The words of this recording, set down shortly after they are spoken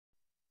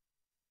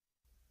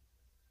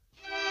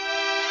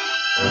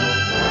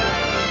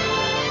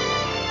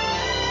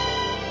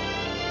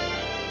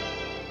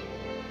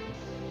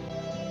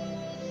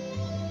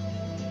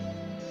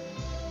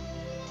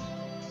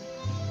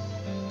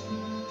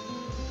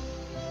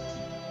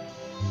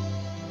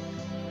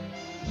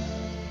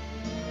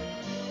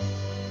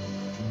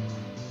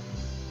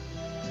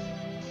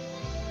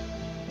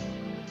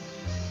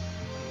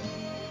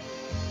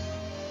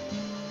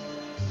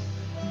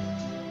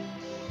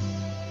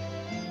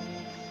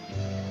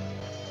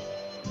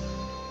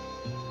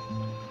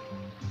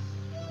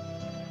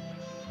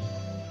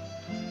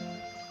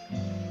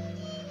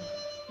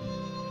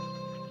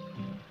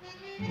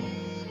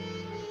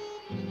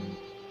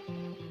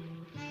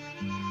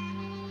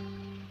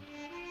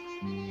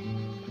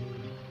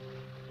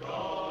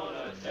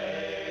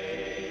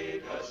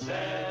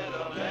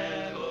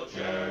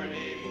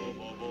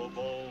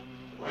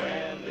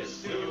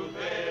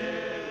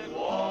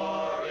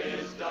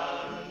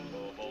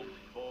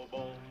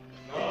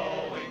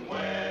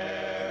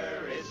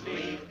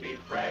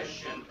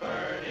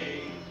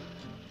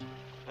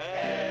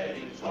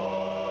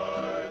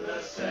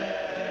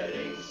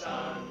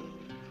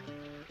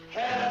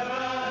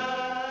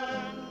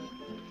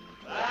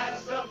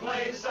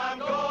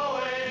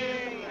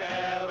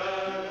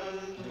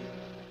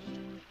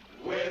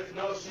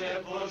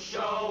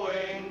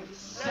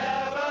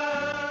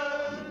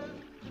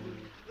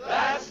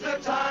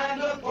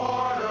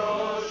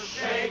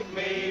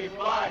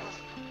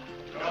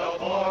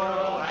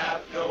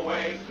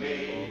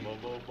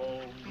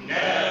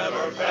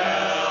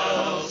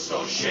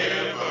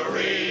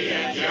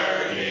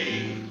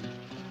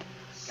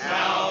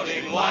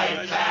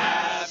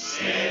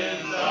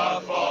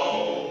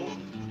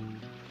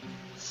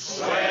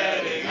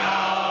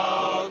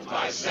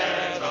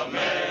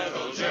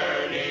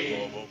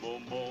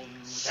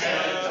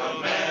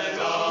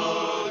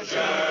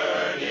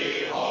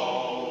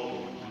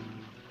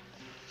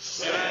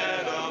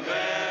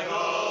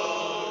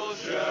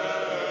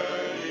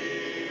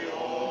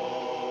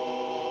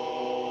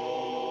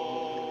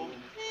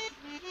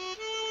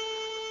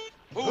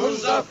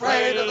Who's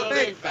afraid of the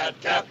big fat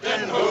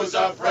captain? Who's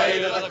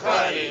afraid of the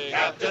cruddy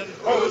captain?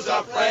 Who's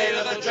afraid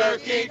of the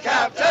jerky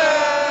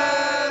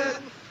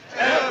captain?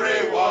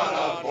 Everyone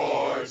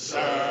aboard,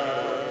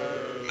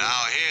 sir.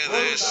 Now hear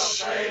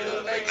this.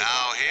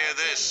 Now hear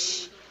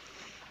this.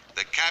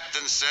 The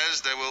captain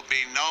says there will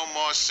be no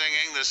more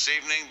singing this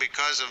evening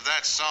because of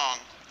that song.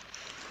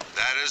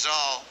 That is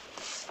all.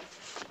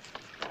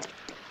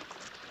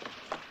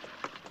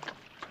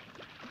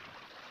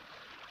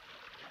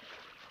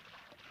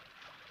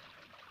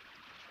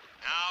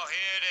 Now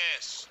hear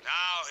this.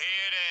 Now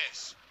hear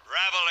this.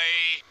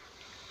 Reveille.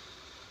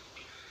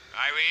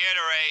 I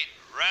reiterate,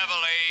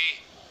 reveille.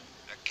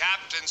 The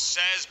captain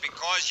says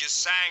because you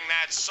sang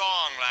that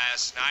song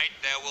last night,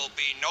 there will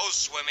be no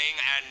swimming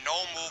and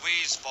no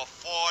movies for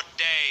 4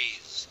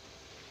 days.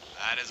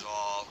 That is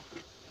all.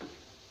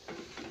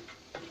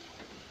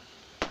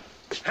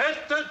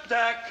 Hit the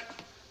deck.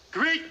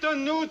 Greet the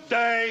new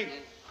day.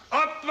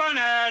 Up and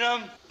at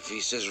 'em. If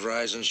he says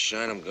rise and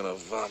shine, I'm gonna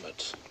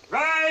vomit.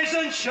 Rise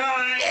and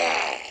shine.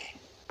 Yeah.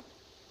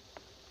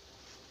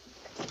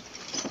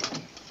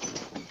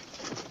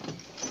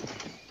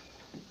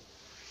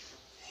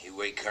 You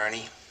awake,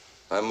 Carney?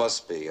 I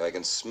must be. I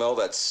can smell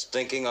that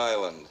stinking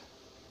island.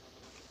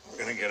 We're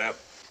gonna get up.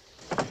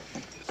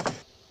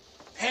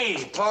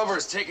 Hey,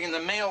 Pulver's taking the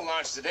mail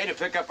launch today to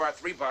pick up our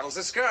 3 bottles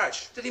of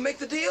scotch. Did he make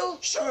the deal?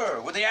 Sure,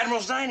 with the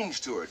Admiral's Dining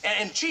Steward.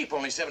 And cheap,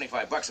 only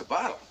 $75 a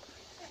bottle.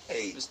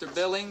 Hey, Mr.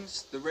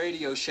 Billings, the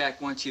Radio Shack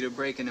wants you to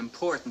break an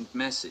important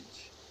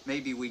message.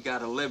 Maybe we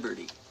got a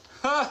liberty.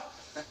 Huh?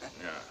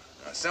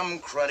 Now, some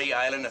cruddy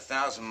island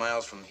 1,000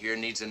 miles from here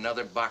needs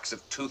another box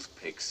of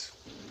toothpicks.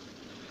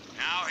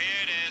 Now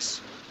hear this.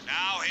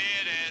 Now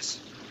hear this.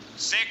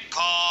 Sick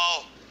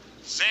call.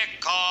 Sick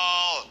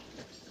call.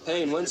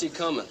 Hey, and when's he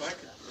coming? Hey,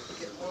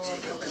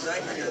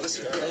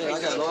 I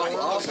got an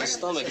awful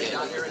stomach ache.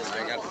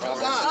 I got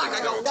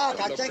problems. Doc,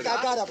 I think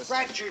I got a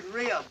fractured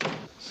rib.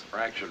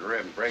 Fractured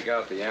rib. Break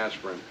out the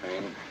aspirin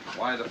pain.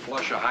 Why the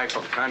flush of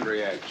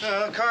hypochondriacs?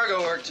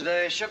 Cargo work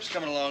today. Ship's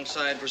coming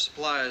alongside for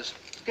supplies.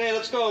 Okay,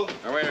 let's go.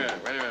 Now, wait a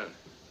minute.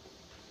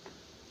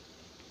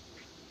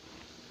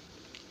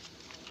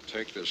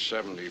 Take this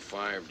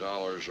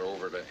 $75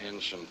 over to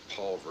Ensign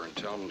Pulver and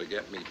tell him to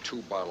get me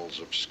 2 bottles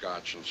of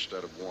scotch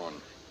instead of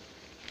 1.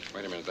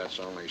 Wait a minute, that's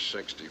only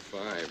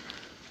 65.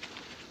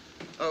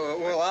 Oh,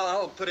 well,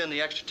 I'll put in the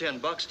extra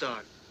 $10,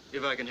 Doc,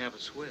 if I can have a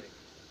swig.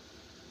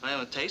 I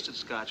haven't tasted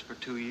scotch for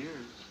 2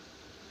 years.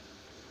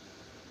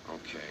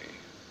 Okay,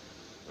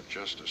 but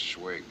just a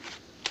swig.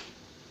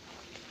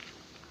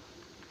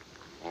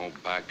 Oh,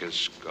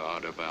 Bacchus,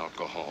 god of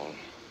alcohol.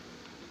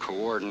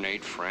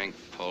 Coordinate Frank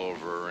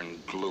Pulver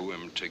and glue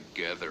him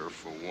together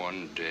for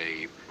 1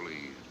 day,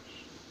 please.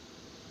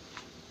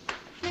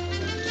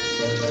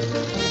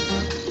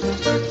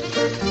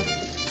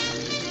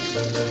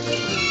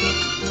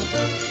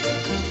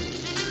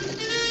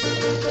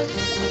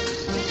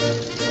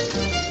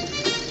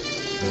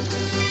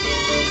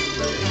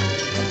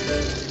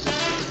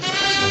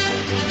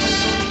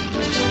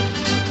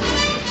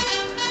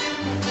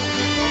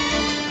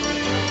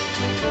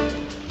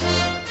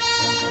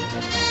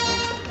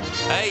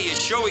 hey, you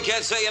sure we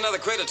can't say another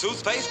crate of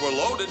toothpaste? We're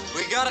loaded.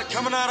 We got it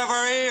coming out of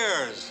our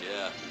ears.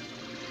 Yeah.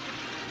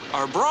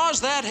 Are bras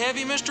that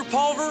heavy, Mr.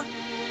 Pulver?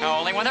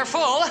 Only when they're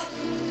full.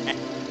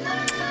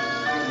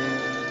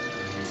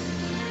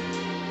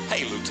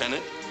 Hey,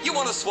 Lieutenant, you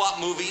want to swap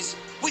movies?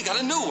 We got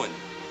a new one.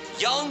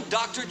 Young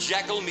Dr.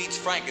 Jekyll meets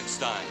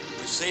Frankenstein.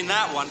 We've seen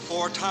that one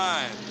 4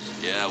 times.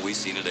 Yeah, we've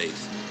seen it 8.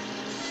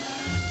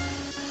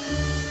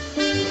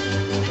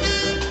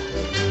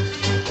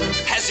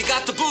 Has he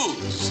got the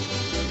booze?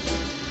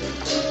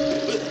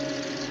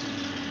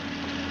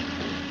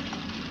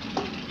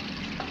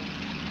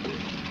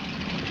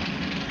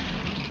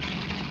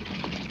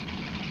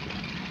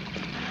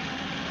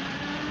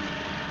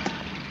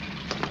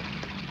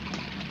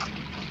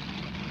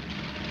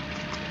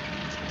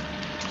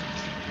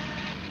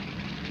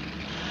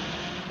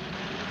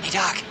 Hey,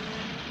 Doc.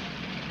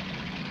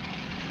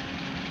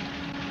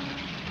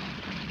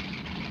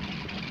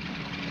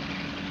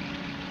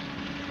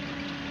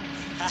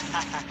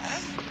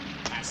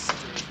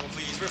 Passengers will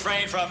please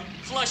refrain from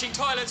flushing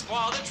toilets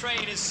while the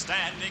train is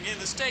standing in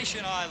the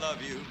station. I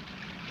love you.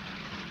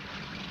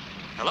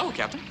 Hello,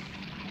 Captain.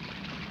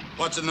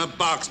 What's in the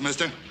box,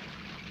 mister?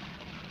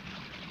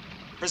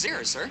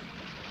 Braziers, sir.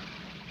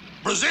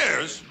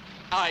 Braziers?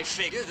 I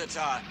figure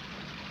that,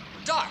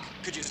 Doc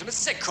could use them as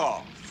sick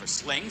call for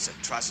slings and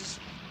trusses.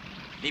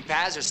 Knee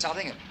pads or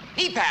something?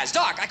 Knee pads,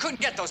 Doc! I couldn't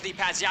get those knee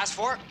pads he asked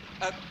for.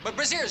 But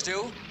Braziers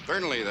do.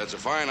 Certainly, that's a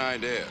fine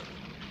idea.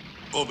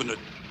 Open it.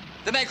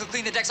 The man could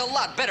clean the decks a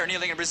lot better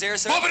kneeling in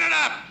Braziers, sir. Open it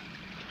up!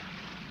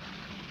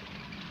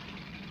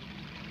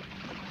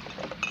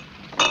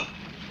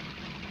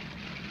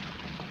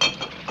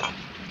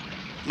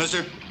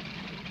 Mister,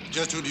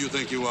 just who do you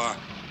think you are?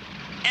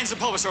 Ensign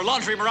Pulver, sir,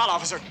 laundry morale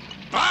officer.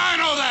 I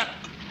know that!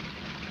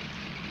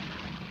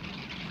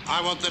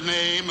 I want the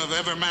name of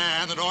every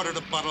man that ordered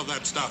a bottle of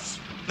that stuff.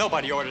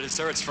 Nobody ordered it,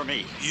 sir. It's for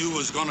me. You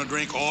was gonna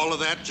drink all of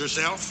that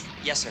yourself?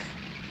 Yes, sir.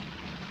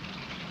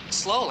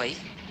 Slowly.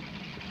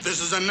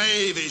 This is a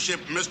Navy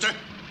ship, mister.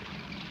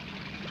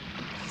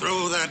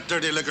 Throw that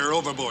dirty liquor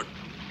overboard.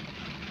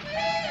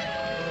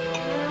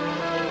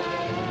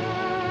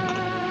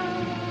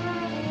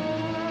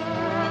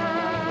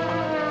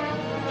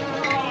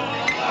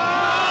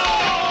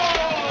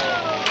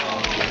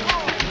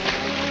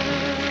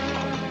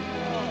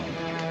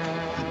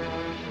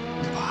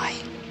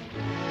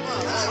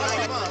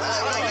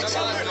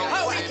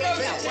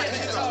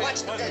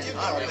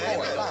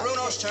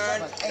 Bruno's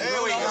turn.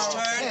 Bruno's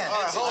turn.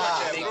 Hold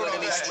on. Be good to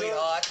me,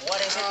 sweetheart.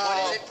 What is it?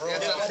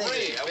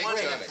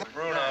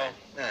 Bruno.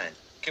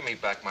 Give me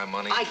back my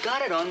money. I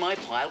got it on my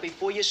pile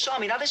before you saw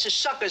me. Now, this is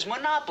sucker's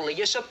monopoly.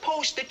 You're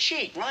supposed to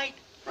cheat, right?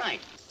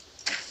 Right.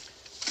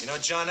 You know,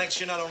 John X,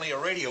 you're not only a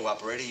radio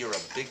operator, you're a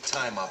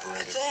big-time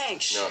operator.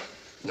 Thanks.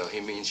 No,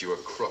 he means you're a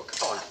crook.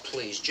 Oh,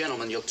 please,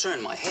 gentlemen, you'll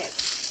turn my head.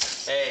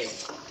 Hey.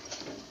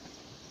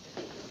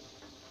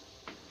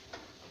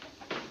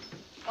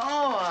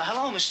 Oh,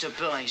 hello, Mr.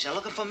 Billings. You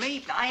looking for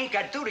me? I ain't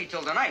got duty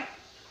till tonight.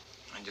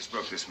 I just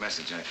broke this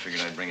message. I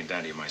figured I'd bring it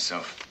down to you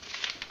myself.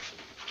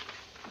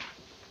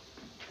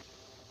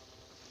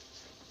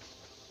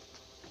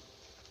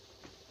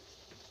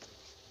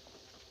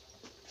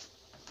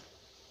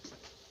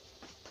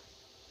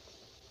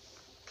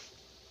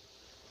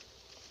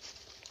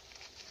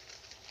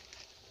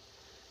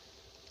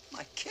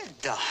 My kid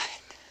died.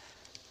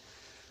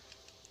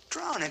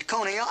 Drowned at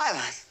Coney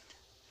Island.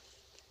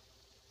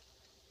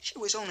 She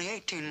was only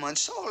 18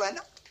 months old, and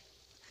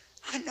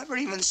I never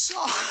even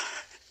saw her.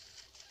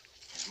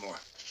 There's more.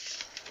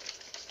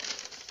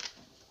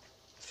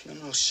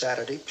 Funeral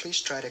Saturday.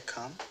 Please try to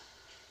come.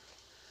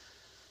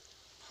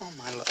 Oh,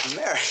 my love,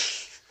 Mary.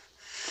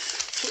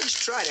 Please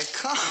try to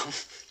come.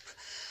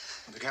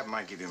 Well, the captain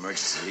might give you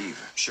emergency leave.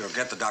 Sure,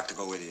 get the doctor,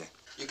 go with you.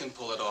 You can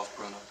pull it off,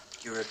 Bruno.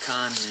 You're a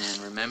con man,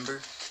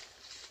 remember?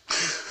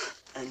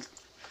 And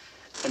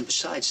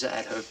besides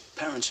that, her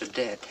parents are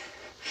dead.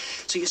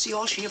 So you see,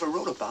 all she ever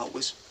wrote about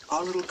was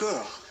our little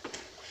girl.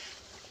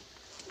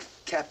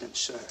 Captain,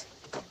 sir,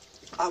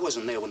 I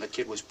wasn't there when the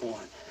kid was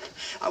born.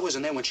 I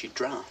wasn't there when she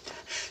drowned.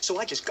 So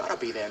I just gotta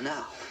be there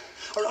now.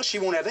 Or else she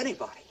won't have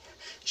anybody.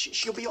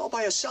 She'll be all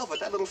by herself at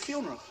that little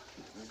funeral.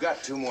 We've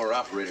got 2 more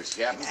operators,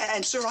 Captain.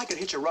 And, sir, I could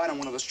hitch a ride on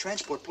one of those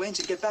transport planes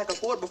and get back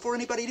aboard before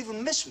anybody'd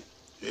even miss me.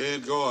 You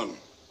ain't going.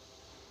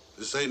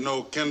 This ain't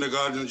no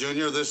kindergarten,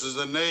 Junior. This is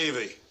the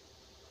Navy.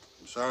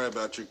 I'm sorry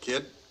about your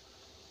kid.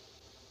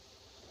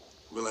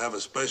 We'll have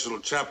a special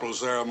chapel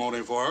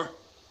ceremony for her.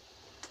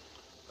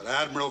 But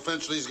Admiral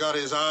Finchley's got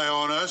his eye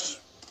on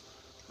us,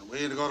 and we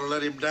ain't gonna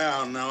let him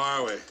down now,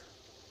 are we?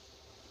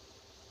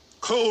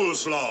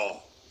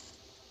 Coleslaw.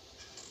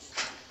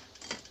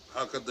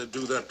 How could they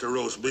do that to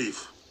roast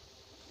beef?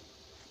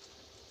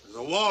 There's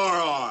a war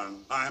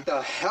on.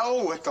 The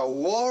hell with the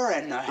war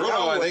and the Bruno,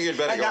 hell I with... think you'd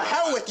better and go the now.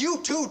 hell with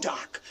you too,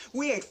 Doc.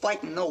 We ain't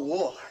fighting no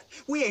war.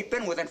 We ain't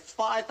been within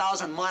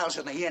 5,000 miles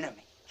of the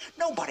enemy.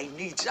 Nobody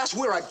needs us.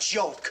 We're a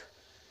joke.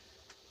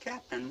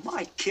 Captain,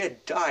 my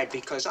kid died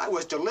because I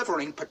was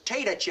delivering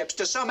potato chips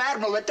to some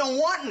admiral that don't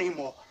want any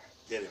more.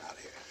 Get him out of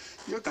here.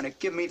 You're gonna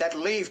give me that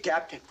leave,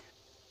 Captain.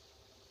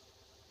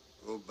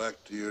 Go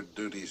back to your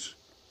duties.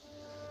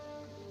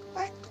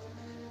 What?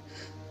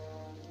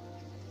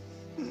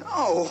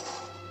 No.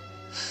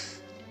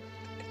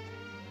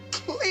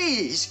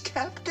 Please,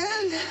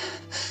 Captain.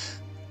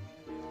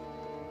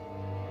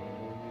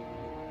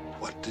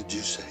 What did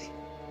you say?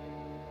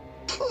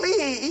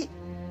 Please.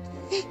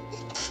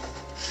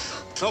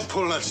 Don't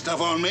pull that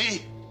stuff on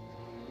me.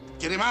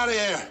 Get him out of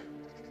here.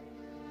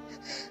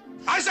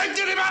 I said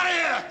get him out of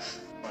here!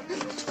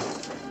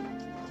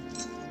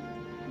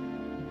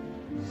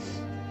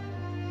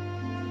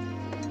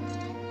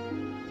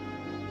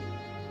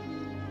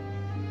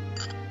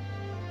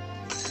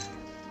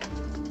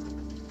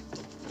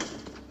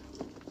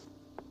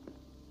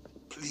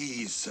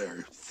 Please,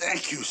 sir.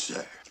 Thank you,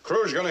 sir.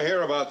 Crew's gonna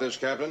hear about this,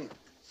 Captain.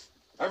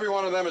 Every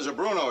one of them is a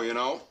Bruno, you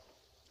know.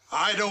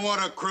 I don't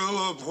want a crew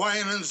of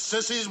whining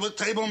sissies with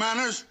table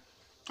manners.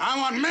 I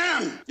want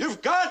men.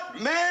 You've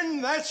got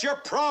men, that's your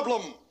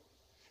problem.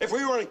 If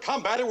we were in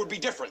combat, it would be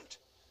different.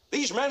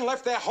 These men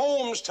left their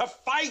homes to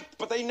fight,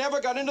 but they never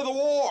got into the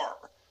war.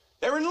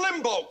 They're in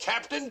limbo,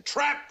 Captain,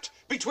 trapped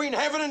between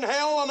heaven and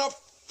hell on a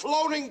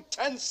floating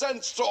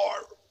 10-cent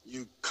store.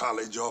 You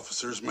college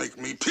officers make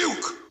me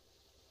puke.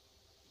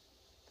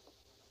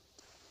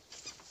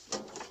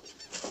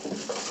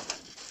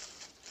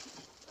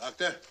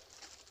 Doctor,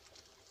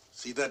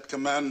 see that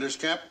commander's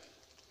cap?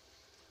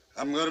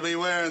 I'm going to be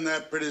wearing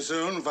that pretty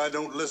soon if I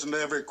don't listen to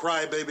every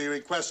crybaby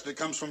request that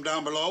comes from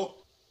down below.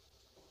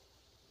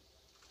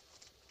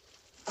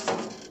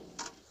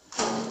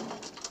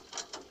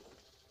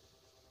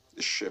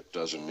 This ship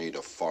doesn't need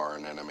a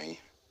foreign enemy.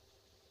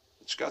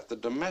 It's got the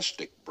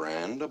domestic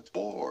brand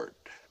aboard.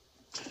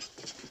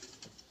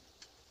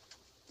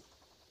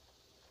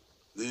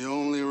 The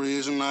only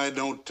reason I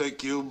don't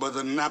take you by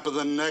the nape of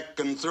the neck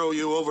and throw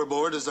you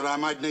overboard is that I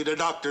might need a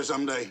doctor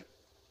someday.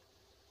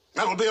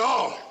 That'll be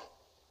all.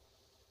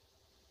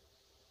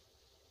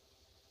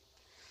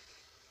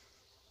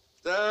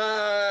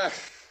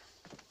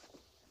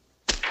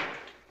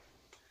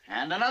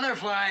 And another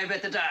fly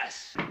bit the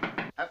dust.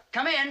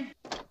 Come in.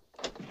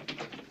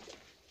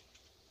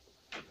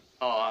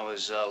 Oh, I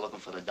was looking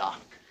for the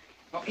doc.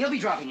 Well, he'll be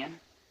dropping in.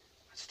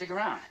 Stick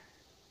around.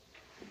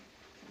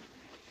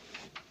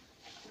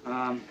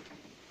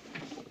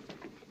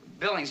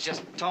 Billings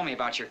just told me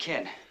about your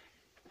kid.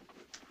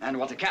 And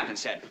what the captain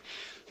said.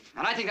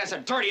 And I think that's the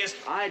dirtiest...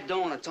 I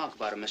don't want to talk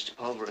about it, Mr.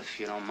 Pulver, if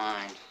you don't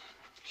mind.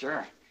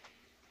 Sure.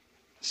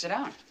 Sit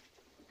down.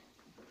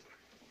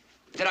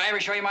 Did I ever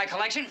show you my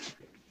collection?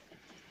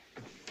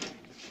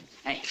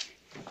 Hey,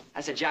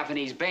 that's a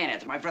Japanese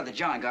bayonet. My brother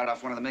John got it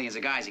off one of the millions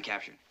of guys he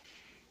captured.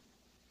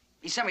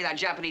 He sent me that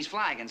Japanese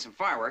flag and some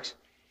fireworks.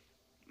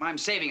 I'm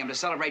saving them to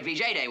celebrate VJ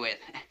Day with.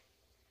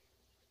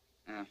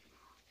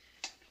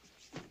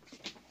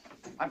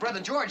 My brother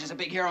George is a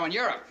big hero in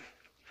Europe.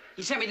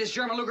 He sent me this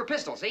German Luger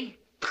pistol, see?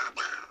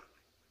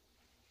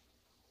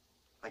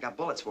 I got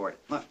bullets for it.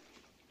 Look.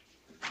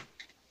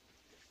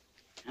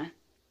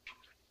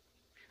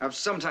 Huh?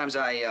 Sometimes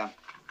I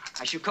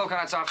shoot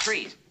coconuts off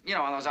trees. You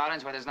know, on those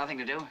islands where there's nothing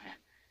to do.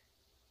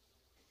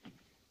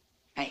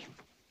 Hey,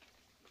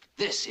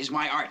 this is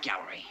my art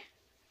gallery.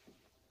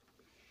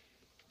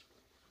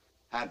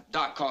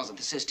 Doc calls it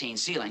the Sistine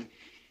Ceiling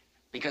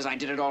because I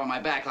did it all on my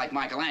back like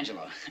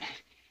Michelangelo.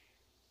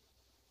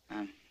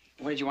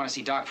 What did you want to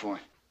see Doc for?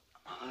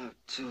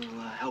 To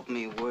help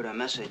me word a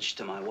message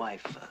to my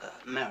wife,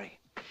 Mary.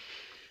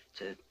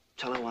 To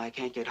tell her why I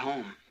can't get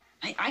home.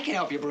 Hey, I can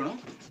help you, Bruno.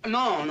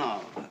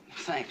 No.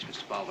 Thanks,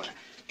 Mr. Pulver.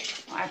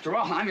 After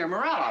all, I'm your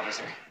morale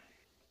officer.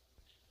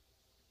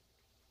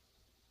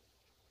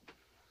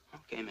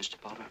 Okay, Mr.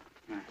 Pulver.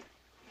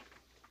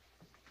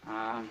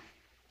 How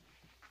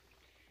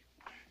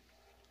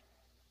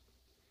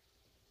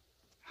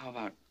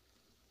about,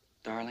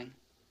 darling?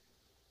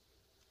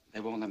 They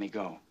won't let me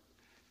go.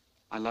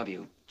 I love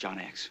you, John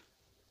X.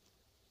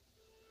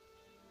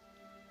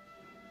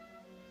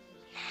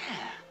 Yeah.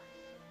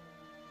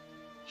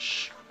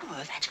 Sure,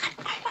 that's got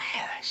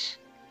class.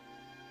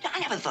 I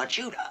never thought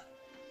you'd,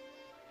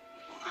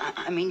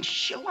 I mean,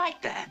 she'll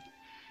like that.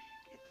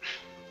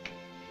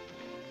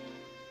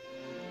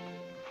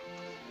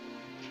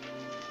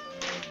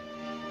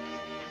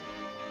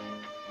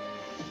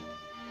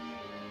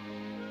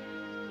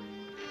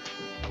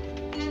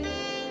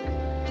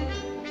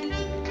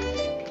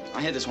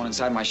 I hid this one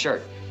inside my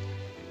shirt.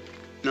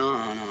 No,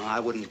 I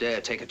wouldn't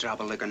dare take a drop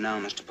of liquor now,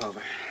 Mr.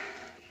 Pulver.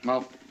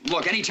 Well,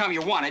 look, anytime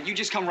you want it, you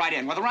just come right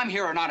in, whether I'm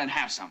here or not, and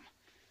have some.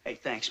 Hey,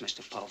 thanks,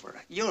 Mr. Pulver.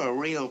 You're a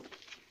real...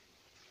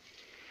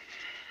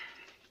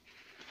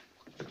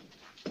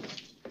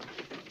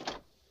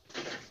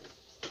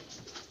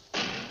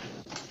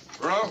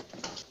 Bro,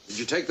 did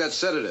you take that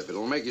sedative?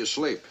 It'll make you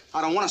sleep.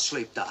 I don't want to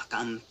sleep, Doc.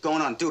 I'm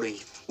going on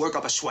duty. Work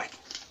up a sweat.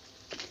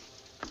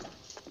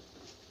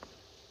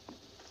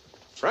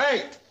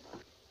 Frank!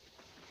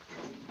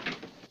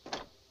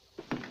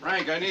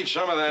 Frank, I need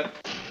some of that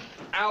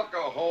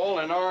alcohol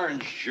and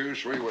orange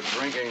juice we were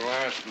drinking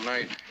last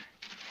night.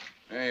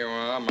 There you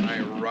are, my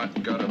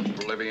rot-gut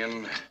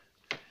oblivion.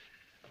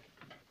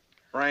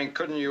 Frank,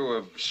 couldn't you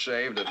have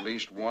saved at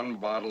least one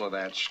bottle of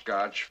that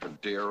scotch for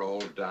dear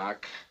old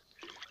Doc?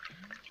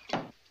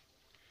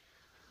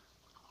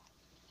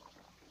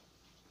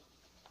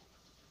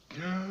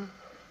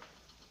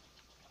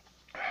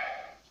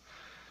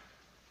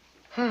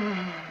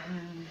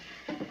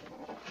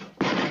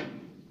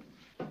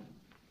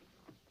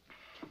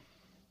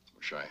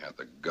 Wish I had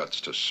the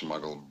guts to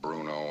smuggle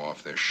Bruno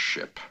off this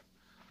ship.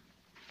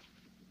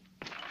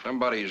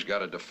 Somebody's got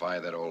to defy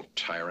that old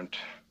tyrant.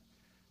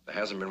 There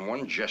hasn't been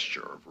one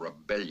gesture of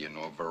rebellion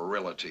or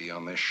virility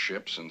on this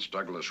ship since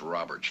Douglas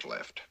Roberts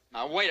left.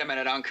 Now, wait a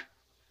minute, Unc.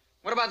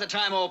 What about the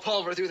time old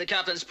Pulver threw the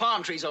captain's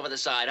palm trees over the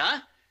side,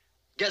 huh?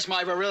 Guess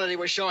my virility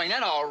was showing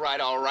then, all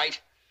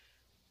right.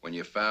 When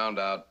you found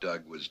out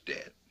Doug was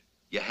dead,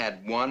 you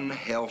had one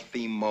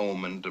healthy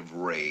moment of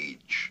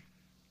rage.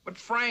 But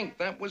Frank,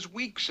 that was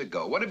weeks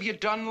ago. What have you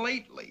done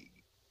lately?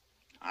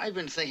 I've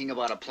been thinking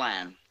about a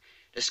plan.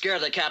 To scare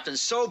the captain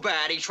so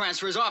bad he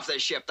transfers off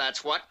this ship,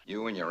 that's what.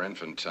 You and your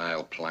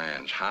infantile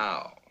plans.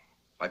 How?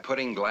 By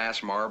putting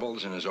glass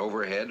marbles in his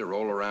overhead to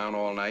roll around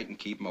all night and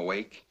keep him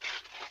awake?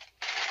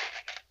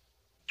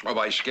 Or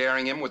by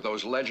scaring him with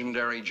those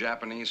legendary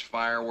Japanese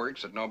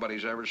fireworks that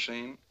nobody's ever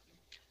seen?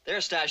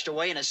 They're stashed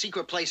away in a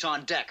secret place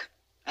on deck.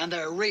 And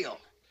they're real.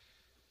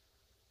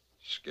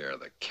 Scare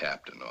the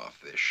captain off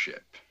this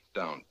ship.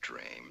 Don't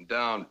dream.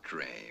 Don't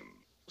dream.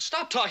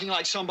 Stop talking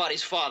like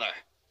somebody's father.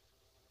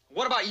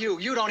 What about you?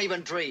 You don't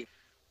even dream.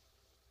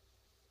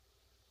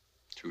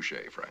 Touche,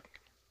 Frank.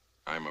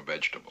 I'm a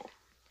vegetable.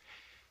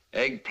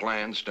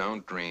 Eggplants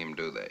don't dream,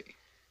 do they?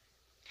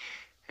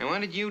 And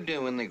what did you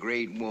do in the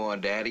Great War,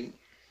 Daddy?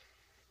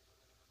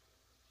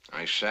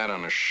 I sat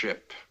on a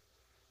ship,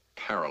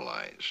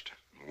 paralyzed,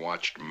 and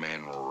watched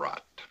men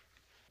rot.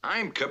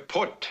 I'm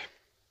kaput.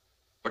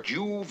 But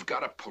you've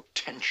got a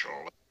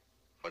potential.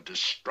 a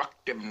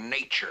destructive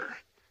nature.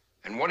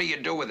 And what do you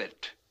do with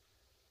it?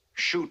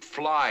 Shoot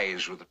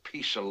flies with a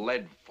piece of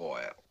lead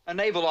foil. A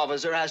naval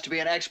officer has to be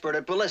an expert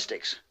at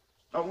ballistics.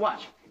 Oh,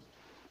 watch.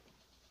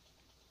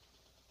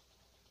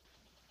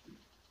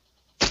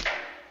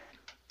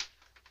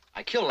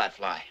 I killed that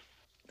fly.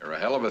 You're a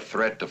hell of a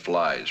threat to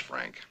flies,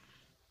 Frank.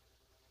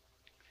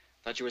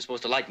 Thought you were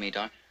supposed to like me,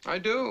 Doc. I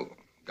do.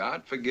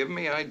 God forgive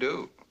me, I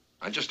do.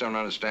 I just don't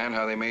understand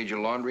how they made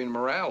you laundry and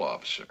morale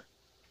officer.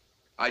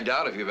 I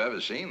doubt if you've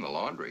ever seen the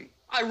laundry.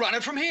 I run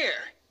it from here.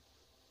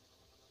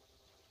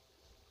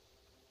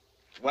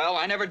 Well,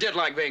 I never did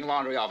like being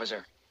laundry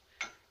officer.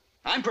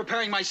 I'm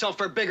preparing myself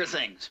for bigger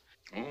things.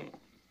 Oh.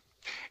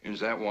 Is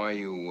that why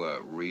you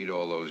read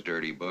all those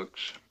dirty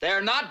books?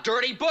 They're not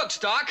dirty books,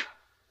 Doc.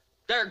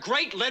 They're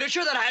great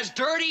literature that has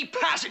dirty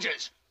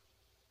passages.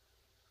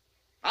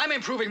 I'm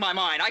improving my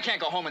mind. I can't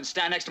go home and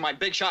stand next to my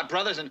big shot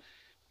brothers and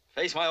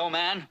face my old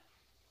man.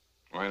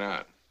 Why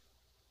not?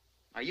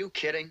 Are you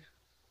kidding?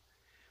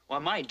 Well,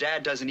 my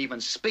dad doesn't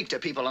even speak to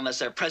people unless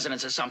they're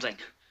presidents or something.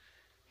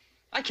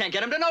 I can't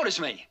get him to notice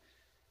me.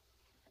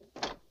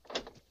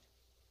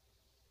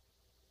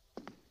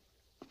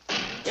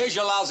 Here's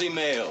your lousy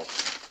mail.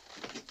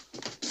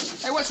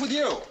 Hey, what's with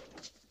you?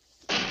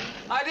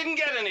 I didn't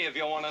get any, if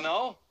you want to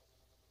know.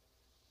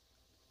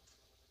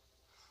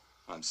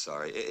 I'm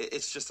sorry.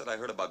 It's just that I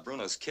heard about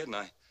Bruno's kid, and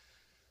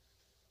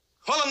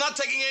Well, I'm not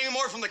taking any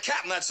more from the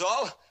captain, that's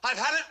all. I've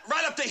had it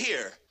right up to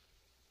here.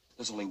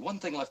 There's only one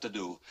thing left to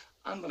do.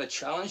 I'm going to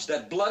challenge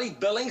that bloody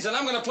Billings, and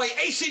I'm going to play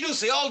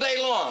AC-doocy all day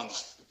long.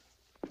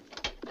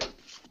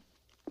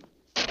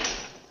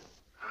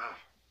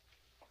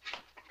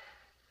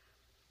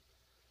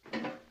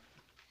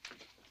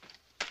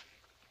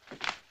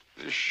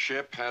 This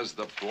ship has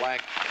the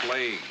Black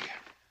Plague,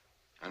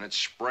 and it's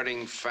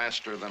spreading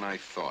faster than I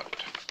thought.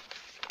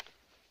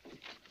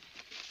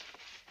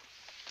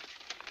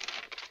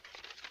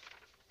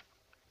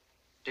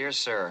 Dear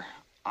sir,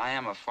 I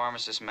am a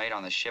pharmacist mate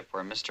on the ship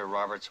where Mr.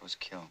 Roberts was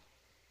killed.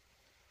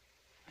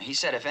 He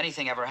said if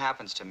anything ever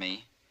happens to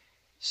me,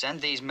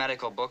 send these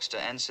medical books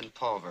to Ensign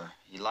Pulver.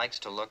 He likes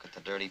to look at the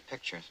dirty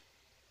pictures.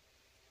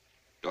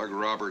 Doug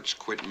Roberts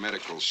quit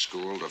medical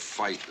school to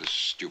fight this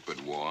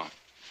stupid war.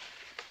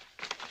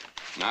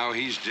 Now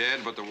he's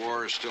dead, but the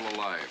war is still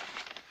alive.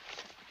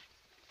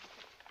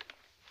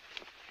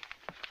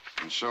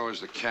 And so is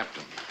the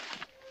captain.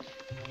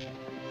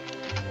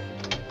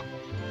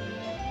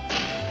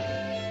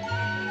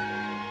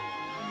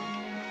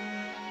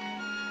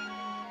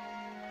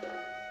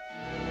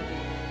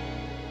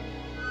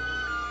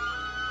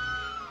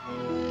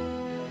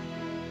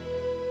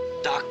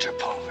 Dr.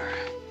 Pulver.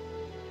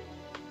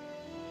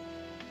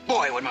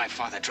 Boy, would my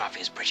father drop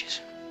his britches.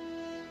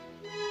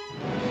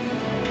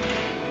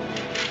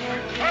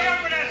 Hurry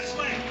up with that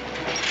sling!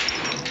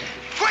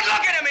 Quit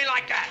looking at me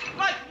like that!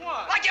 Like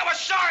what? Like you were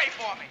sorry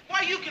for me!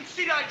 Why, you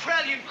conceited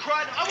Australian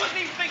crud. I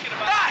wasn't even thinking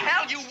about The it.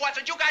 hell you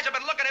wasn't! You guys have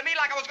been looking at me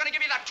like I was gonna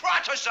give you the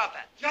crotch or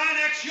something! John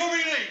X, you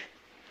relieved.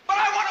 But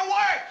I want to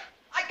work!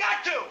 I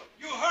got to!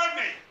 You heard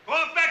me. Go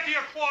on back to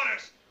your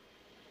quarters.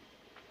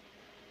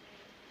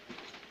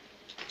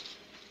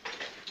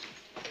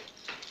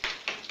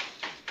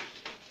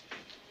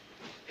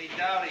 Hey,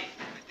 Dowdy,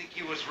 I think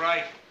he was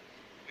right.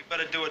 We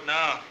better do it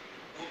now.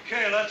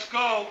 Okay, let's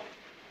go.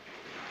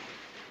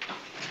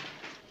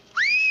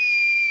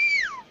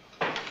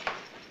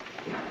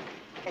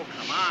 Oh,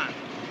 come on.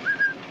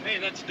 Hey,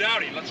 that's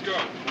Dowdy. Let's go.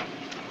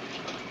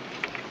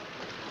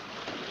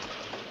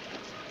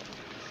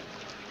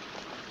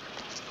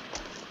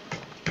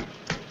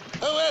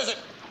 Who is it?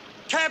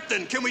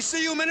 Captain, can we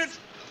see you a minute?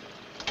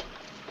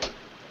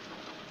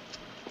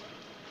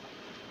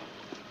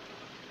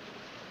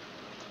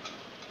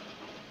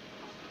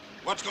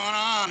 What's going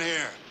on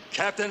here?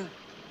 Captain,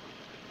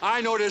 I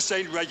know this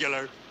ain't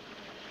regular,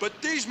 but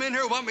these men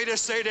here want me to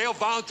say they'll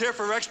volunteer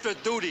for extra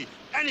duty.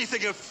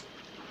 Anything if...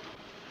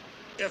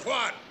 If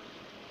what?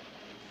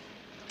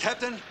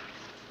 Captain,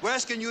 we're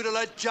asking you to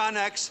let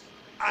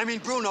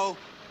Bruno,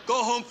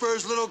 go home for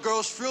his little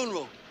girl's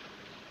funeral.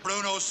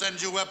 Bruno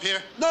sends you up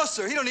here? No,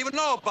 sir, he don't even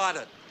know about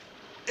it.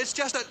 It's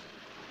just that,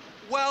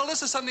 well,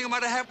 this is something that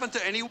might have happened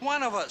to any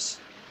one of us.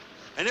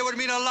 And it would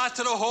mean a lot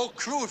to the whole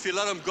crew if you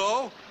let him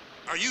go.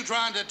 Are you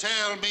trying to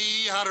tell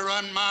me how to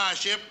run my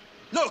ship?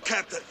 No,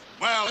 Captain.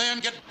 Well, then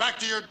get back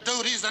to your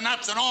duties, and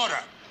that's an order.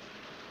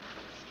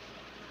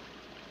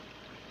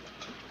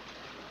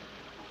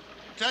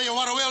 Tell you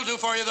what I will do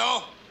for you,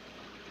 though.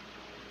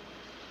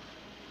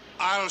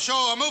 I'll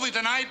show a movie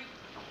tonight.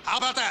 How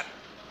about that?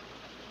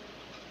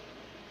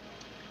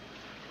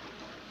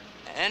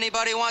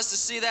 Anybody wants to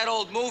see that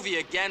old movie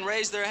again,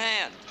 raise their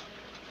hand.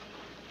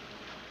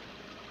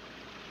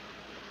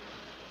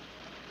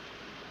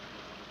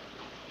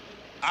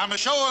 I'm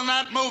showing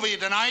that movie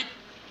tonight,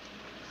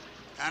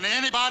 and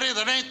anybody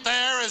that ain't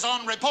there is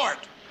on report.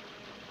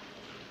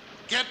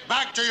 Get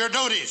back to your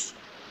duties.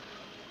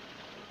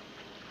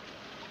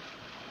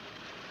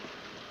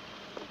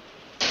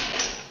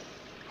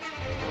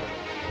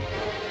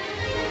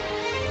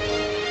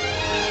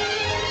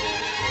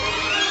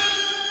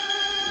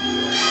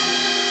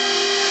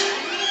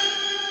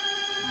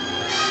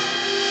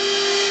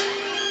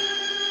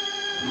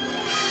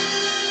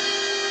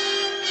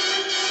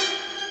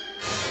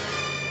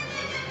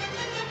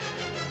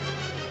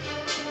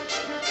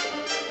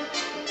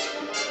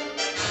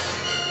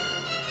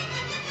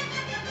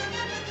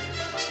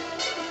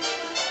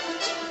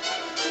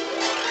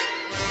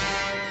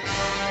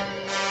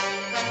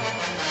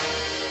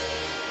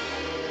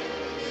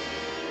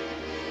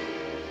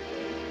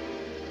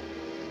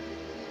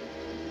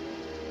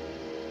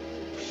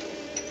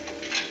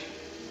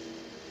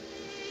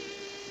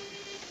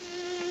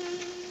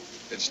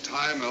 It's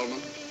time,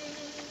 Elman.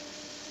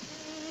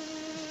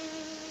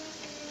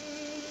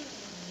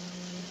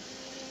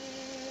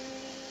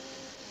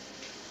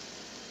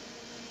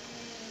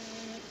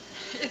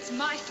 It's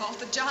my fault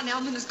that John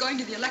Elman is going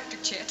to the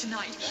electric chair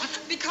tonight. What?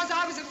 Because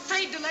I was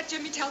afraid to let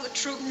Jimmy tell the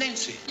truth.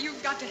 Nancy.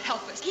 You've got to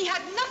help us. He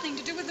had nothing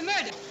to do with the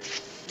murder.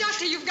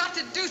 Doctor, you've got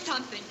to do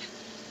something.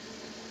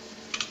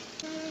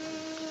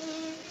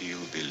 He'll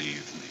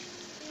believe me.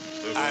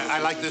 I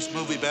like this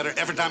movie better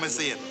every time I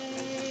see it.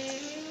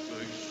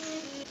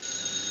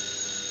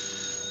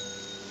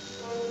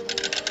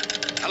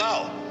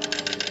 Hello?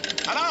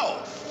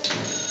 Hello?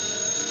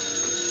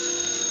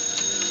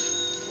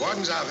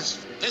 Warden's office.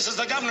 This is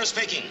the governor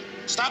speaking.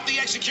 Stop the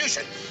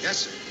execution. Yes,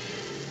 sir.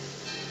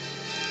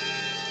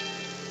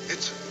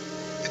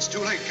 It's too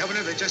late,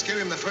 Governor. They just gave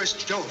him the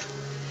first jolt.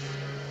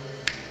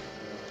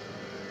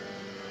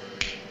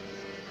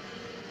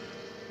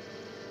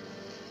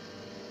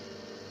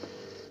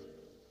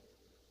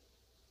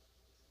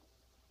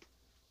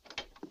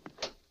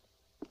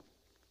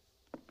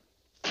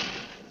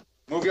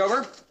 Move you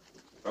over?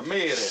 For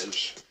me, it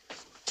is.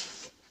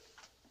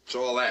 What's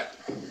all that?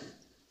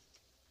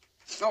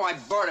 Oh, I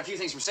borrowed a few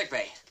things from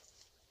sickbay.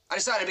 I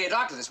decided to be a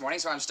doctor this morning,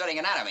 so I'm studying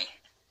anatomy.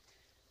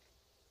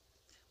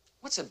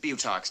 What's a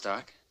butox,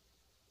 Doc?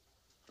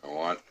 A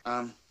what?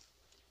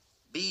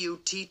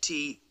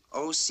 B-U-T-T-O-C-K-S.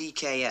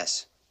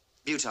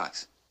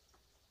 Butox.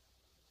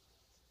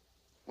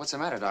 What's the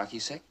matter, Doc? You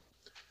sick?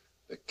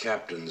 The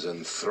captain's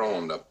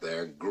enthroned up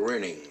there,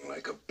 grinning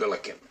like a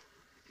billiken.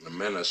 The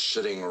men are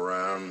sitting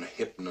around,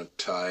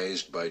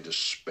 hypnotized by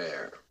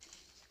despair.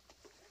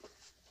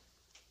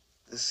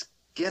 The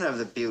skin of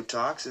the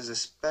butox is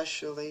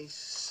especially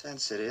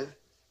sensitive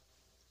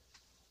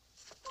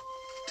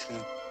to...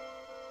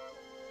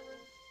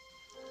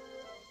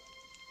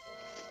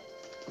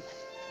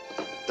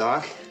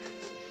 Doc,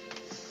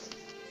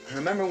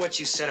 remember what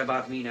you said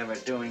about me never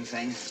doing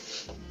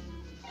things?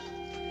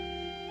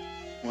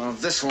 Well,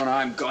 this one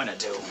I'm gonna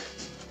do.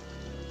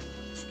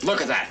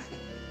 Look at that.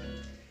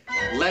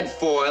 Lead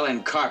foil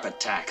and carpet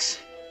tacks.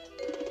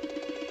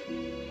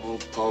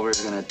 Old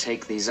Pulver's gonna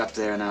take these up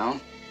there now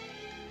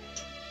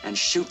and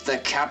shoot the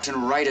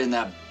captain right in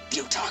the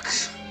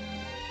butox.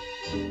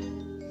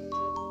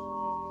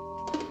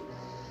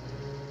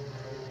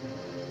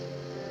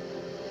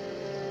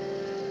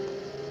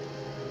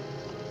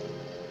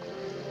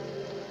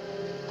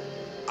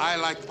 I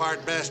like the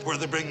part best where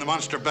they bring the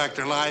monster back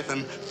to life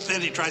and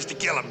then he tries to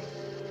kill him.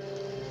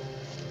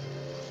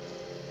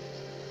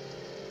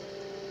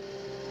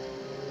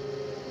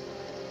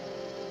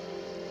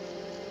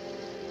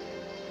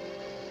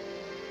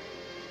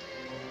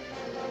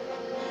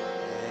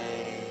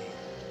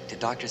 Do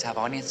doctors have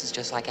audiences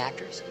just like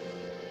actors?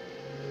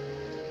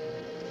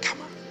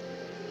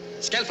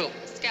 Scalpel.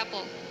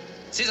 Scalpel.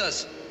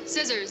 Scissors.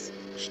 Scissors.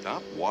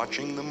 Stop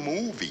watching the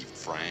movie,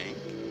 Frank.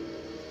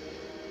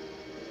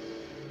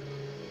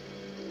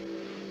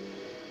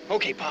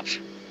 Okay, Pops.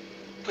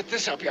 Put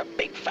this up your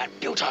big fat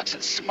butox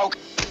and smoke.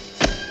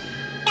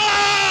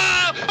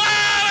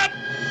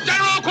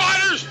 General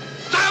quarters!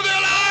 Sound the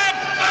alarm!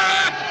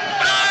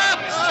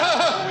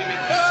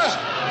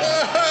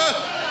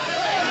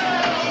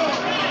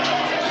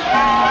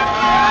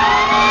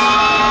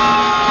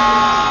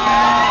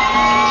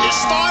 Is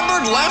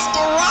starboard left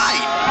or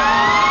right?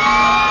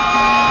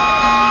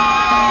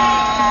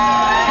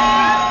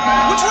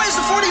 Which way is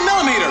the 40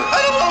 millimeter? I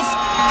don't know.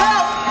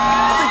 Help!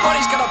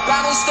 Everybody's got a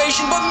battle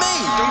station but me.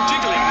 Don't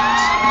jiggle him,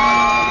 Max.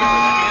 Remember,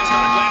 that man's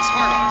got a glass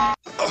heart on.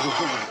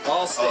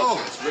 All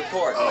stations,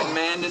 report.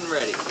 Manned and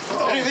ready.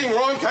 Anything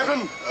wrong,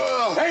 Captain?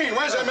 Hey,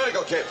 where's that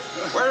medical kit?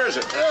 Where is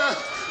it?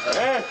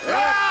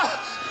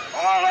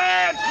 All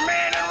hands,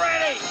 man and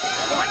ready.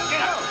 Come on,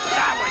 get up.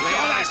 That way. Lay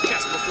on his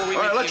chest before we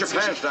All right, make let your the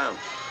incision. pants down.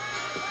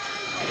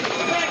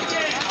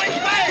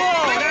 Go,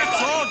 that's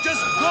all.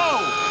 Just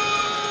go.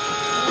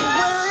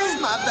 Where is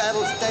my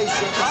battle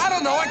station? I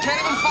don't know. I can't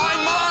even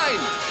find mine.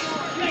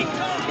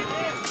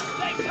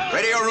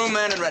 Radio room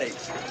manned and ready.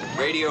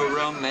 Radio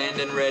room manned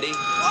and ready.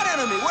 What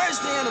enemy? Where's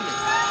the enemy?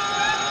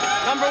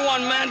 Number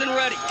 1 manned and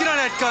ready. Get on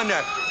that gun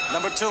there.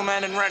 Number 2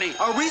 manned and ready.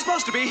 Are we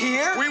supposed to be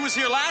here? We was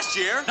here last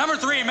year. Number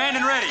 3, manned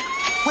and ready.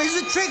 Where's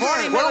the trigger?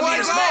 40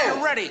 millimeters manned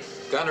and ready.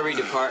 Gunnery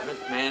department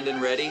manned and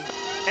ready.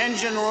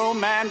 Engine room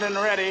manned and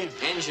ready.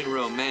 Engine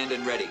room manned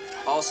and ready.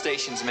 All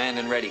stations manned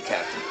and ready,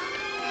 Captain.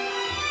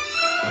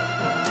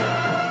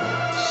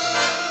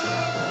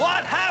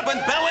 What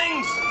happened,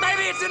 Billings?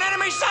 Maybe it's an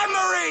enemy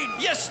submarine.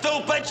 You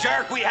stupid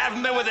jerk. We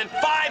haven't been within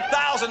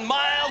 5,000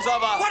 miles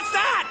of a... What's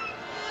that?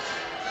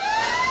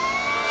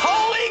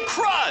 Holy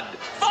crud!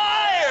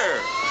 Fire!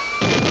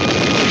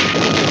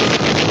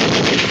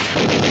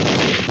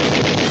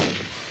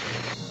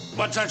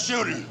 What's that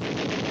shooting?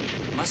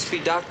 Must be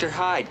Dr.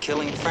 Hyde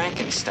killing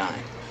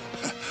Frankenstein.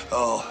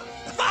 Oh.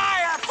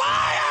 Fire!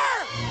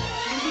 Fire!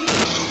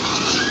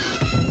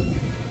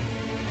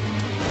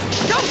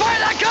 Don't fire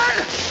that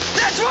gun!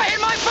 That's what hit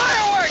my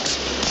fireworks!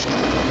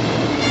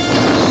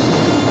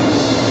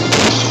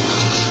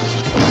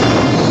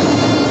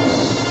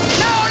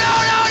 No, no,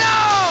 no,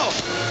 no!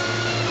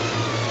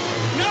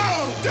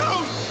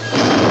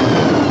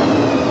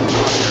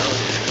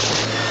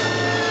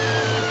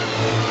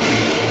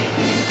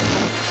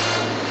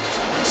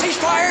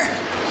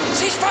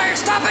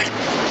 Stop it!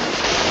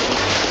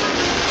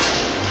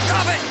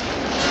 Stop it!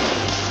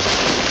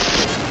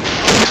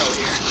 Oh,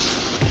 dear.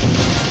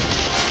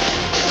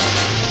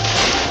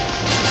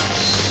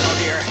 Oh,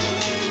 dear.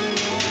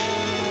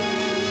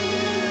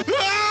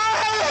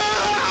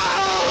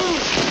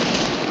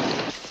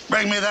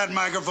 Bring me that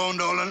microphone,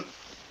 Dolan.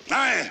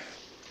 Hurry.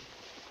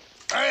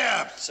 Hurry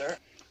up. Sir?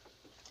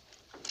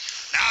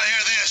 Now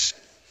hear this.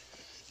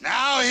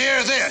 Now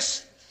hear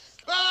this.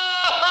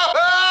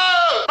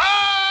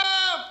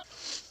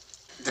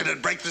 Did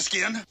it break the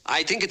skin?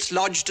 I think it's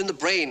lodged in the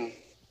brain.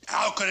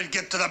 How could it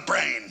get to the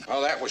brain?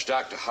 Oh, that was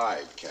Dr.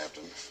 Hyde,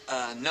 Captain.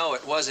 No,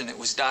 it wasn't. It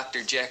was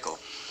Dr. Jekyll.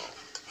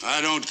 I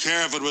don't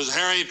care if it was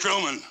Harry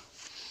Truman. Is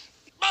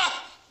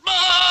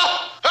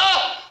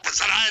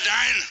that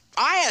iodine?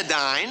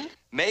 Iodine?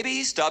 Maybe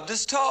he stubbed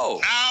his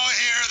toe. Now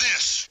hear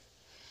this.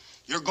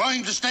 You're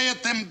going to stay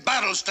at them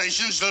battle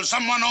stations till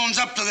someone owns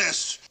up to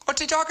this.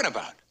 What's he talking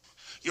about?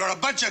 You're a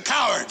bunch of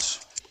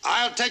cowards.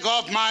 I'll take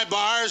off my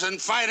bars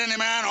and fight any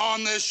man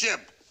on this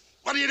ship.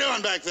 What are you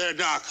doing back there,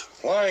 Doc?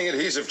 Applying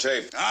adhesive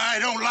tape. I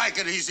don't like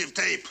adhesive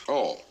tape.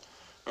 Oh,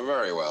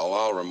 very well.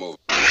 I'll remove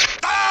it.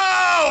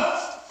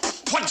 Oh!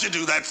 What'd you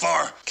do that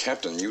for?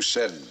 Captain, you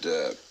said,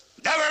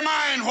 Never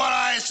mind what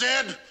I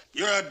said.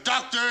 You're a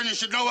doctor and you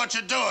should know what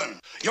you're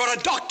doing. You're a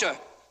doctor.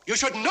 You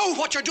should know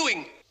what you're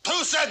doing.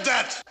 Who said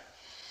that?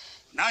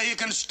 Now you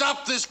can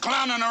stop this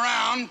clowning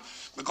around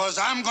because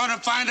I'm going to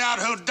find out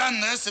who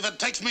done this if it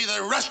takes me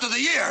the rest of the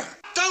year.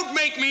 Don't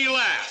make me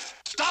laugh.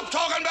 Stop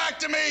talking back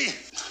to me.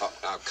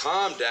 now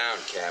calm down,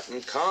 Captain.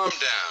 Calm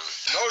down.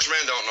 Those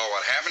men don't know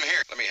what happened.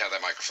 Here, let me have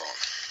that microphone.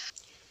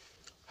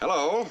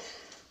 Hello.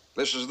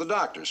 This is the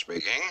doctor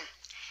speaking.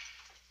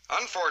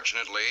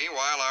 Unfortunately,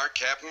 while our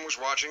captain was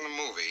watching the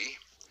movie,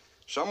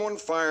 someone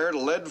fired a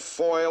lead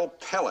foil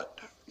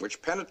pellet,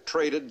 which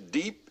penetrated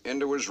deep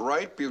into his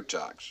right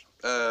buttocks.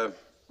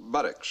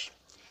 Buttocks.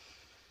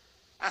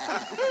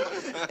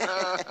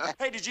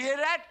 Hey, did you hear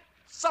that?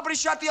 Somebody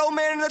shot the old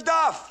man in the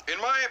duff. In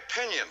my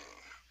opinion,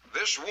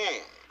 this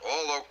wound,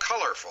 although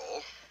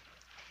colorful,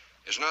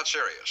 is not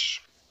serious.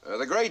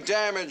 The great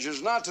damage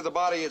is not to the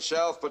body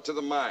itself, but to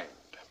the mind.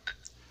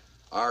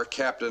 Our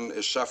captain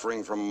is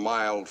suffering from a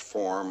mild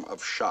form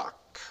of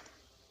shock.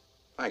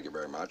 Thank you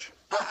very much.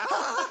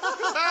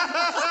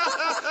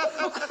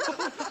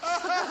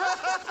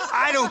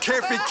 I don't care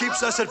if he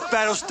keeps us at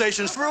battle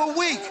stations for a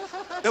week.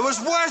 It was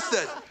worth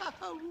it.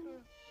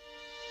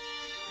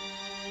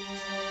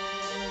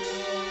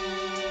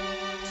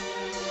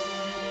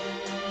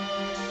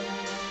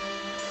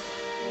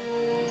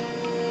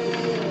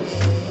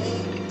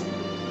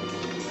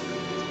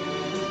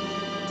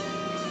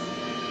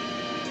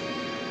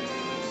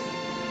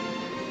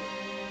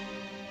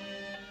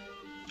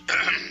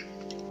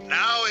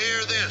 Now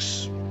hear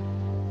this.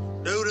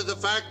 Due to the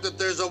fact that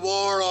there's a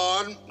war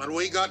on and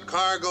we got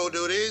cargo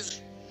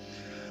duties,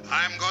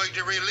 I'm going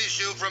to release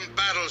you from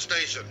battle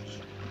stations.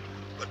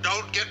 But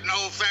don't get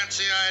no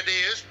fancy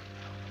ideas.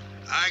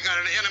 I got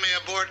an enemy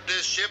aboard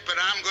this ship and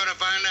I'm going to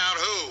find out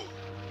who.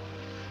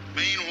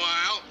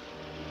 Meanwhile,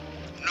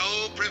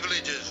 no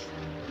privileges.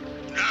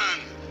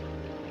 None.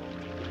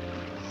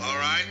 All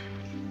right?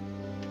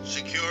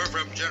 Secure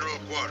from general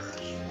quarters.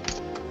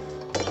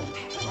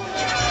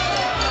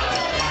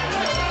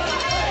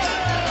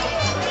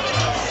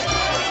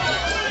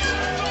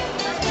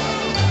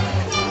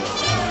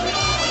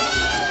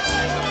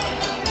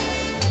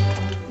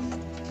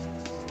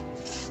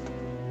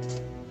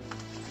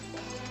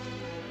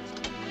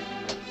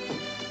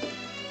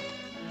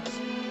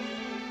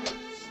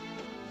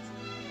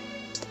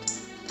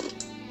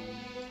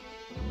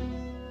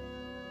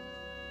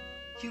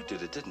 You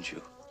did it, didn't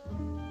you?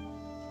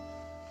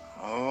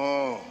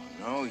 Oh,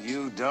 no,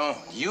 you don't.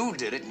 You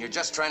did it, and you're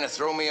just trying to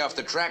throw me off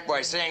the track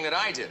by saying that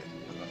I did it.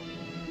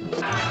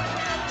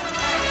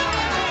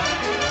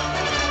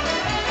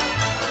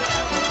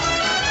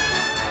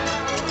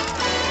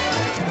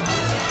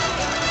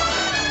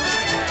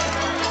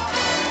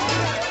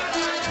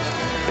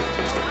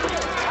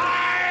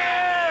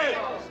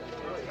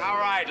 All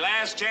right,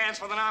 last chance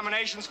for the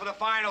nominations for the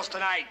finals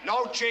tonight.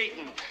 No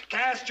cheating.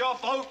 Cast your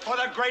vote for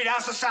the great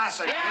ass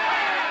assassin.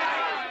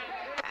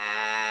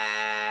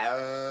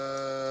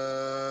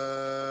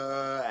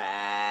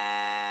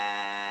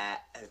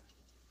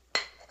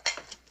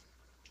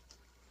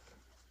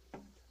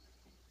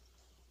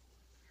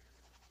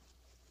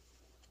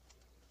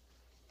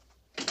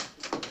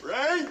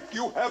 Frank,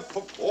 you have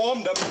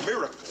performed a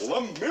miracle,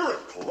 a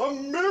miracle, a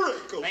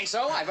miracle. Think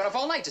so? I've been up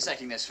all night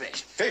dissecting this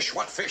fish. Fish?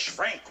 What fish,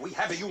 Frank? We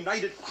have a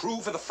united crew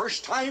for the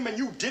first time, and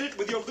you did it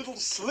with your little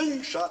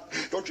slingshot.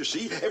 Don't you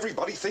see?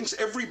 Everybody thinks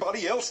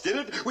everybody else did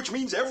it, which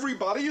means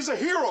everybody is a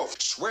hero.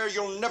 Swear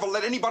you'll never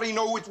let anybody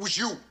know it was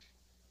you.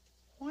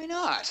 Why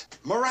not?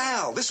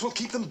 Morale. This will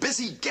keep them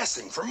busy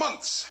guessing for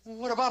months.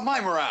 What about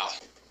my morale?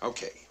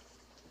 Okay.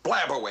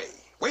 Blab away.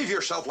 Wave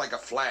yourself like a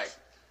flag.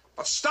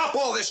 But stop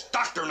all this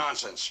doctor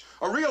nonsense.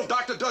 A real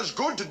doctor does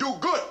good to do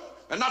good,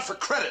 and not for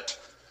credit.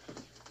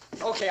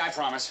 Okay, I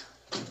promise.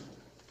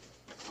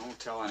 Don't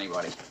tell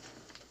anybody.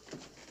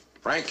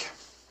 Frank,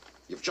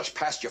 You've just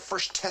passed your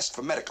first test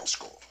for medical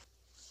school.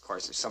 Of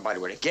course, if somebody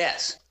were to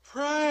guess.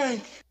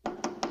 Frank!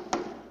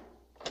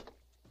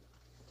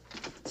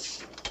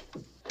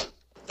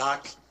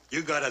 Doc,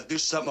 you gotta do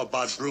something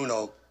about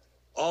Bruno.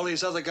 All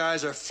these other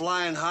guys are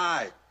flying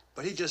high,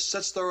 but he just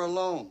sits there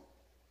alone,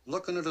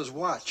 looking at his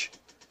watch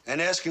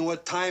and asking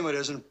what time it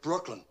is in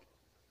Brooklyn.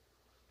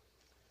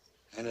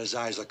 And his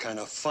eyes look kind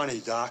of funny,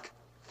 Doc.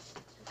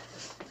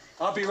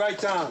 I'll be right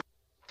down.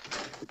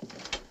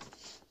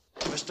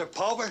 Mr.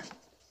 Pulver,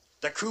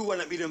 the crew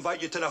wanted me to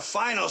invite you to the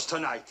finals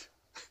tonight.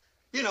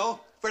 You know,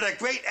 for the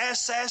great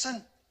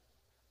assassin.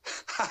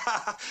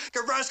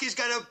 Gavronsky's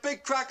got a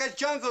big crock of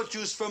jungle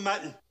juice for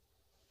mutton.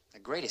 The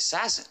great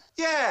assassin?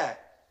 Yeah.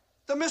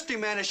 The mystery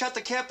man has shot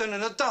the captain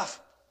in the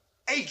duff.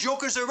 8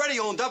 jokers already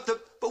owned up,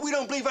 but we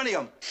don't believe any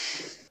of them.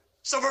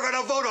 So we're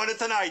gonna vote on it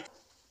tonight.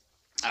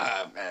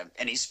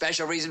 Any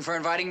special reason for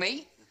inviting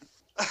me?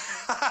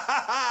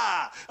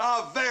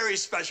 A very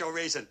special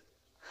reason.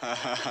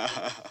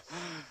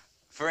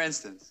 For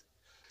instance?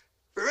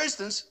 For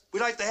instance, we'd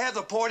like to have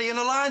the party in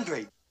the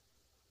laundry.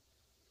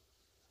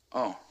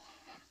 Oh,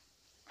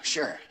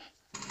 sure.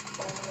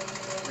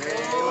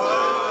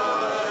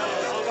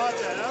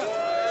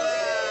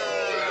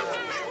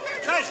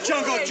 That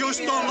jungle juice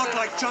don't look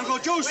like jungle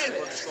juice.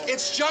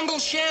 It's jungle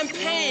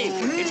champagne.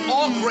 It's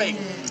all grape.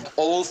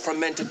 Old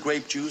fermented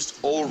grape juice,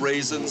 old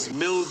raisins,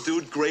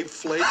 mildewed grape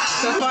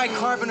flakes. The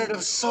bicarbonate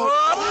of soda.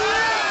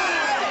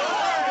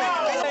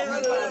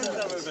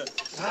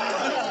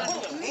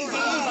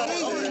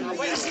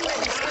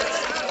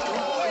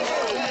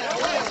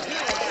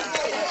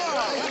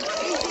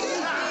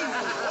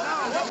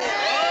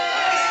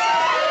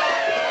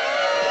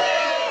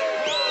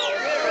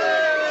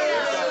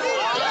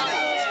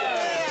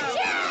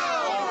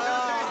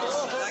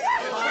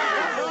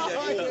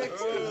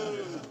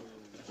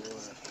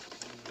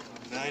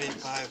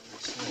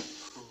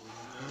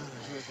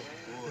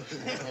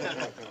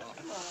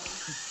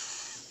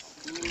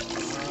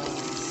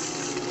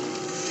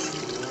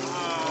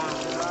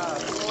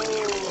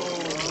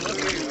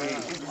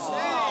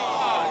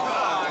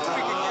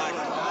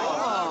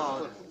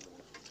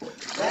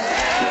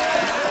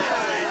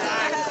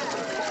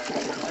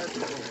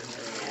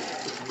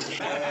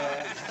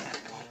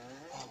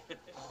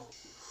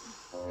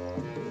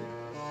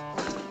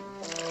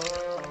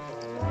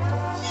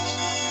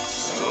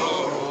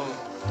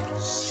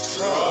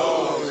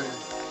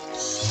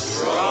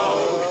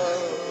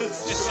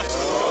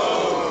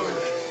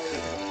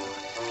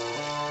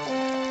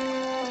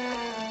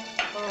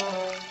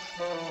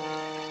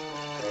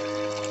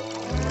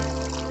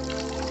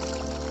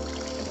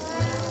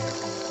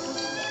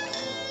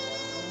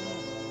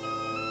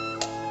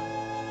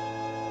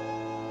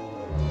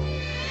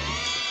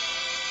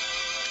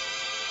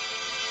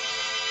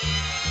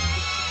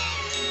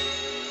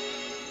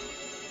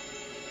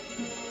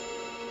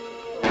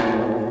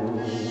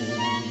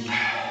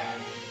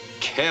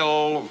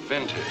 Hell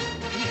vented.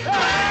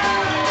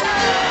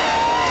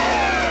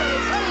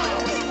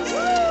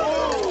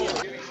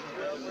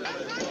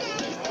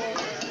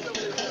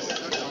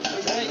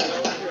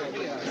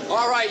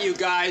 All right, you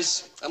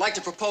guys. I'd like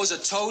to propose a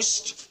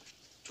toast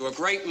to a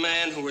great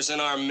man who is in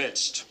our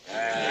midst.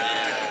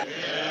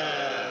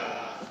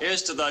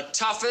 Here's to the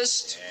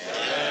toughest,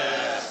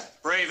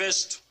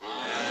 bravest,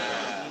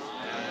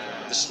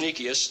 the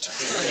sneakiest.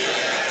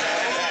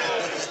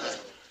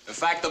 In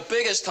fact, the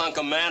biggest hunk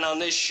of man on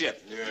this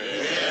ship.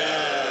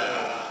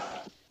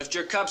 Lift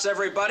your cups,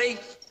 everybody,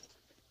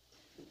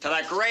 to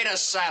the great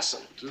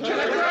assassin. To the great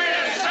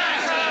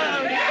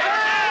assassin!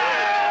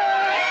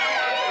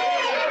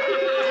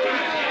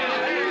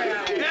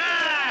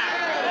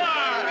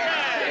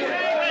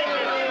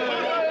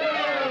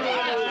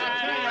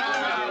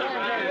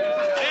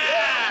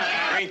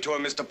 Drink to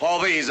him, Mr.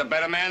 Pulver. He's a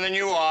better man than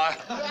you are.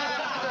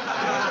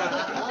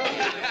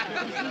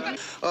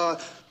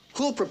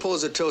 Who'll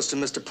propose a toast to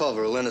Mr.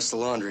 Pulver, who'll lend us the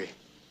laundry?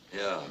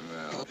 Yeah.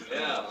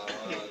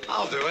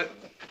 I'll do it.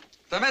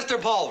 To Mr.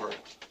 Pulver.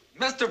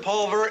 Mr.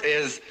 Pulver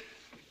is...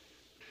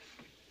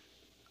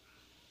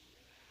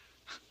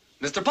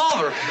 Mr.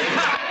 Pulver.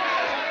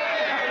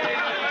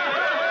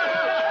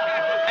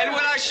 And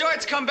when our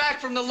shorts come back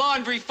from the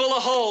laundry full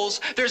of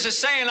holes, there's a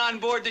saying on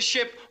board the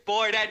ship,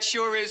 boy, that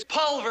sure is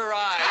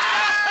pulverized.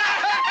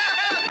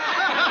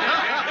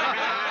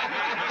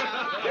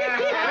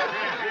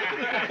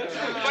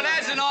 But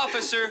as an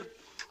officer,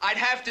 I'd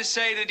have to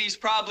say that he's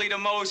probably the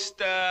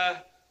most,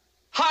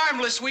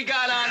 harmless we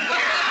got on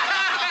board.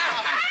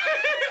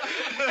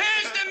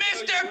 Here's to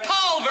Mr.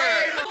 Pulver!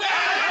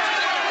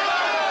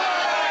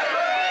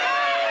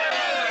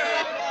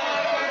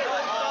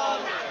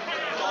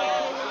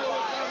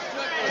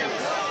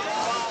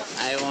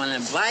 I want a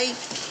bike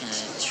and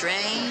a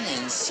train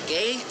and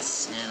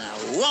skates and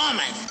a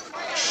woman.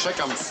 Sick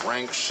 'em,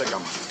 Frank, sick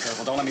 'em.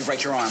 Careful, don't let me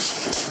break your arm.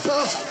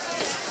 Oh.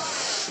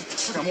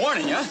 Look, I'm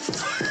warning you.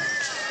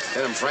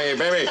 Hit him, Frankie,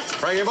 baby.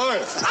 Frankie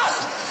boy.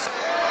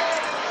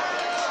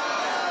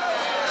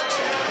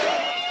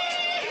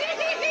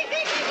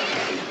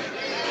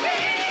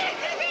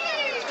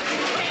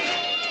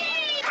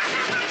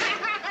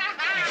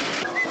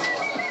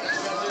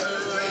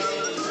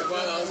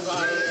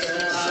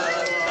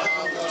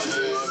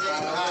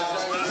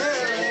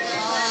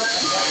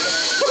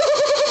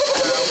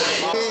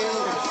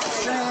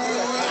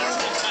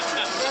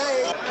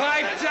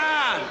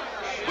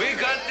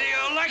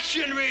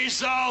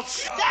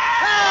 results.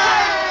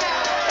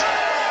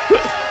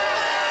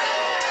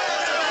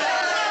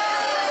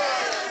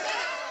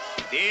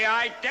 The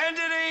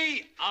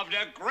identity of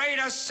the great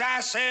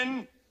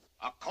assassin,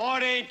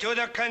 according to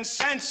the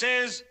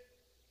consensus,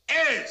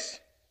 is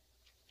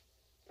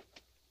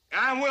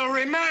and will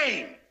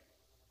remain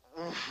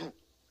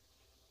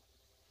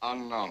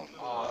unknown.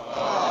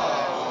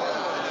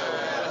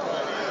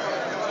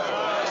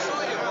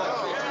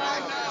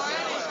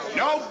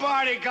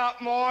 Nobody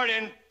got more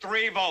than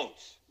 3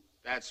 votes.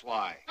 That's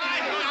why.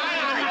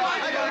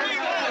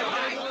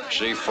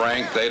 See,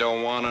 Frank, they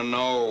don't want to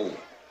know.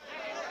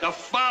 The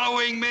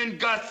following men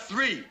got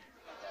 3.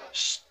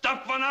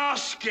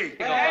 Stefanowski.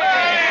 The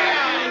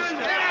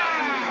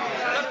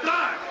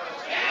Doc.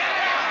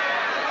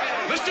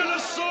 Mr.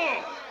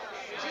 Lasso.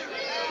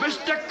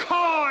 Mr.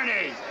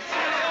 Corney.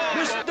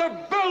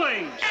 Mr.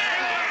 Billings.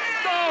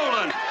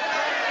 Dolan.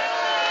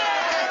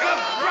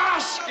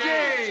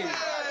 Gabrowski.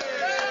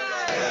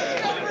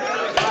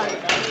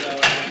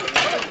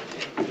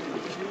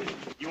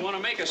 You want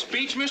to make a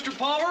speech, Mr.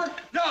 Pulver?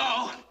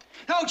 No,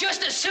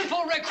 just a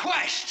simple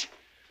request.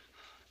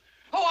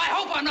 Oh, I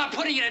hope I'm not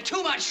putting you in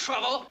too much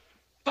trouble,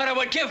 but it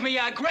would give me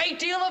a great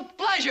deal of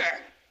pleasure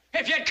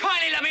if you'd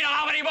kindly let me know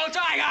how many votes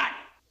I got.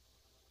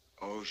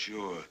 Oh,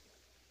 sure.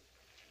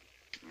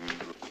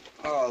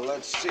 Oh,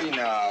 let's see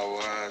now.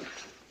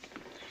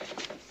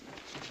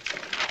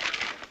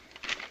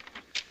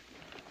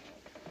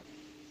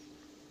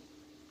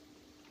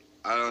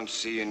 I don't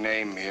see your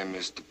name here,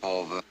 Mr.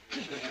 Pulver.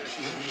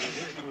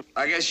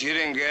 I guess you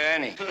didn't get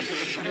any.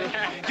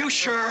 You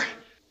sure?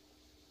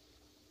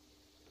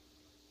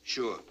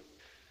 Sure.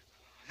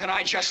 Then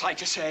I'd just like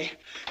to say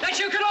that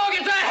you can all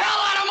get the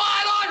hell out of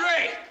my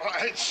laundry!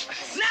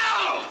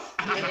 Now!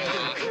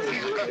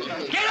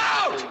 Get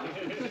out!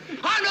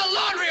 I'm the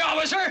laundry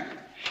officer,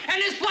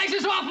 and this place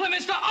is off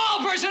limits to all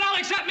personnel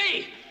except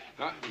me!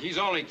 He's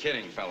only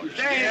kidding, fellas.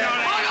 Oh, no,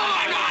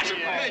 I'm not!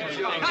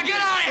 Now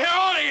get out of here,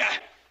 all of you!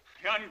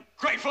 You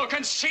ungrateful,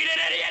 conceited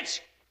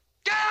idiots!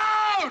 Get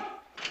out!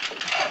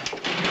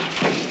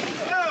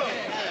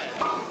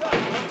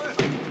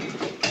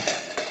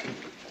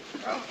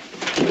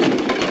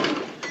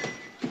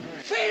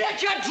 Feed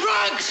it, you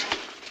drunks!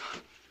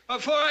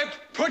 Before I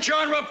put you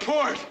on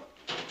report.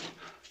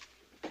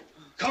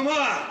 Come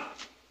on.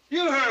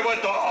 You heard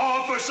what the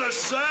officer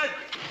said.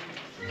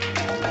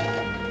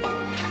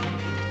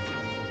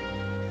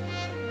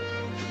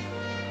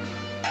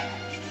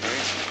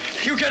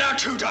 You get out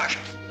too, Doc.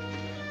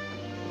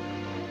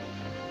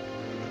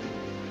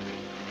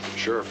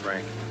 Sure,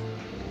 Frank.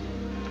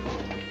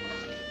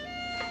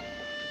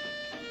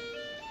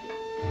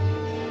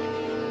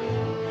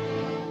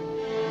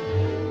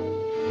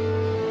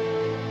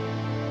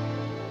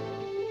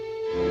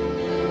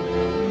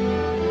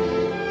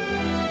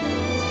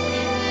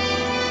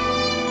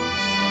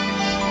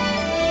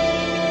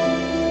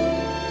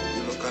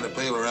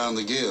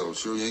 The gill.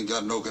 Sure you ain't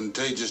got no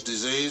contagious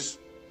disease?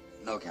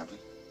 No, Captain.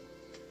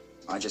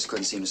 I just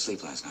couldn't seem to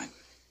sleep last night.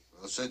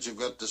 Well, since you've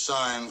got the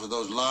sign for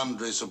those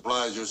laundry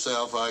supplies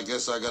yourself, I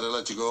guess I gotta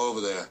let you go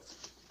over there.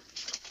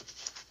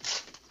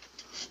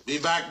 Be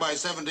back by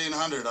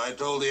 1700. I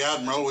told the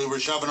Admiral we were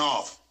shoving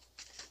off.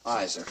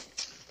 Aye, sir.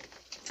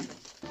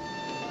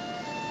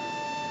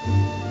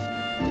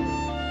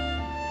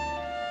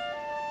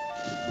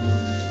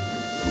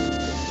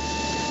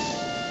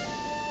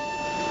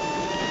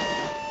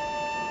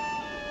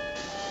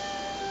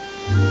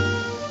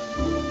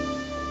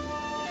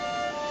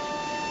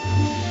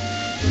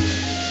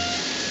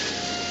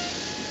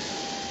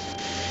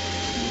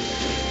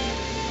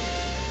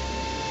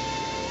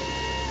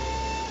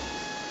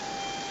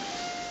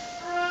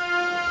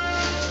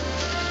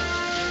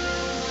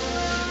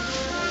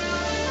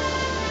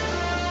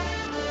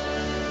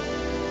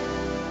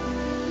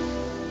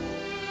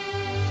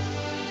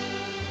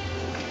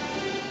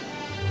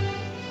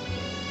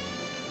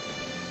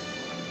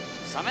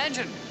 Some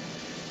engine.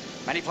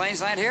 Many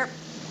planes land here?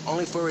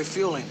 Only for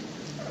refueling.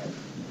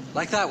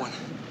 Like that one.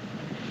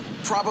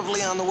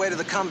 Probably on the way to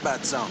the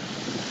combat zone.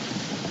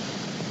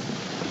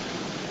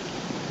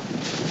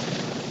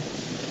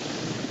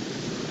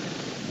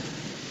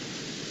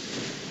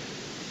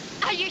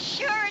 Are you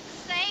sure it's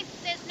safe?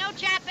 There's no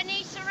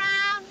Japanese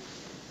around?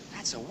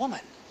 That's a woman.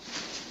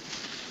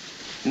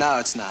 No,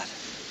 it's not.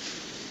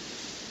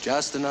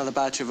 Just another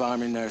batch of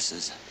Army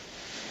nurses.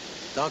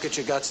 Don't get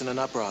your guts in an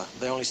uproar.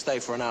 They only stay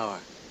for an hour.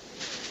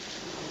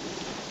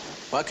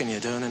 What can you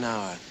do in an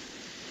hour?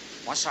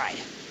 One side.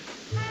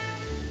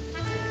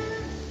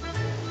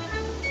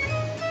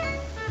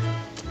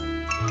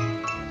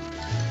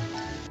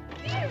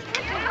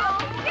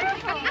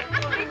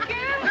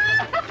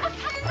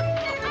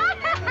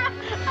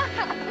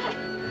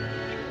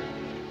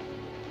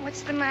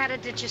 What's the matter?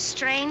 Did you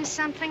strain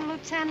something,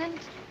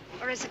 Lieutenant?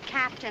 Or is it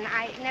Captain?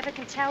 I never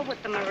can tell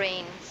with the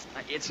Marines.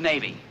 It's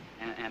Navy,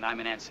 and I'm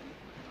an ensign.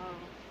 Oh.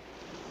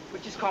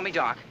 But just call me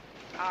Doc.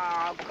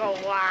 Oh, go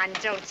on.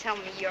 Don't tell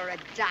me you're a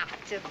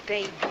doctor,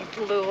 baby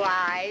blue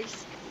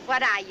eyes.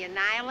 What are you, an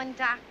island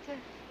doctor?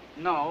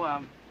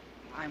 No,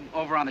 I'm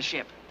over on the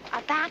ship.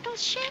 A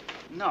battleship?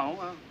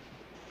 No,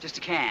 just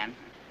a can.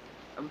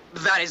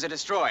 That is a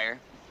destroyer.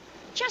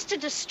 Just a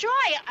destroyer?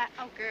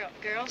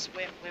 Girls,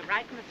 we're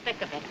right in the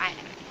thick of it.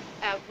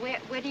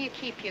 Where do you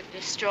keep your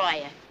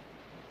destroyer?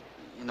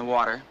 In the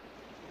water.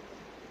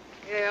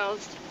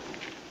 Girls,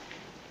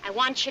 I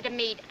want you to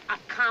meet a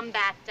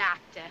combat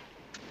doctor.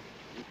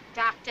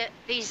 Doctor,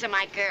 these are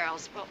my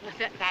girls. Well,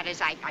 that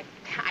is, I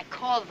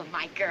call them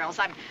my girls.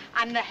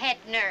 I'm the head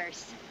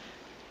nurse.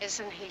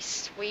 Isn't he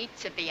sweet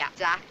to be a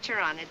doctor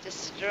on a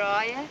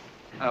destroyer?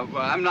 Well,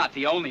 I'm not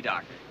the only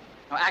doctor.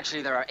 No,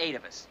 actually, there are 8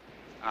 of us.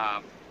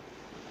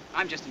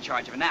 I'm just in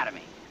charge of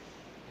anatomy.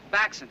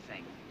 Backs and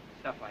things,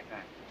 stuff like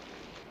that.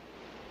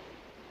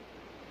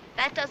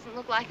 That doesn't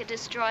look like a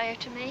destroyer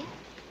to me.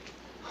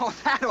 Oh,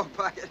 that old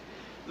bucket.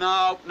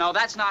 No,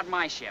 that's not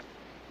my ship.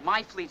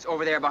 My fleet's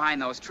over there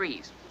behind those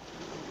trees.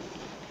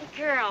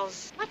 Hey,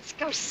 girls, let's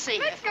go see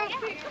it. Let's go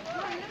see it.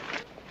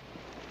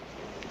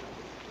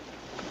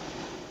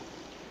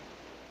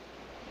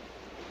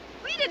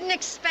 We didn't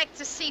expect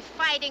to see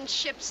fighting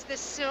ships this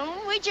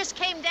soon. We just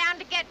came down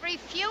to get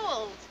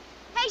refueled.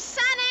 Hey,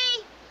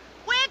 Sonny,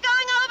 we're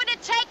going over to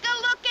take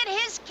a look at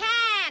his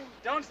can.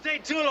 Don't stay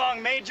too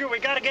long, Major. We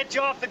gotta get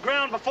you off the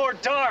ground before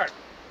dark.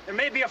 There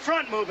may be a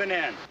front moving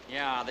in.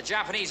 Yeah, the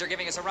Japanese are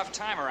giving us a rough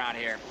time around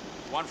here.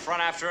 One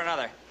front after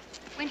another.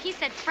 When he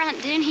said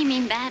front, didn't he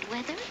mean bad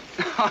weather?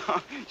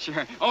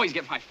 Sure. Always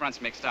get my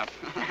fronts mixed up.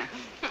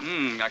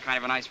 Got kind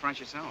of a nice front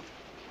yourself.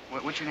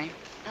 What's your name?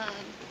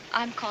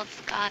 I'm called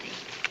Scotty.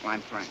 Well,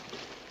 I'm Frank.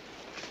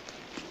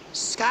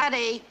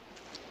 Scotty,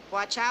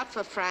 watch out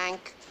for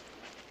Frank.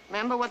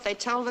 Remember what they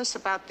told us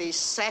about these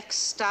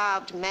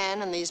sex-starved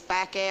men in these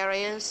back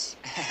areas?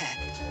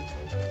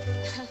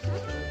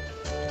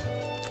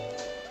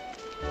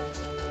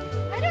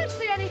 I don't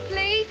see any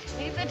fleet.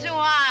 Neither do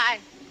I.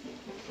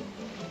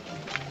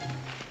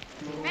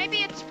 Maybe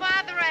it's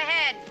farther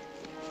ahead.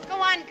 Go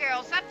on,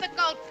 girls, up the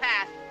goat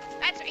path.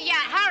 Yeah,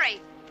 hurry.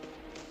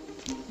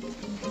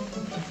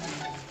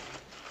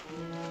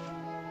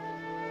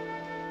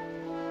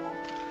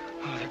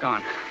 Oh, they're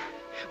gone.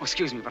 Oh,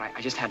 excuse me, but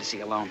I just had to see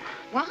you alone.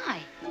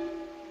 Why?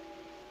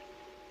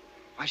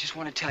 I just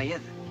want to tell you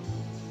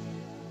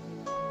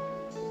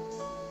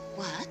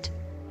What?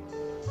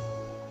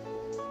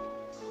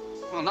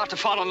 well, not to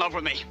fall in love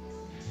with me.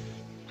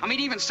 I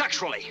mean, even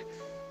sexually,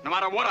 no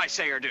matter what I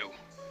say or do.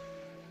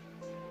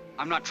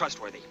 I'm not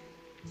trustworthy.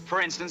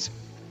 For instance,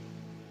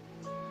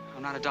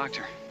 I'm not a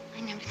doctor.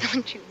 I never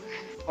thought you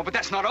were. Oh, but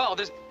that's not all.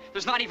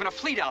 There's not even a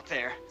fleet out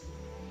there.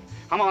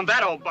 I'm on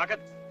that old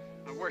bucket.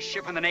 The worst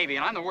ship in the Navy,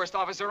 and I'm the worst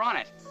officer on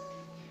it.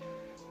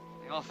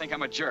 They all think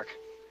I'm a jerk.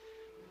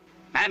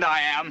 And I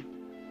am.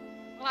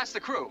 Well, that's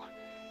the crew.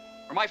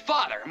 Or my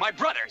father, or my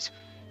brothers.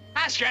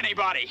 Ask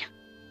anybody.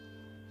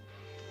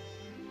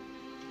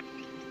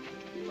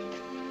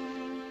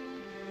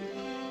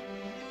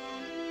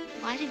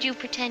 Why did you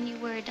pretend you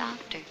were a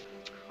doctor?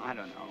 I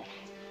don't know.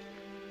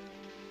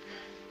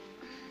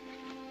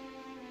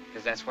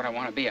 Because that's what I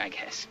want to be, I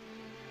guess.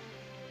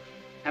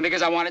 And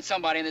because I wanted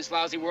somebody in this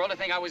lousy world to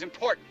think I was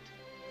important.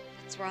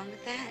 What's wrong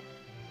with that?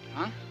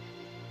 Huh?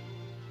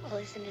 Well,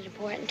 isn't it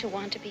important to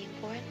want to be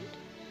important?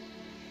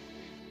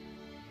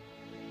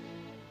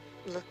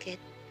 Look at,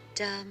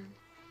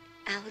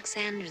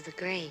 Alexander the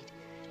Great.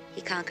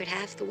 He conquered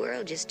half the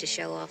world just to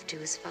show off to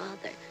his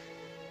father.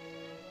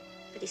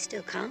 But he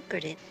still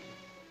conquered it.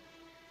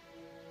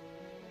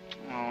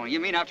 Oh, you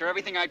mean after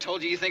everything I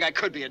told you, you think I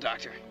could be a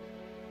doctor?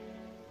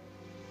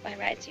 By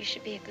rights, you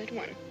should be a good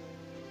one.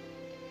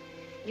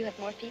 You have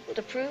more people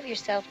to prove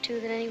yourself to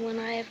than anyone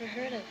I ever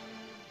heard of.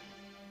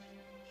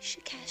 You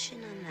should cash in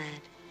on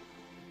that.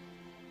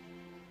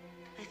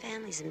 My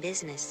family's in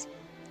business.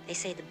 They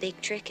say the big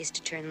trick is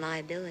to turn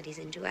liabilities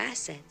into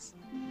assets.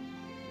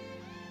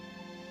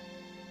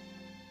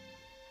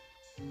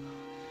 Don't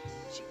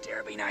you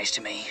dare be nice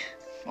to me.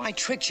 Well, I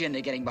tricked you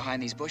into getting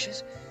behind these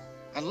bushes.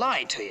 I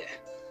lied to you.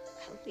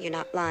 You're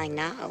not lying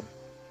now.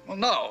 Well,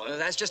 no,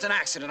 that's just an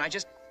accident. I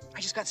just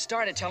got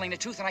started telling the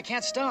truth, and I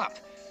can't stop.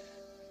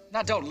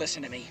 Now, don't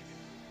listen to me.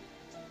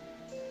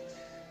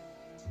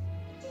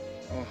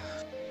 Oh,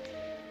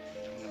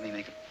 don't let me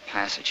make a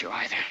pass at you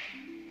either.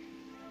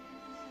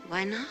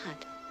 Why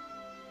not?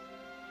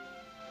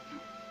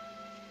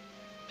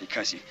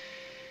 Because you'd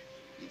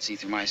see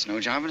through my snow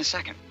job in a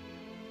second.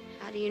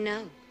 How do you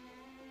know?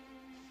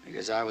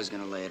 Because I was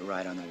gonna lay it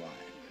right on the line.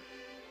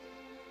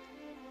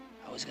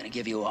 I was gonna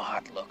give you a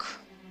hot look.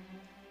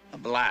 A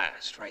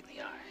blast right in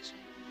the eyes.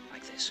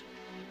 Like this.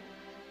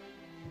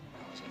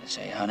 I was gonna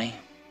say, honey,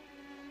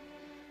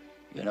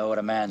 you know what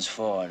a man's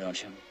for,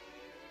 don't you?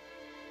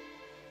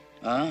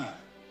 Huh?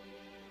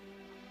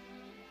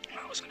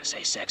 I was gonna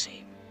say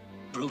sexy,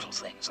 brutal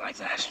things like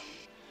that.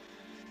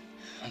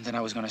 And then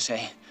I was gonna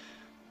say,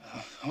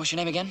 what's your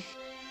name again?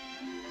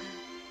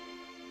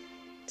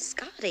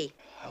 Scotty.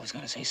 I was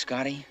gonna say,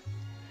 Scotty,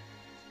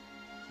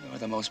 you're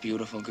the most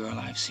beautiful girl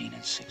I've seen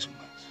in 6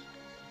 months.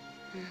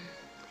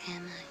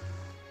 Am I?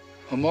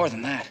 Well, more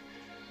than that,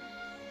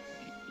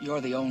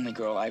 you're the only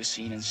girl I've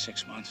seen in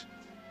 6 months.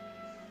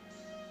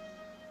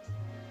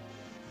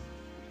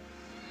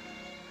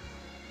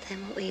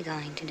 Then what were you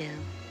going to do?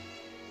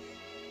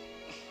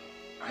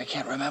 I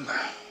can't remember.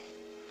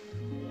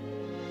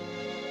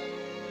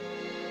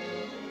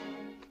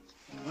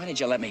 Why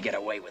did you let me get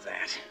away with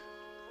that?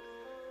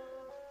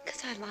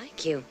 Because I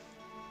like you.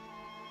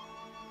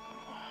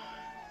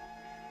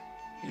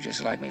 You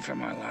just like me for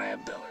my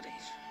liabilities.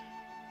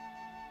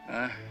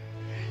 Huh?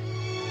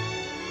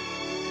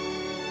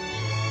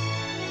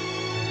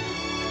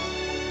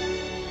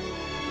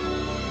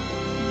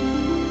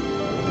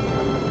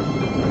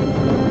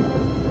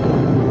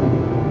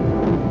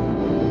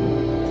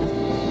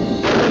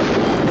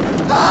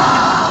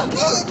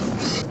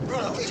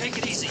 Bruno, take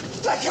it easy.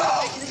 Let go!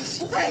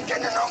 I ain't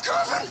getting in no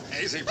coffin.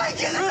 Easy. I ain't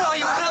getting in Bruno,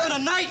 you're having a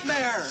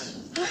nightmare.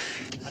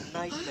 A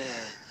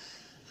nightmare.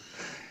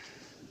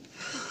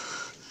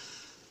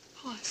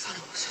 Oh, I thought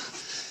it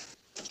was...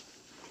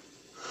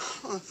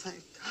 Oh,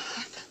 thank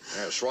God.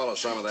 Yeah, swallow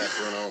some of that,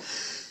 Bruno.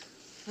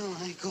 No,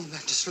 I ain't going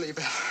back to sleep.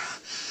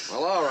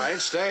 Well, all right.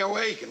 Stay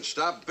awake and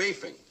stop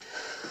beefing.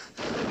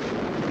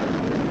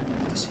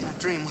 What's that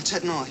dream? What's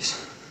that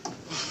noise?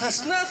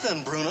 That's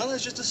nothing, Bruno.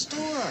 That's just a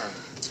storm.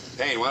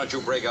 Payne, why don't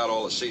you break out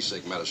all the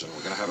seasick medicine?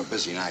 We're going to have a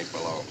busy night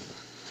below.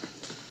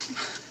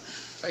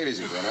 Take it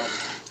easy, Bruno.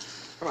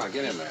 Come on,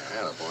 get in there.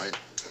 Attaboy.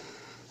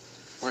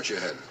 Watch your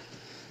head.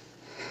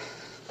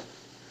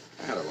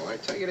 Attaboy.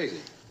 Take it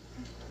easy.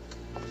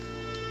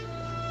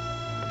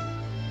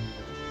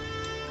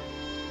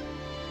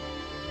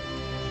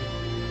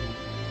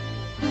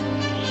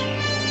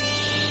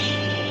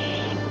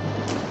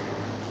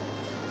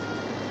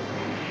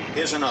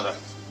 Here's another.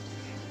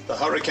 The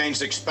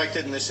hurricane's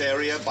expected in this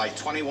area by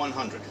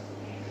 2100.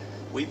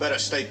 We better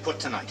stay put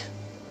tonight.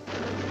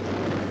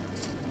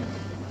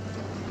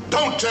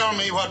 Don't tell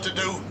me what to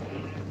do.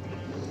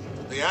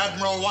 The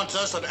Admiral wants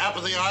us at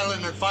Apathy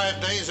Island in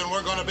 5 days, and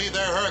we're going to be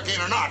there,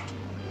 hurricane or not.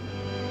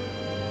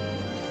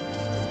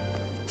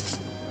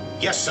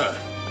 Yes, sir.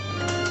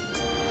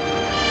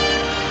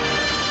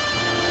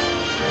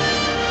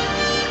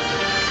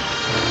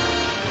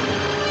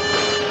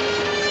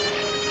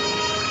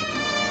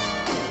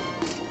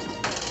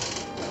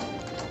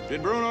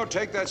 Did Bruno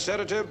take that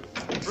sedative?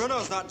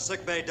 Bruno's not in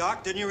sick bay,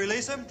 Doc. Didn't you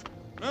release him?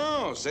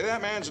 No, say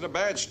that man's in a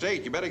bad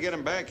state. You better get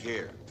him back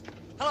here.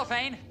 Hello,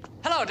 Payne.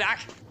 Hello, Doc.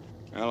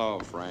 Hello,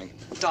 Frank.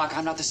 Doc,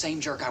 I'm not the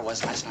same jerk I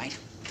was last night.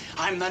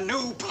 I'm the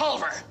new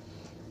Pulver.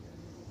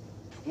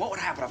 What would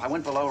happen if I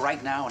went below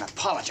right now and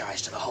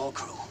apologized to the whole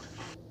crew?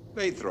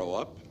 They'd throw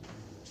up.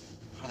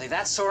 Are they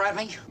that sore at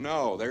me?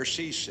 No, they're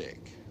seasick.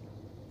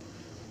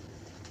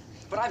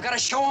 But I've got to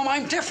show them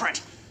I'm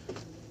different.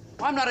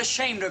 I'm not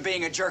ashamed of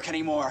being a jerk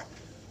anymore.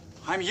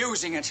 I'm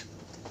using it.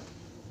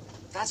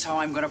 That's how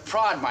I'm going to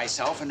prod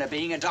myself into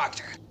being a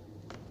doctor.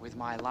 With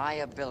my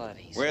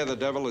liabilities. Where the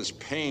devil is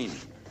Payne?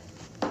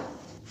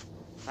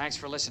 Thanks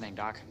for listening,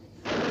 Doc.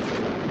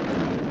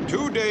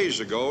 2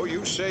 days ago,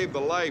 you saved the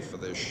life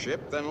of this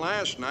ship, then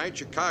last night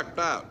you cocked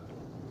out.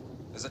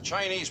 There's a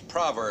Chinese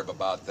proverb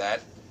about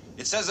that.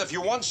 It says if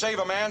you once save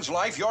a man's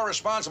life, you're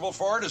responsible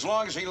for it as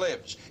long as he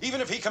lives. Even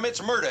if he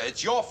commits murder,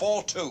 it's your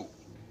fault, too.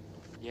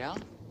 Yeah?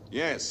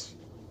 Yes.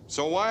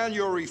 So while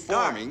you're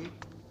reforming... Doc,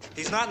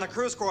 he's not in the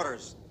crew's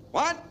quarters.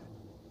 What?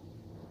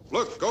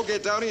 Look, go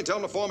get Downey and tell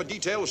him to form a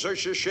detail to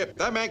search this ship.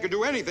 That man could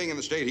do anything in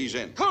the state he's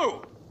in.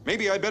 Who?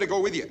 Maybe I'd better go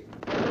with you.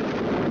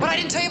 But I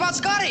didn't tell you about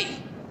Scotty.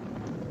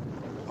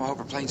 Oh, I hope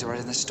her plane's all right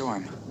in this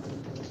storm.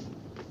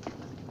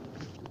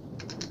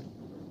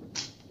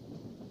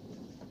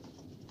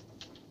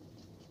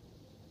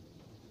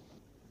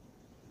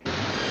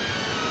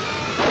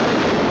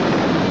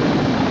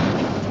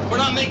 We're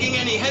not making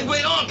any headway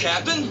at all,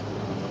 Captain.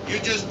 You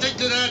just stick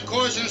to that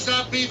course and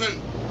stop beefing.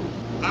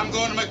 I'm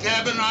going to my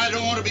cabin, and I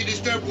don't want to be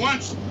disturbed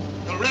once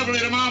till reveille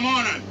tomorrow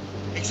morning,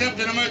 except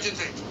in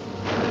emergency.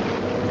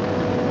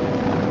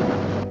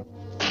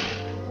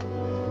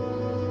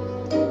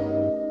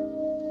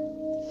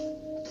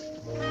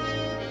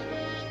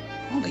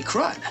 Holy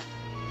crud.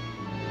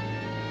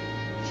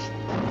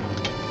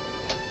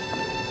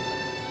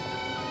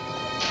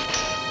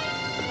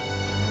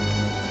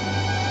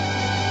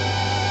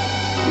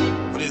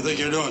 What do you think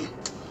you're doing?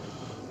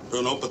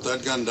 Bruno, put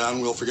that gun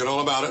down. We'll forget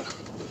all about it.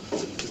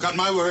 You've got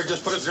my word.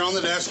 Just put it there on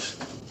the desk.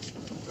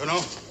 Bruno,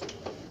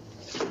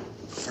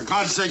 for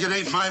God's sake, it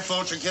ain't my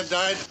fault your kid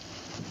died.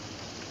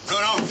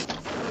 Bruno.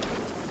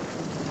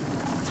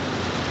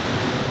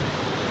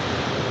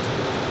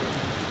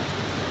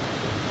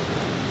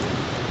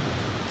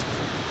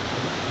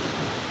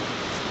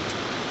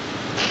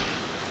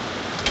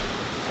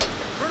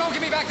 Bruno,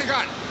 give me back the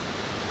gun.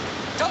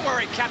 Don't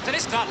worry, Captain.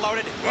 It's not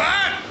loaded.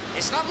 What?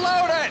 It's not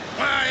loaded.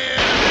 Why,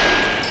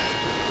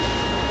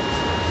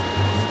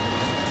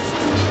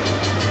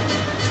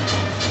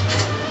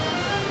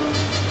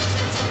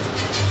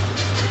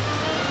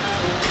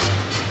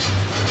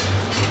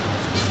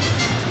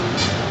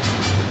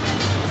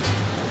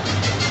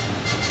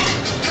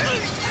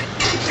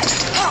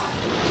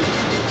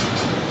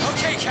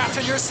 Okay,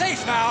 Captain, you're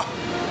safe now.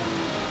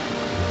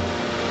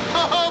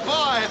 Oh,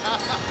 boy!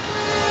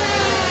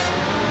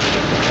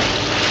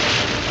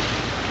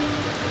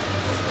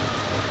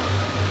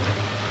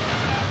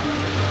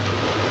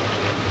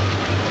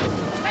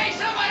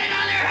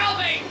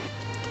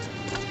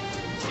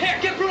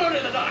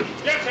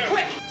 Yes, sir.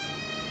 Quick!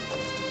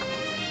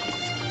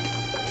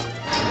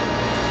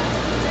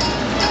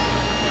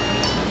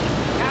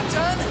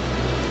 Captain,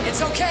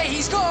 it's okay.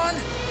 He's gone.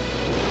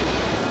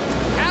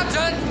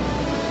 Captain!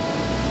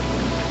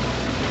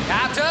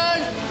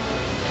 Captain!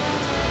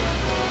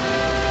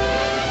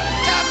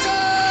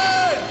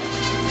 Captain!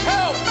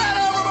 Help! Man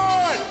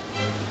overboard!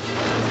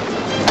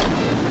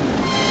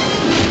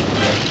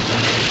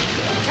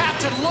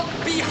 Captain, look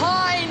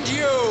behind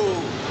you!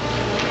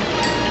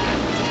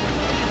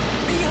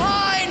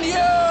 Behind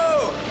you!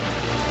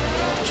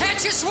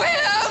 Can't you swim?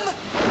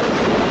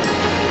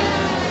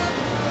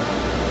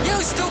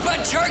 You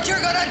stupid jerk,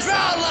 you're gonna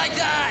drown like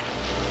that!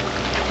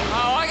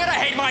 Oh, I gotta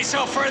hate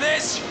myself for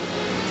this!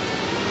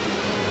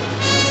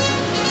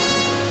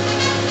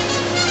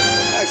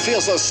 I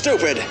feel so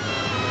stupid.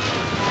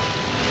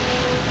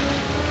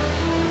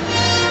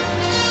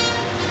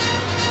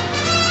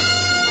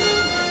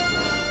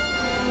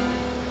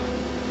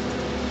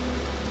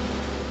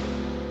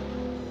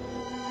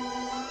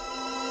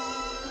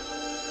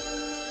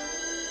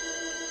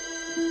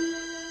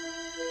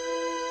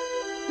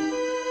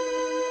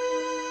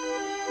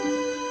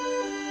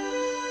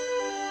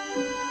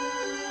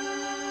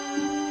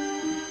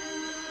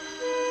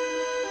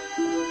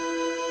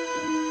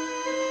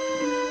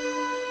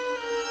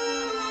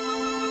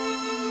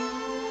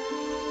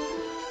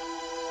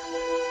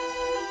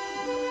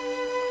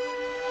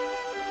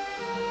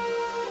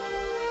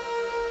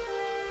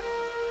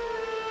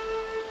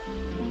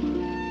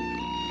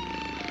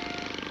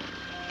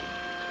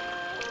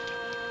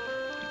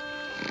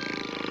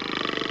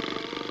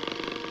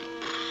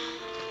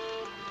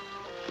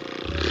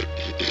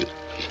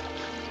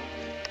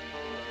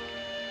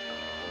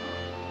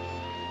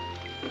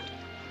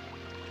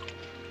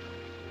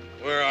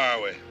 Where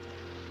are we?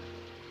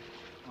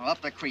 Well,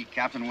 up the creek,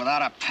 Captain,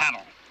 without a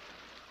paddle.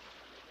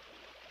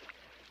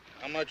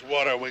 How much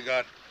water we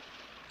got?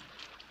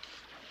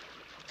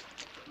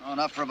 Oh,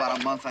 enough for about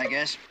a month, I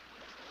guess.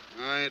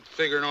 I ain't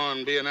figuring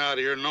on being out of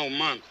here no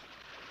month.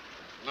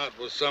 Not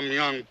with some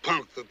young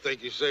punk that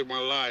think you saved my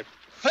life.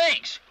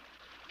 Thanks!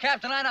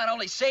 Captain, I not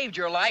only saved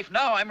your life,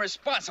 now I'm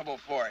responsible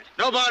for it.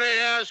 Nobody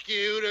asked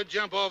you to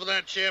jump over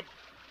that ship.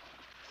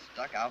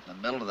 Stuck out in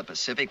the middle of the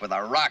Pacific with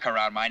a rock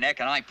around my neck,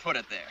 and I put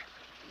it there.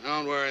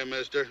 Don't worry,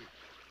 mister.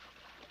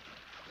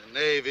 The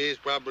Navy's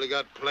probably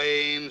got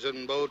planes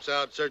and boats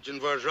out searching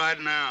for us right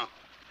now.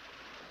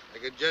 I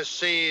could just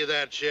see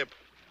that ship.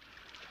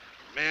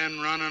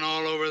 Men running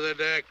all over the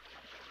deck.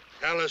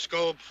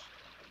 Telescopes.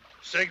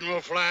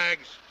 Signal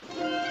flags.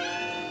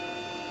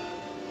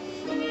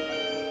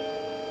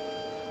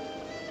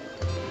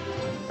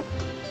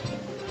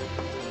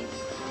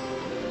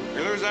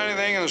 You lose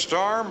anything in the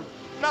storm?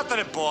 Nothing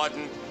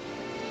important.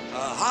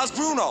 How's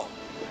Bruno?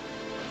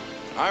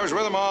 I was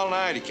with him all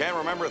night. He can't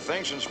remember a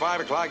thing since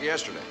 5 o'clock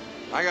yesterday.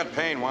 I got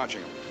pain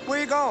watching him. Where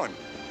you going?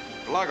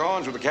 To lock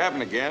horns with the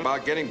captain again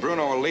about getting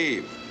Bruno a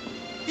leave.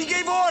 He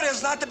gave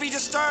orders not to be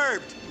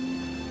disturbed.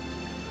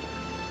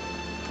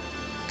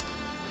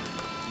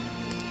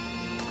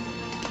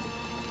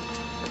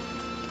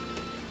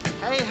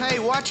 Hey,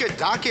 watch it,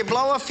 Doc. You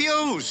blow a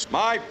fuse.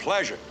 My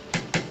pleasure.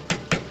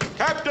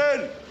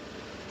 Captain!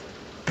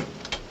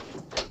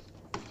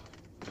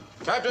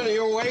 Captain, are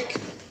you awake?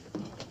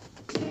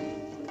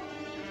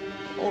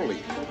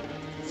 Holy.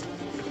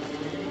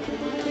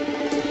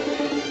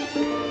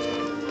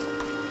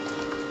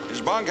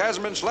 His bunk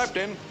hasn't been slept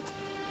in.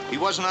 He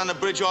wasn't on the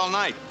bridge all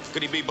night.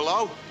 Could he be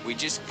below? We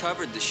just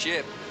covered the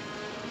ship.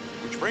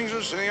 Which brings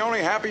us to the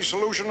only happy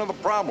solution of the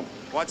problem.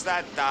 What's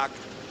that, Doc?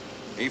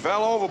 He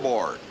fell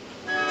overboard.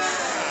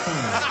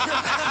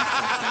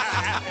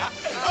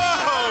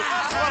 Oh,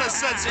 what a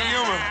sense of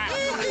humor.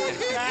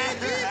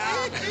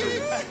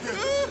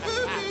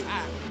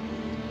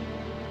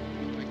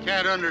 I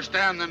can't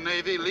understand the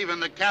Navy leaving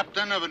the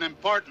captain of an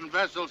important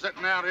vessel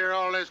sitting out here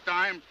all this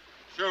time.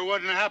 Sure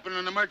wouldn't happen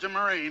in the Merchant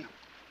Marine.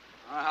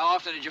 How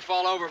often did you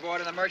fall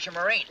overboard in the Merchant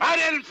Marine? I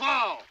didn't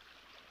fall!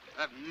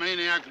 That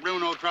maniac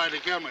Bruno tried to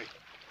kill me.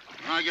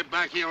 When I get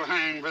back, he'll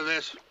hang for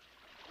this.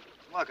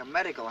 Look, a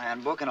medical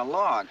handbook and a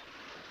log.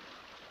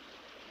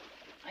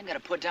 I'm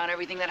gonna put down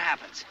everything that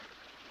happens.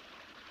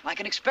 Like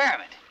an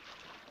experiment.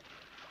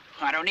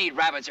 I don't need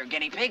rabbits or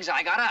guinea pigs,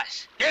 I got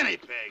us. Guinea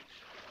pigs?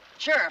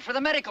 Sure, for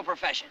the medical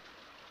profession.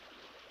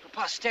 For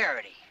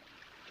posterity.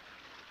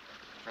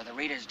 For the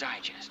Reader's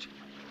Digest.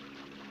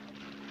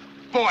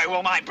 Boy,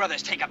 will my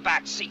brothers take a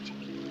back seat.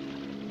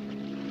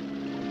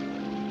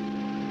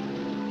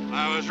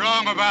 I was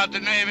wrong about the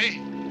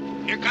Navy.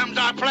 Here comes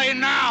our plane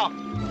now.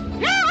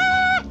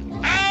 Yahoo!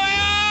 Here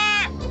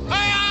we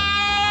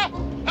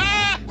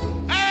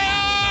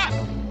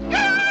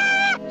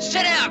are!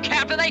 Sit down,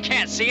 Captain. They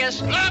can't see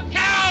us. Look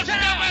out! Sit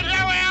down!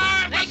 Here we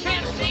are! They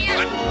can't see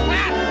us.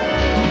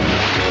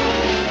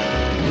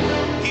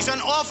 He's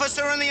an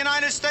officer in the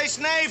United States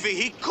Navy.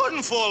 He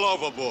couldn't fall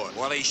overboard.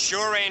 Well, he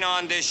sure ain't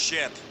on this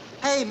ship.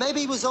 Hey,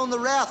 maybe he was on the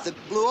raft that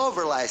blew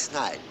over last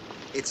night.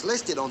 It's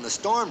listed on the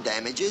storm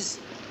damages.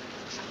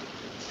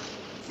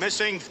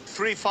 Missing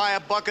 3 fire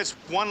buckets,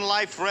 1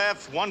 life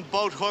raft, 1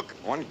 boat hook.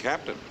 1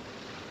 captain.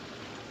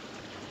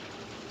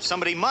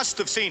 Somebody must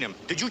have seen him.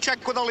 Did you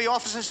check with all the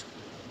officers?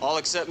 All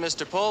except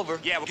Mr.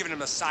 Pulver. Yeah, we're giving him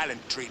the silent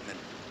treatment.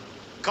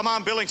 Come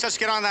on, Billings, let's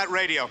get on that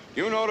radio.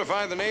 You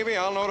notify the Navy,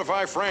 I'll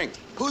notify Frank.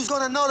 Who's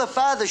gonna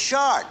notify the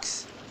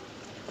sharks?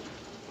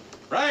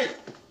 Frank!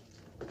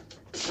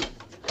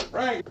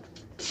 Frank!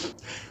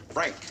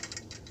 Frank.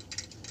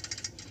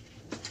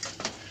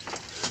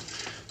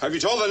 Have you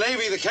told the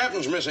Navy the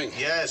captain's missing?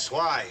 Yes,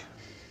 why?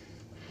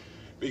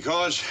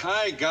 Because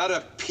I got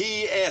a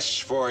P.S.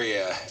 for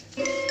you.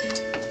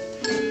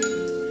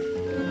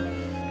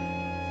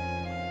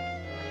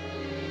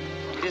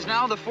 It is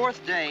now the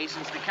 4th day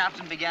since the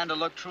captain began to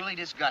look truly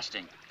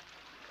disgusting.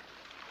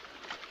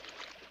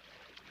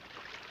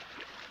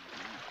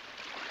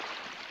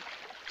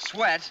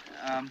 Sweat,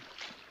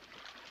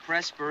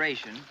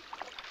 perspiration,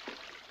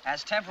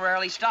 has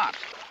temporarily stopped.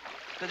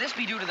 Could this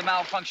be due to the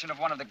malfunction of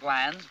one of the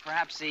glands?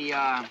 Perhaps the,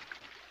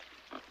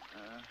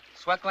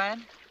 sweat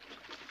gland?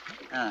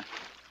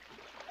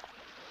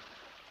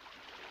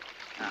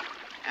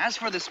 As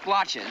for the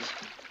splotches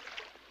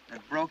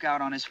that broke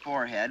out on his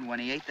forehead when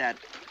he ate that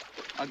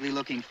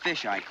ugly-looking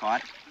fish I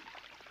caught,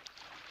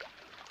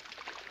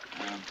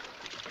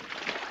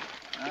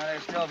 they're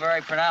still very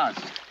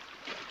pronounced.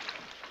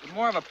 But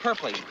more of a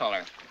purplish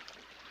color.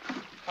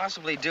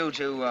 Possibly due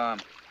to,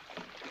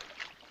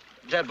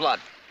 dead blood.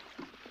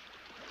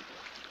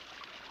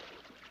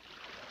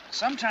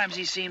 Sometimes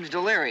he seems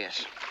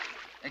delirious.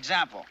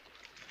 Example,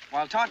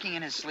 while talking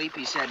in his sleep,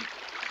 he said,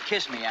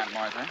 "Kiss me, Aunt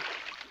Martha,"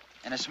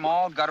 in a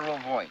small, guttural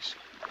voice.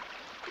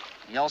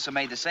 He also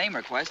made the same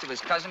request of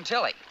his cousin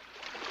Tilly.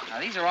 Now,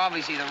 these are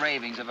obviously the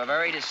ravings of a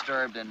very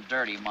disturbed and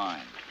dirty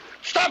mind.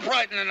 Stop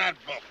writing in that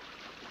book.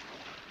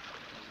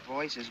 His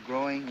voice is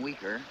growing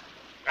weaker.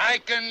 I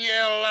can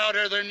yell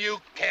louder than you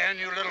can,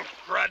 you little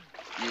crud.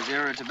 His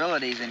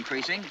irritability is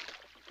increasing.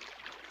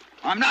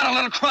 I'm not a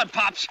little crud,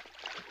 Pops.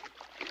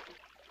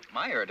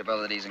 My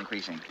irritability is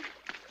increasing.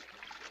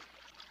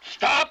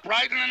 Stop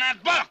writing in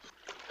that book.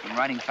 I'm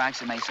writing facts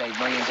that may save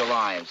millions of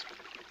lives.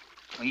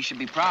 Well, you should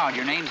be proud.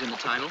 Your name's in the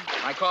title.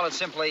 I call it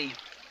simply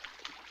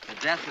The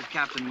Death of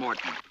Captain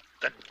Morton.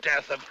 The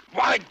death of...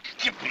 Why,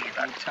 give me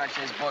that. You touch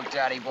this book,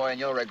 Daddy boy, and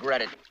you'll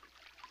regret it.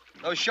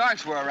 Those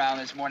sharks were around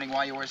this morning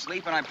while you were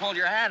asleep, and I pulled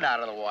your hand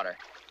out of the water.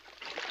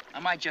 I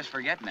might just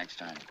forget next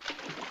time.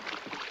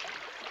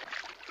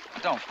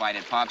 Don't fight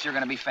it, Pops. You're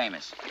going to be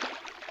famous.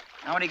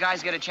 How many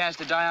guys get a chance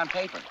to die on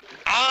paper?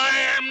 I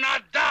am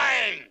not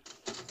dying.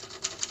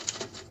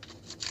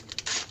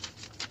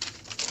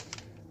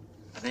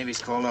 The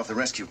Navy's called off the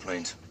rescue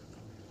planes.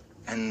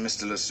 And,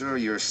 Mr. LeSueur,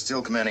 you're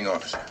still commanding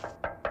officer.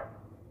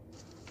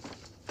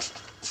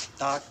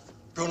 Doc,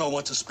 Bruno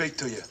wants to speak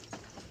to you.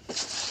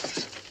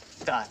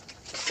 Doc,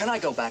 can I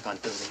go back on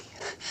duty?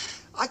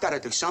 I gotta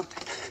do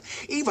something.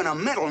 Even a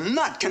metal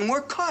nut can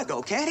work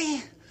cargo, can't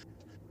he?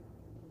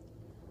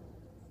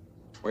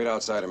 Wait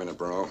outside a minute,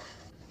 Bruno.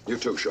 You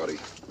too, Shorty.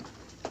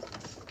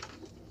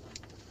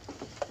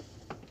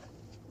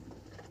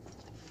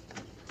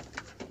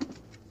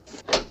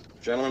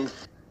 Gentlemen,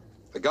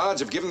 the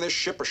gods have given this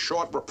ship a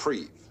short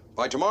reprieve.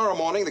 By tomorrow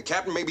morning, the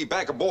captain may be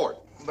back aboard.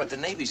 But the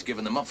Navy's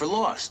given them up for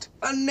lost.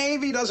 The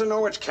Navy doesn't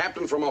know its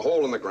captain from a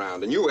hole in the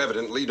ground, and you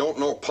evidently don't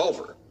know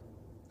Pulver.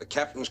 The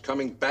captain's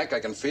coming back. I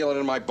can feel it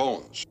in my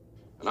bones.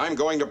 And I'm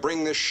going to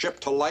bring this ship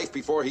to life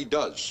before he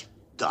does.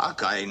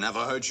 Doc, I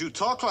never heard you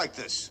talk like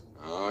this.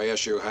 Oh,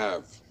 yes, you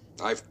have.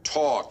 I've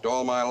talked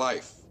all my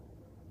life.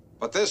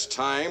 But this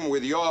time,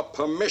 with your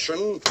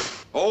permission,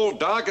 old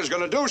Doc is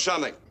going to do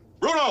something.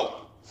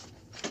 Bruno!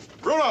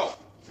 Bruno!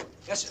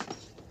 Yes, sir.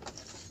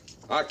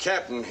 Our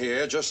captain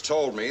here just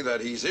told me that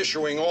he's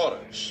issuing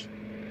orders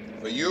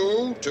for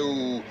you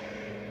to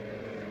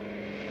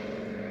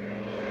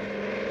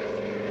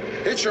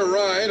hitch a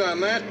ride on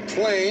that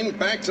plane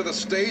back to the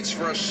States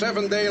for a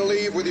 7-day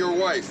leave with your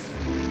wife.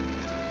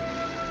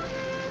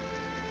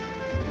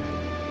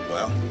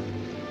 Well,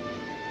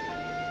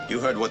 you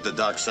heard what the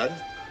doc said.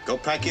 Go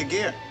pack your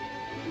gear.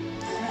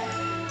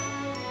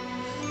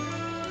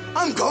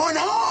 I'm going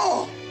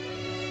home!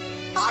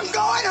 I'm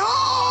going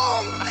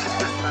home!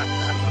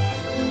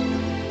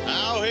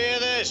 Now hear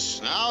this.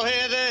 Now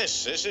hear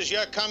this. This is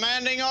your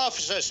commanding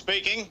officer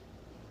speaking.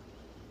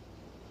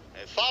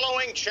 The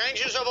following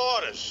changes of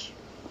orders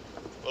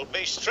will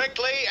be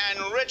strictly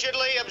and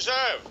rigidly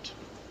observed.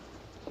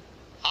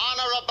 On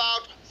or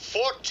about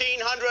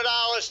 1400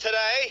 hours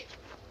today,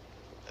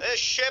 this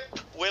ship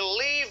will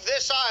leave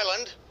this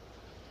island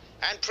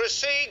and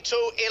proceed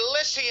to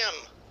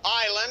Elysium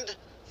Island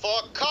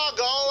for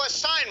cargo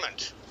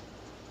assignment.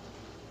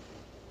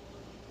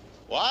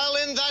 While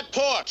in that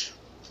port,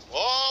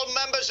 all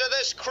members of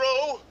this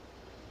crew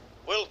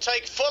will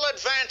take full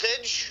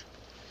advantage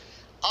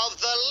of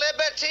the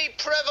liberty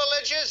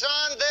privileges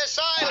on this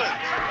island.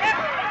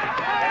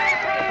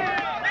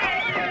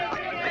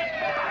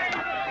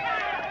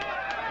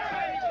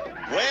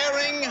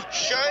 Wearing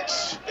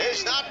shirts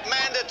is not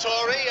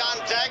mandatory on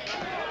deck.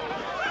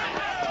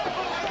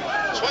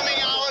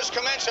 Swimming hours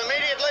commence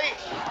immediately.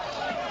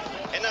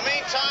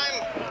 meantime,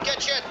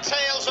 get your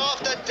tails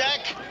off the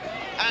deck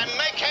and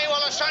make hay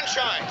while the sun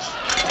shines.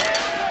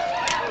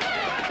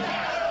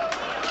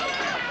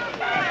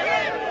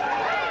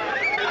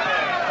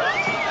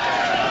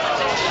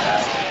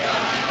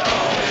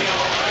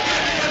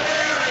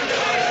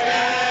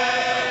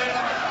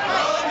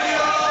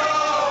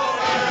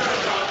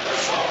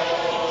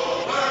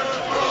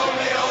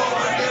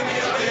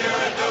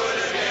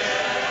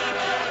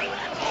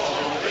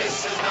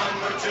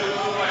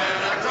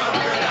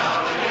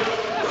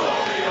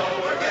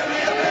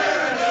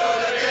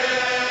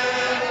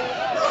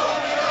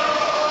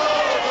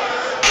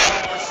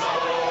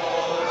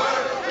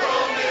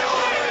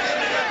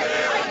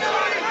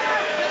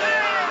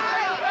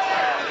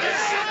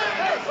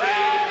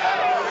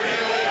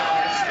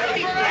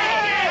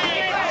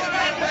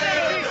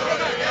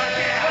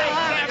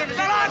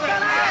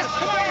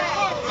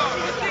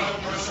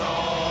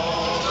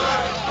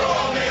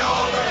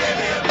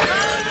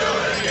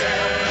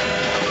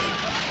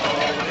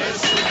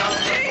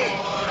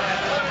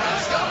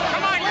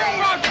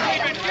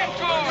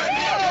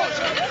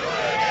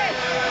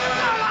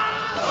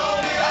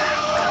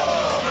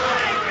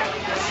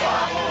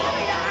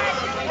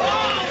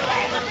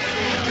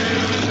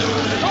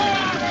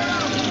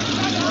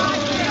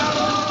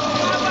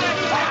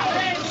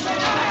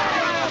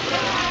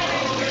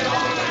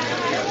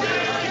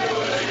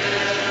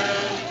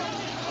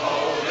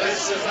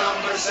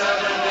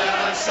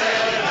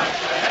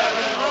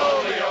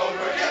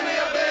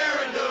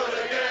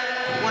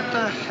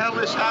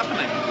 Is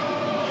happening?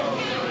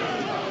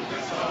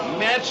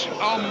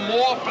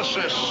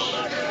 Metamorphosis.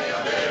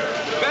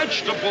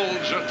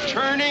 Vegetables are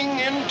turning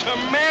into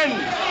men.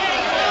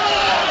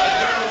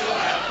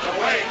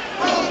 Wait,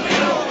 roll me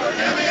over,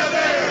 give me a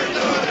beer and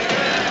do it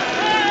again.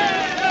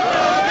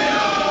 Roll me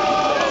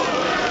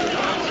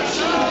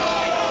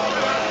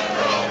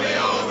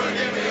over,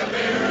 give me a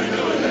beer and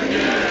do it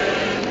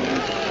again.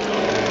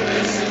 Oh,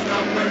 this is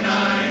number 9,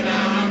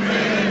 now I'm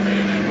really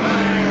feeling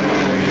fine.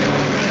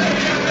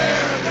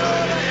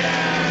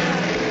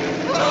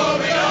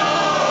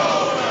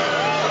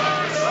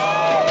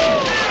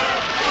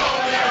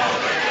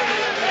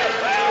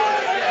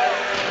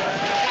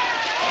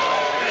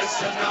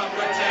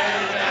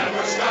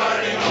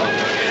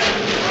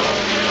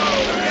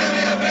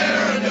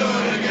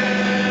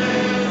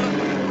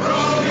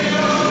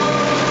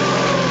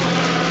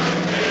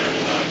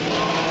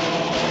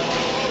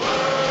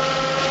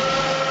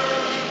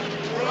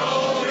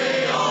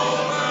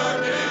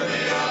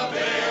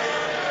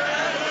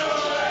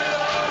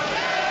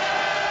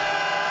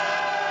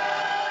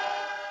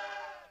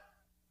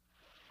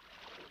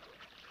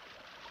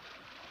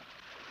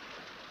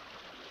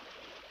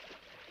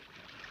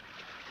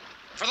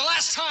 For the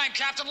last time,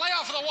 Captain, lay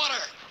off of the water.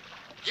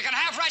 You can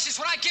have rations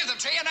when I give them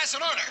to you, and that's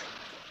an order.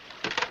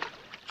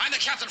 I'm the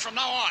captain from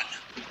now on.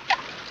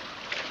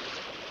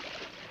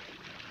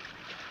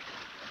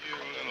 You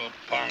little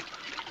punk.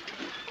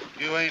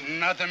 You ain't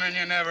nothing and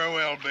you never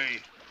will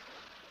be.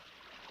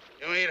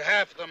 You ain't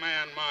half the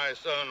man my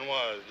son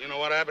was. You know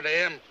what happened to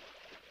him?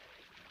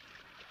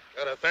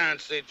 Got a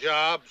fancy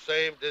job,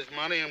 saved his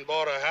money, and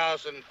bought a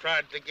house and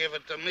tried to give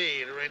it to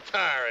me to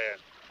retire in.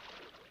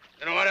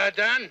 You know what I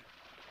done?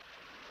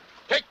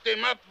 Picked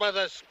him up by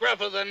the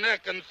scruff of the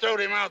neck and throwed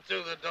him out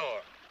through the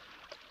door.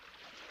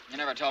 You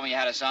never told me you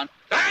had a son.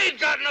 I ain't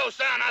got no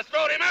son. I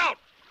throwed him out.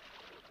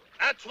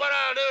 That's what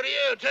I'll do to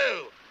you,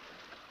 too.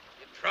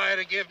 You try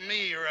to give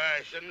me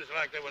rations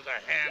like there was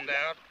a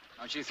handout.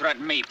 Don't you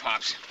threaten me,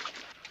 Pops.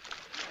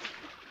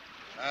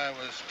 I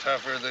was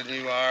tougher than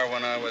you are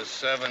when I was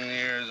 7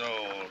 years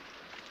old.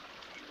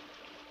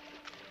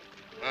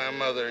 My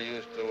mother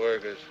used to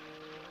work as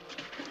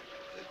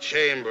a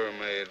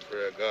chambermaid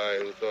for a guy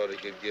who thought he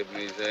could give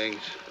me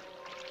things.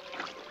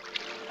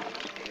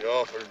 He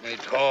offered me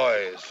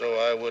toys so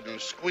I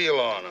wouldn't squeal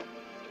on him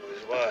to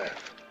his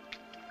wife.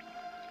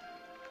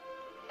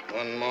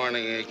 One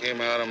morning he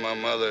came out of my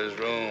mother's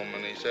room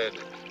and he said,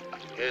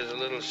 "Here's a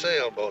little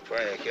sailboat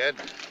for you, kid."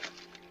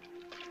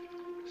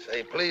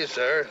 Say, "Please,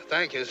 sir."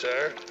 "Thank you,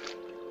 sir."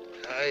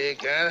 You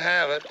can't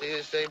have it.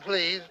 You say,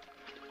 "Please."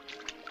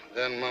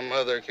 Then my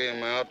mother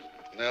came out,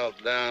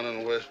 knelt down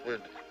and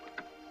whispered.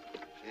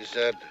 She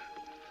said,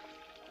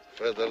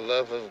 "For the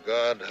love of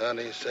God,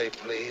 honey, say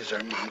please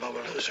or Mama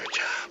will lose her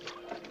job."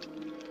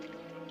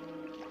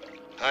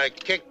 I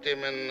kicked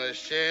him in the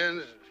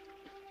shins,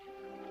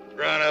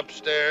 ran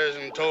upstairs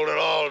and told it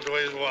all to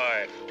his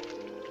wife.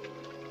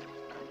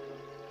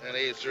 And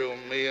he threw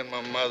me and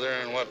my mother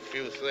and what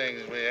few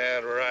things we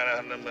had right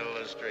out in the middle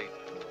of the street.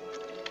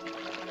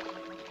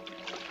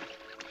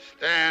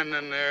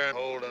 Standing there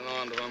holding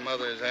on to my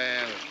mother's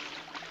hand,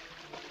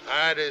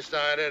 I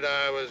decided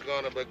I was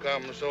going to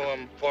become so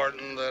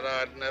important that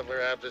I'd never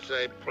have to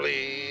say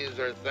please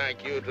or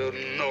thank you to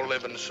no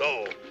living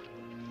soul.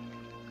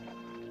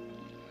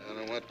 And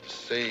I went to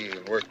sea,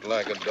 worked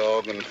like a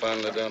dog, and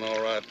finally done all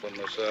right for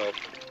myself.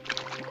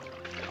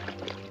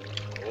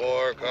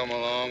 War come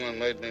along and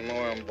made me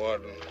more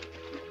important.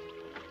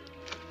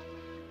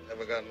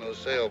 Never got no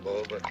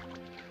sailboat, but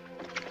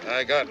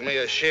I got me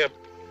a ship.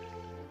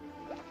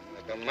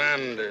 The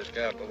commander's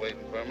got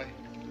waiting for me.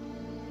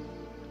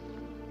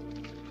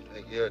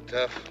 Think you're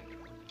tough?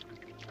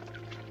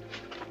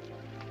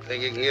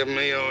 Think you can give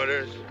me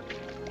orders?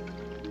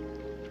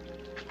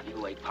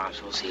 You wait,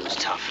 Pops. We'll see who's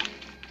tough.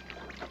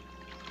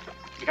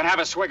 You can have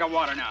a swig of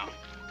water now.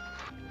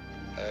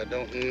 I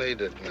don't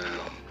need it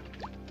now.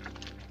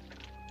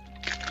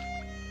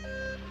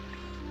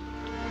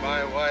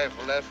 My wife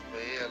left me,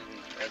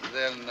 and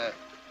then...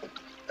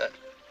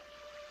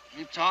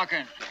 Keep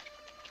talking.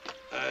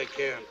 I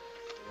can't.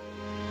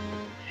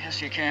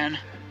 Yes, you can.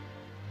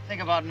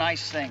 Think about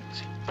nice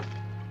things.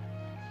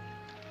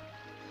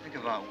 Think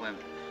about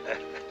women.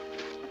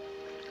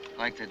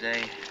 Like the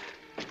day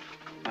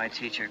my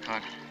teacher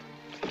caught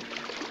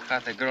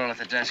the girl at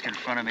the desk in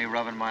front of me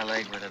rubbing my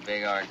leg with a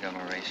big art gum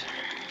eraser.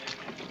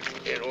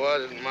 It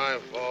wasn't my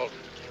fault.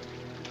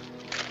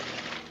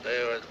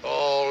 They were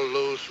all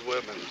loose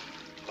women,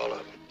 all of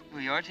them. Who,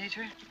 your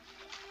teacher?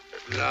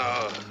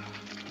 No.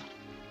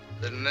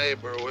 The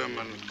neighbor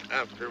women,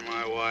 after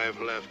my wife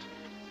left,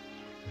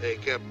 they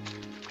kept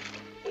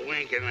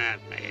winking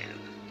at me and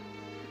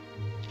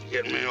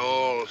getting me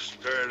all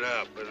stirred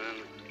up,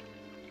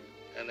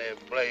 and they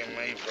blame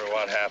me for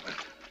what happened.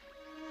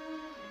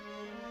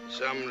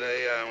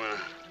 Someday I'm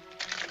gonna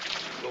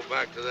go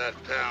back to that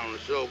town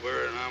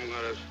sober, and I'm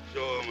gonna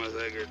show them a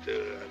thing or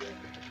two.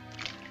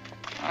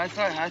 I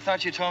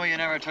thought you told me you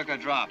never took a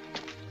drop.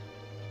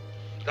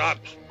 Stop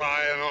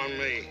spying on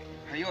me.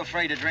 Are you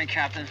afraid to drink,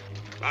 Captain?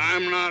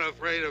 I'm not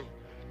afraid of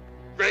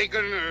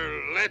drinking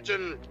or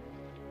leching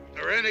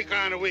or any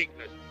kind of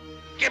weakness.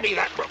 Give me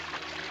that book.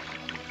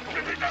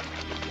 Give me that.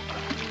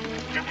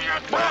 Give me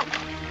that book.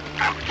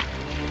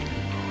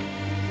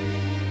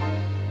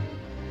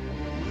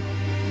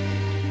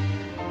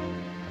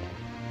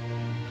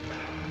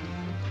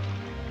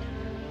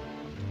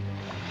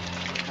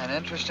 An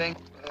interesting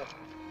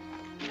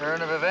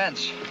turn of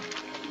events.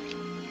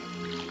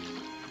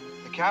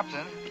 The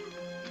captain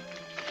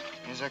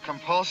is a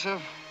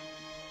compulsive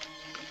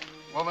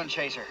woman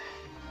chaser.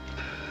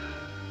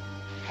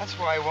 That's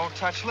why he won't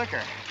touch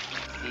liquor.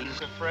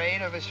 He's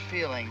afraid of his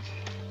feelings.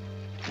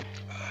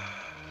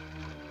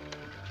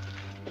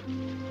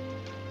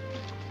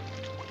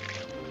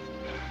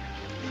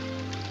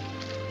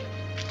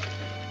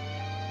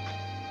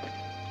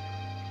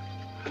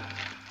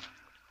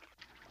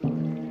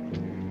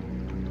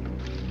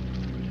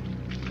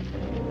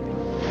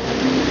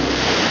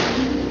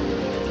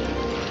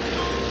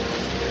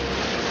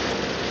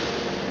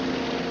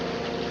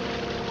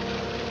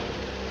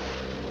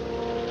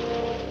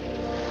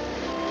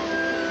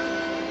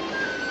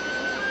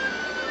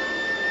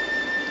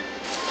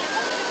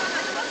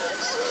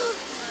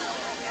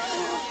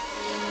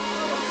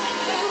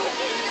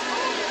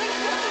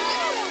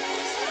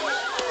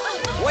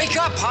 Wake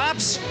up,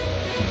 Pops!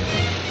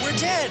 We're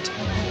dead!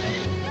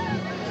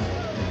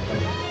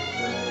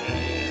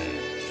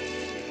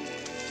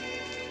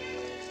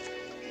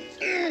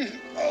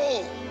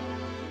 Oh!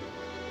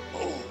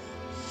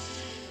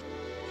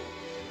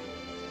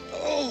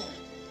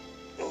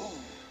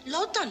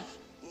 Lotan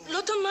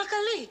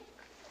Makali.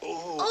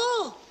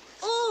 Oh!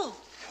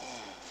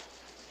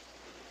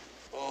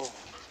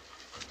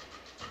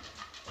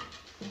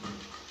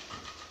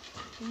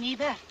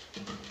 Neither.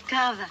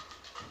 Kava.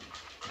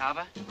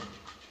 Kava?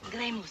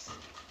 Gremus.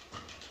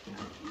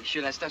 You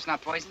sure that stuff's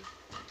not poison?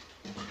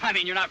 I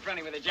mean, you're not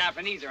friendly with the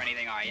Japanese or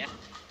anything, are you?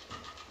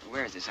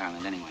 Where is this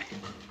island, anyway?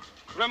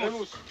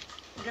 Gremus.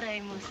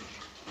 Gremus.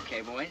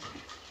 Okay, boys.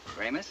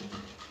 Gremus.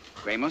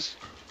 Gremus.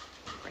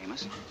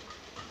 Gremus.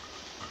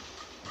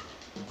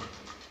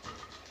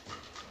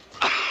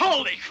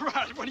 Holy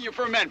crap! What do you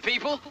ferment,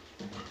 people?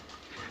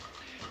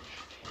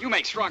 You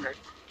make stronger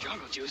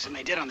jungle juice than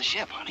they did on the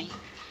ship, honey.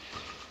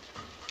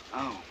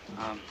 Oh,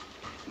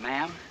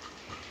 ma'am,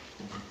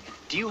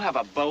 do you have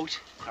a boat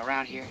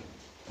around here?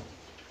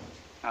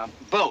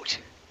 Boat?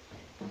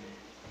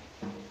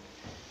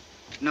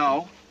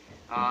 No.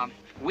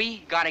 We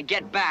gotta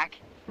get back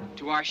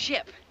to our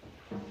ship.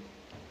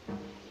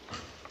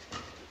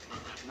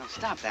 No,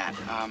 stop that.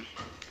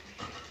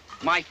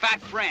 My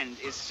fat friend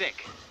is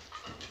sick.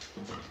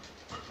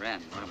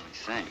 Friend, what am I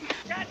saying?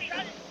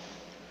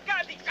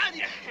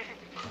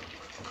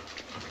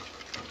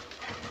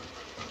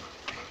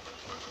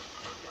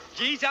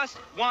 Jesus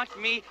wants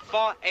me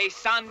for a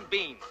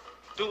sunbeam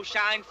to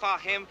shine for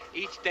him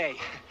each day.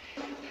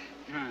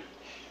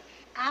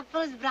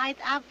 Apples, bright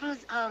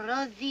apples are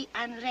rosy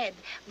and red,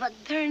 but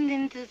turned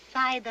into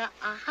cider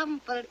are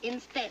humble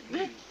instead.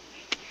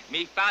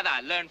 Me father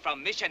learned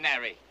from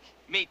missionary.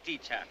 Me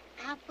teacher.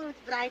 Apples,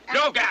 bright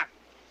apples. Yoga!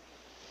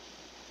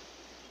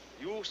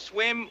 You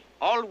swim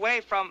all the way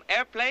from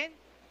airplane?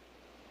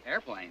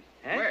 Airplane?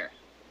 Eh? Where?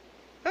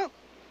 Oh,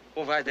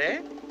 over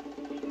there.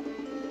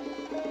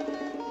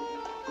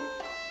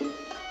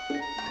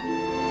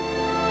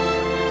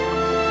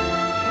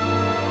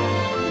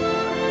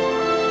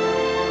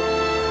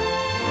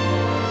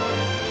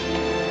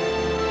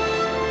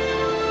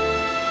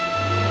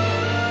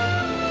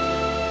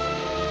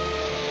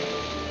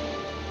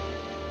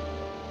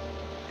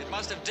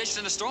 must have ditched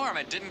in a storm.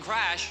 It didn't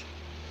crash.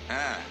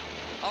 Ah.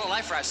 All the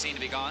life rafts seem to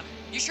be gone.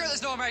 You sure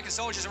there's no American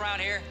soldiers around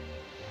here?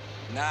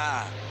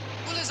 Nah.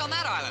 Who lives on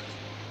that island?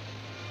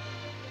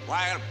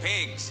 Wild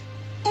pigs.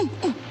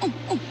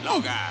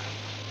 Loga.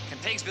 Can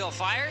pigs build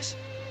fires?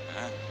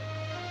 Huh?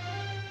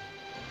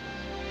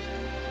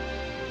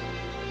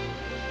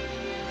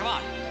 Come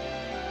on.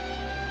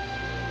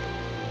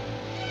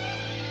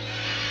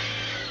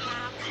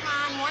 Now, come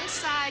on, one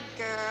side,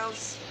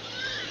 girls.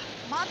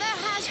 Mother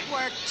has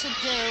work to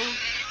do.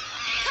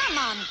 Come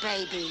on,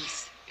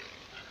 babies.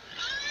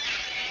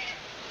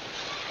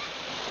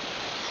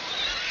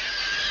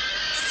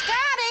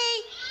 Scotty!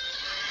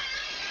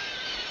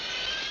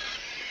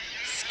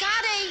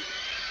 Scotty!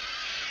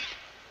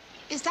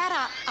 Is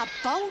that a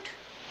boat?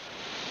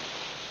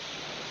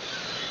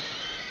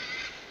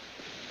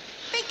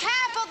 Be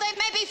careful, they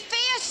may be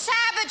fierce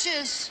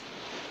savages.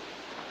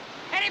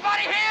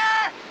 Anybody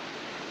here?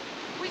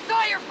 We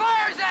saw your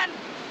fires and...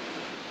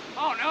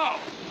 Oh, no.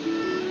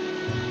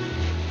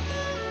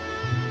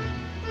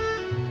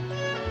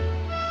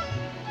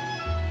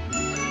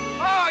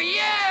 Oh,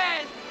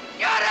 yes!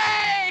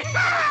 Goody!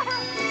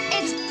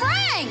 It's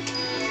Frank!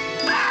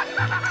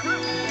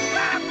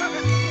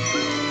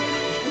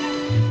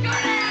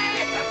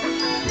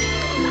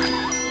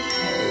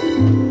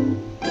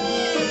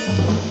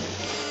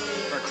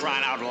 For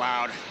crying out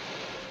loud.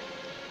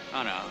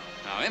 Oh, no.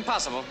 No,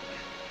 impossible.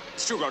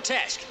 It's too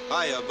grotesque.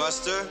 Hiya,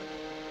 Buster.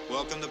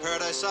 Welcome to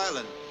Paradise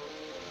Island.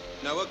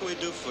 Now, what can we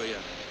do for you?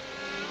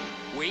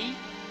 We?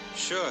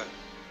 Sure.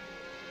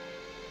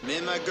 Me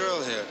and my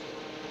girl here.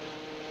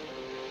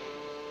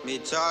 Me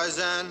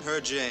Tarzan, her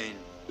Jane.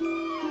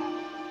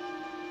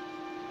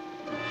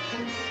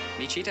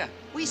 Me Cheetah.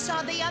 We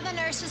saw the other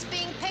nurses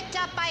being picked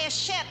up by a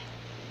ship.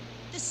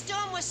 The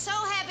storm was so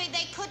heavy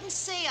they couldn't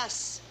see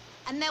us.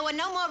 And there were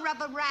no more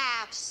rubber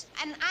rafts.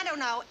 And I don't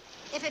know,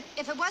 if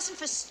it wasn't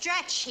for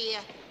Stretch here,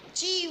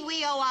 gee,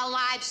 we owe our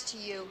lives to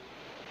you.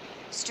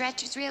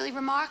 Stretch is really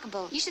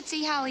remarkable. You should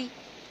see how he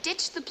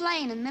ditched the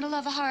plane in the middle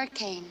of a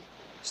hurricane.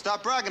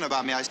 Stop bragging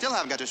about me. I still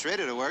haven't got this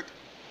radio to work.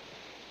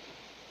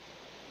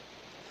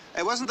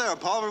 Hey, wasn't there a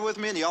Pulver with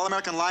me in the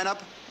All-American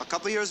lineup a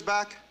couple of years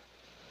back?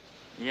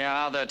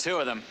 Yeah, there are two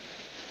of them.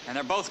 And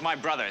they're both my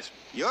brothers.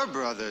 Your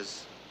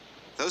brothers?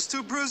 Those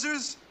two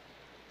bruisers?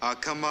 Oh,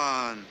 come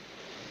on.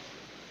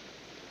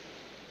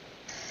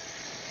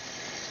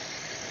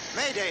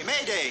 Mayday,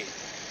 Mayday!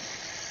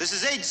 This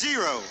is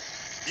 8-0.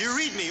 Do you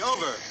read me?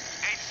 Over. 8-0.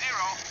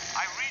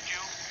 I read you.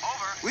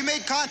 Over. We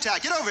made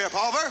contact. Get over here,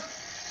 Pulver.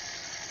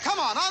 Come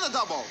on the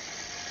double.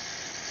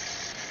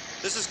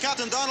 This is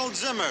Captain Donald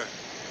Zimmer.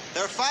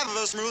 There are 5 of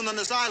us marooned on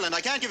this island.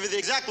 I can't give you the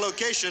exact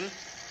location,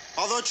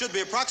 although it should be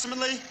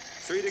approximately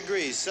 3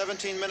 degrees,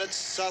 17 minutes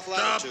south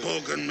latitude.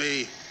 Stop poking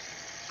me.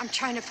 I'm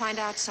trying to find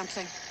out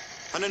something.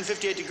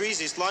 158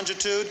 degrees east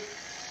longitude.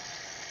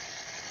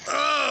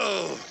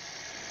 Oh!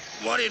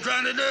 What are you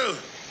trying to do?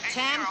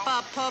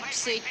 Tampa,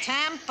 Poopsie,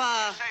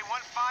 Tampa. Say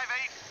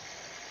 158.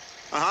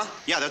 Uh-huh.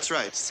 Yeah, that's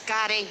right.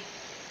 Scotty,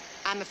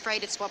 I'm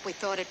afraid it's what we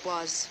thought it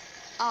was.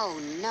 Oh,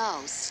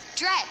 no.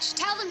 Stretch,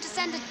 tell them to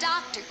send a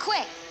doctor,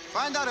 quick.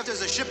 Find out if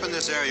there's a ship in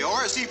this area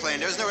or a seaplane.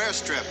 There's no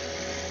airstrip.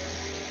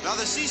 Now,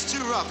 the sea's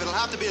too rough. It'll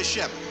have to be a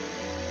ship.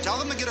 Tell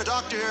them to get a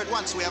doctor here at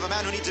once. We have a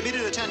man who needs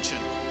immediate attention.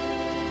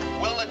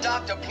 Will the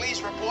doctor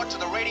please report to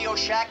the radio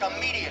shack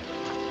immediately?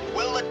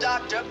 Will the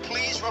doctor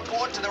please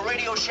report to the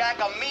radio shack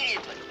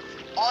immediately?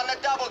 On the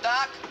double,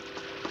 Doc.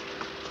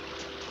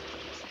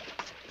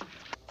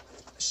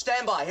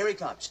 Stand by. Here he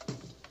comes.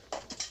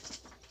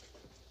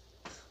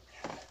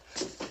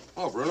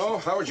 Oh, Bruno,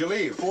 how would you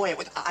leave? Boy,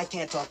 I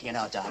can't talk to you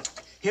now, Doc.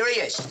 Here he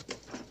is.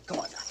 Come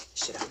on, Doc.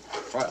 Sit down.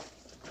 Well.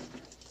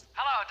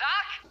 Hello,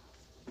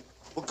 Doc?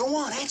 Well, go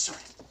on. Answer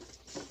it.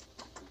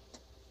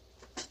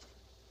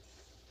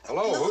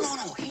 Hello?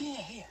 No.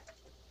 Here.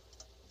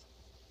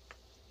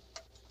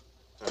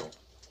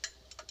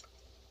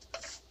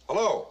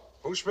 Hello?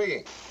 Who's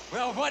speaking?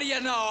 Well, what do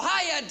you know?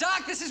 Hiya,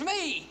 Doc. This is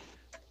me.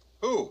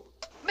 Who?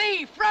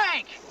 Me,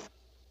 Frank.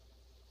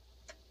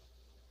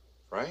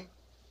 Frank?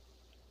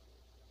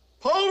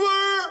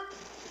 Pulver!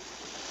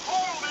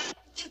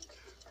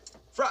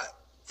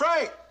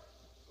 Frank!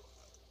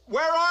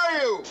 Where are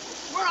you?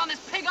 We're on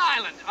this pig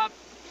island.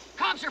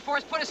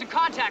 ComSurForce put us in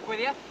contact with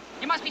you.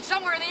 You must be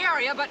somewhere in the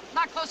area, but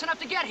not close enough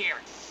to get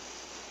here.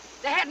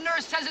 The head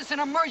nurse says it's an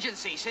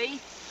emergency, see?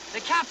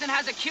 The captain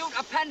has acute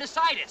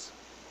appendicitis.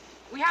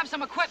 We have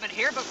some equipment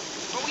here, but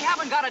we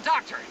haven't got a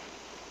doctor.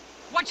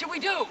 What should we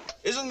do?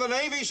 Isn't the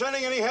Navy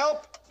sending any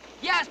help?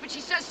 Yes, but she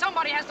says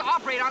somebody has to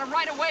operate on him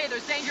right away.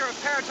 There's danger of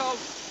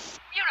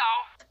you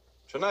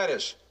know.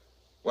 Tinnitus.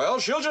 Well,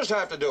 she'll just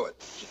have to do it.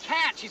 She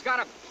can't. She's got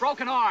a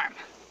broken arm.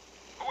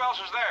 Who else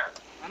is there?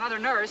 Another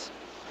nurse.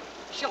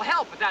 She'll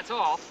help, but that's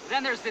all.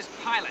 Then there's this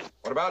pilot.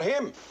 What about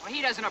him? Well,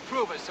 he doesn't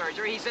approve of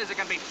surgery. He says it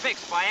can be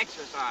fixed by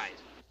exercise.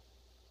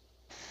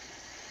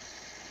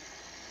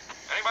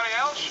 Anybody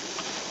else?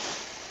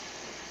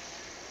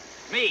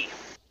 Me.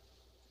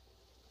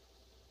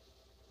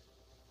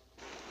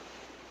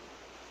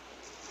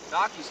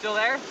 Doc, you still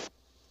there?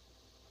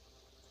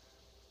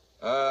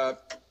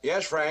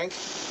 Yes, Frank?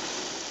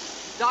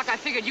 Doc, I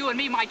figured you and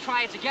me might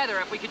try it together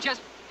if we could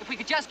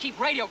just keep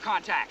radio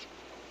contact.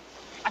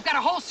 I've got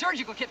a whole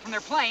surgical kit from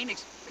their plane,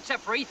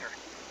 except for ether.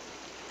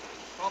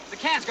 Well, the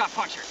cans got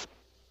punctured.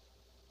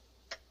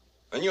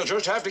 Then you'll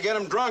just have to get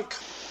him drunk.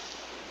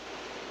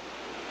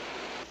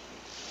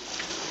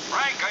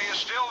 Frank, are you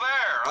still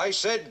there? I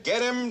said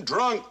get him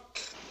drunk.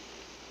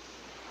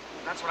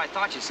 That's what I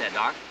thought you said,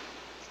 Doc.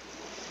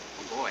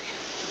 Oh, boy.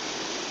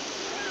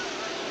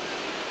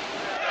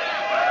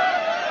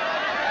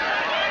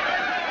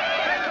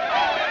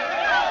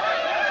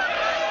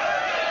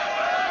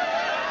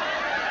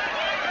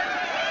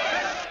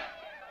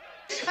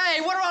 Hey,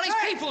 what are all these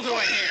people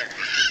doing here?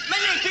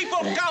 Many people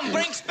come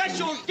bring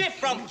special gift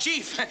from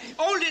Chief.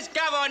 Oldest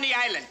cow on the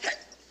island.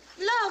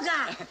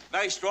 Loga!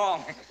 Very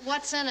strong.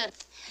 What's in it?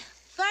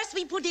 First,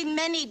 we put in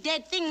many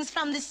dead things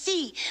from the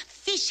sea.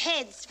 Fish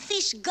heads,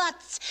 fish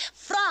guts,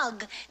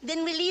 frog.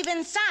 Then we leave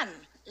in sun.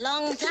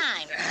 Long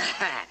time.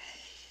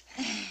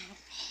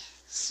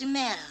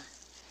 Smell.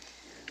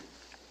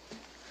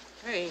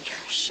 Hey,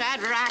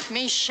 Shadrach,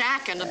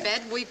 Meshach, and to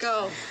bed we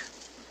go.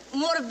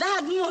 More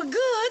bad, more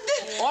good.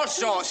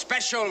 Also,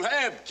 special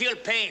herb, kill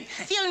pain.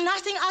 Feel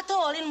nothing at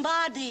all in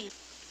body.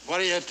 What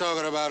are you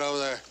talking about over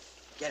there?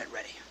 Get it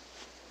ready.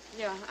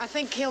 Yeah, I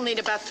think he'll need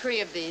about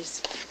 3 of these.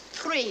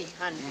 3,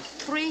 honey.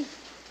 3.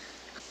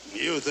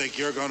 You think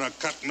you're gonna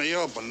cut me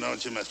open,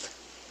 don't you, mister?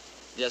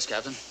 Yes,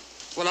 Captain.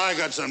 Well, I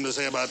got something to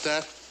say about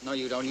that. No,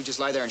 you don't. You just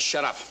lie there and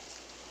shut up.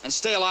 And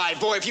stay alive.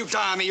 Boy, if you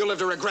die on me, you'll live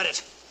to regret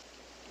it.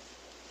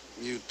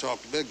 You talk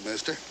big,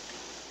 mister.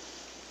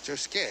 But you're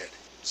scared.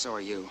 So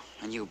are you,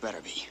 and you better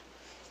be.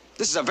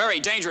 This is a very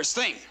dangerous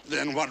thing.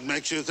 Then what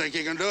makes you think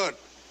you can do it?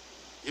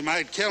 You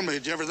might kill me.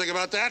 Did you ever think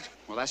about that?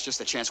 Well, that's just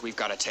the chance we've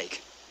got to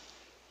take.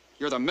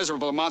 You're the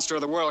miserable monster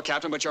of the world,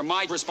 Captain, but you're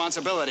my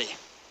responsibility.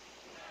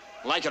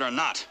 Like it or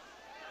not.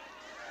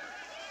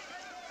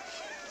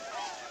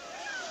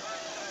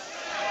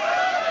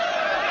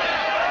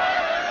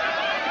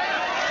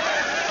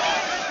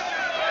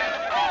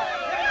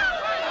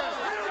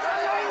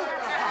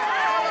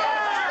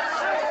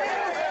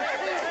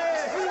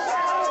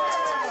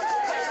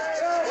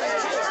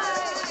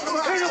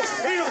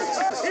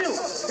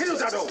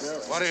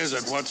 What is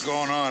it? What's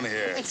going on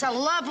here? It's a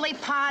lovely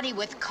party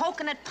with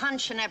coconut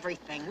punch and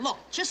everything. Look,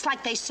 just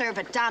like they serve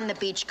at Don the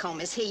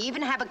Beachcombers. Here, you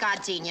even have a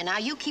gardenia. Now,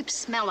 you keep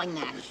smelling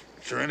that.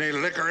 Is there any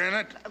liquor in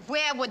it?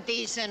 Where would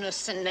these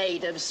innocent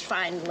natives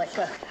find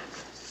liquor?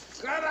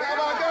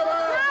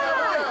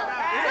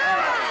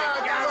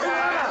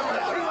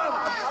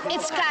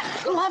 It's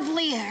got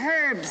lovely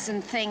herbs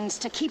and things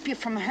to keep you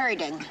from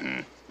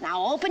hurting.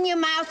 Now, open your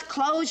mouth,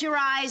 close your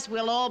eyes.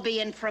 We'll all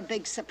be in for a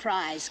big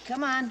surprise.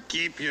 Come on.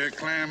 Keep your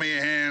clammy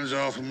hands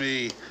off of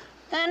me.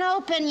 Then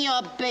open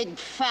your big,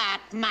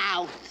 fat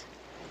mouth.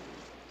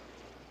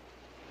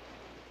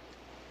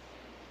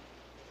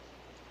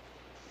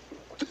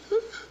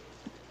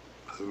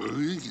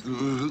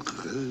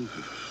 Did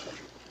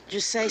you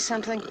say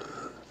something?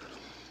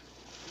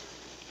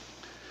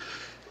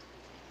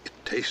 It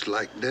tastes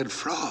like dead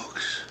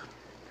frogs.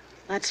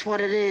 That's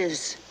what it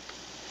is.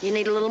 You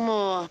need a little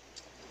more.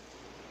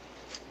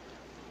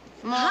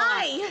 More.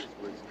 Hi!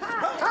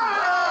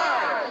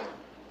 Hi!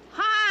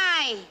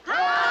 Hi! Hi!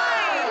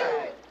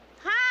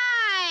 Hi!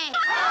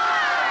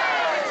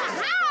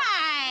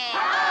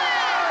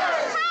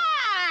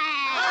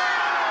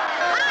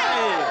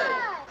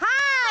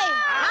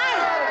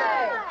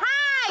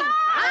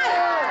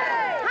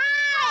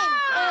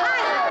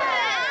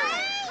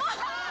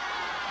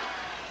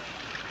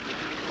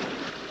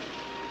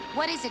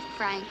 What is it,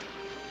 Frank?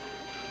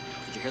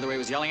 Did you hear the way he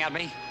was yelling at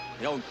me?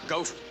 The old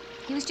goat?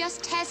 He was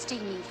just testing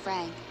you,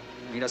 Frank.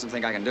 He doesn't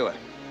think I can do it.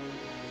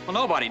 Well,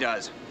 nobody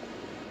does.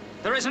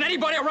 There isn't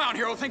anybody around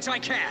here who thinks I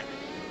can.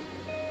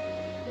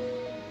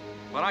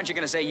 Well, aren't you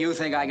going to say you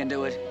think I can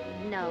do it?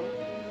 No,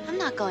 I'm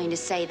not going to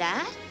say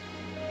that.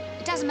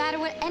 It doesn't matter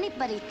what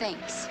anybody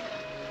thinks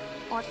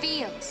or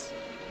feels,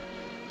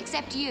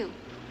 except you.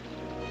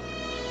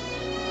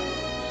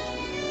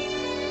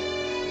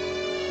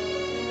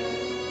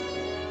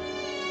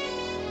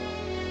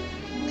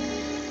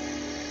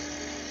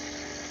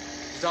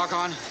 Doc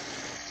on?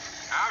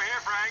 Out here,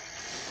 Frank.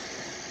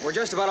 We're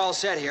just about all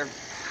set here.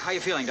 How you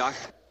feeling, Doc?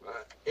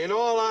 In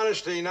all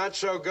honesty, not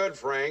so good,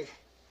 Frank.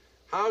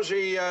 How's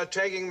he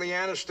taking the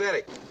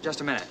anesthetic? Just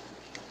a minute.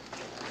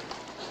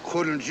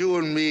 Couldn't you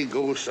and me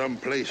go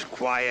someplace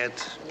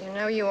quiet? You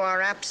know you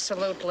are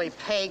absolutely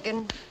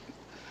pagan.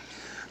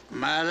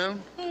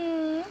 Madam,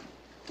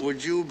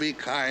 would you be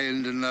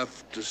kind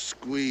enough to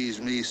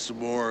squeeze me some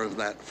more of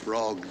that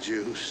frog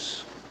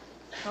juice?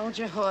 Hold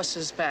your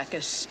horses,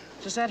 Bacchus.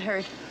 Does that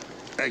hurt?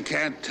 I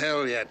can't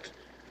tell yet.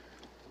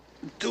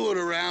 Do it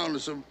around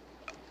some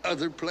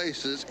other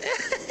places.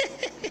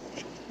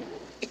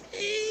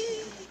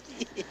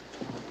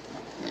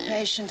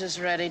 Patient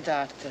is ready,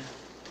 Doctor.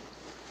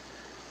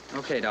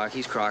 Okay, Doc,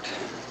 he's crocked.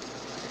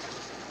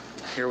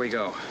 Here we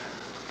go.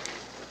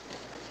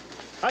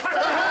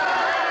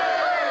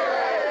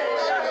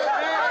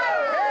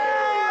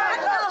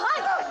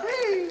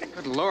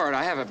 Lord,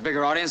 I have a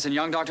bigger audience than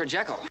young Dr.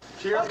 Jekyll.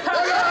 Cheers.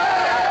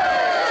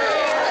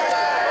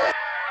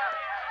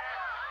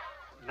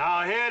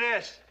 Now, hear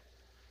this.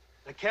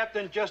 The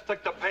captain just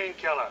took the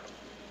painkiller.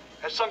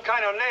 It's some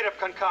kind of native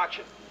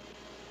concoction.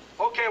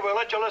 Okay, we'll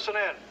let you listen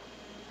in.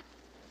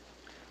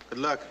 Good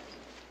luck.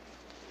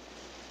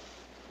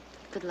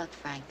 Good luck,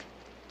 Frank.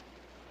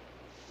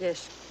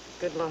 Yes,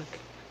 good luck.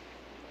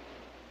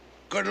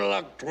 Good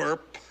luck, twerp.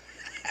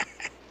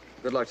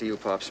 Good luck to you,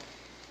 Pops.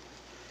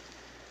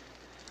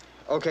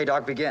 Okay,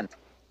 Doc, begin.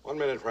 1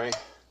 minute, Frank.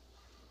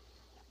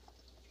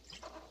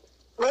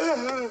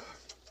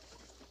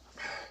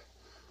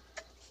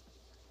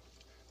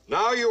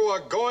 Now you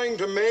are going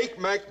to make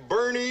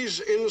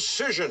McBurney's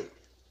incision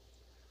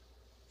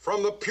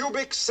from the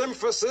pubic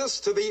symphysis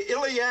to the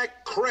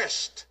iliac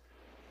crest.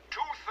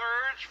 2/3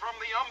 from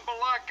the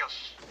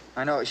umbilicus.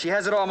 I know. She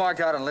has it all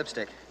marked out on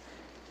lipstick.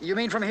 You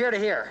mean from here to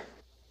here?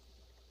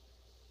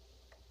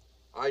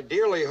 I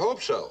dearly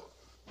hope so.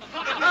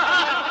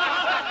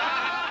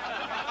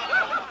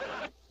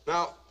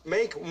 Now,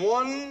 make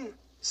one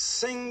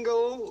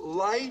single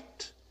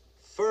light,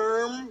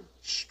 firm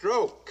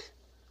stroke.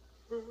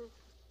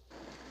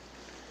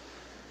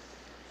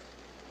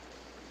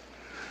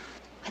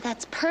 Why,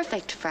 that's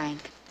perfect,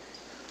 Frank.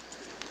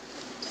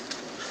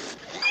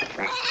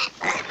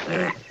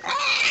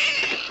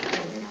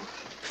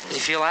 You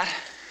feel that?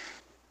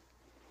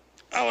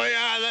 Oh, we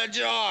are the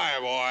Joy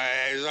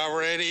Boys of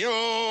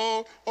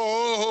radio.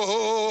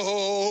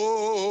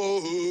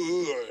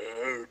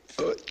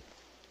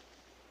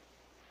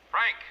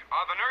 Frank,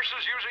 are the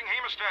nurses using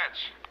hemostats?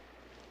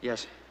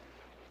 Yes.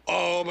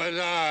 Oh, my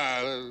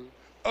darling.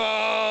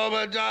 Oh,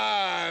 my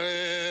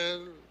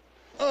darling.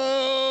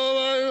 Oh,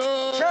 my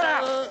darling. Shut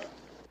up!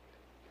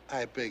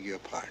 I beg your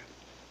pardon.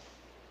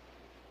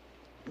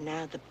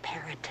 Now the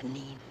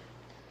peritoneum.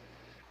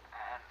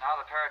 Now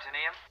the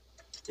peritoneum?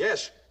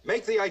 Yes,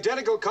 make the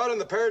identical cut in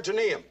the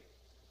peritoneum.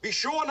 Be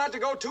sure not to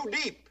go too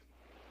deep.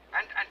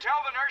 And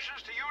tell the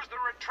nurses to use the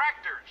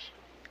retractors.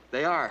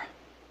 They are.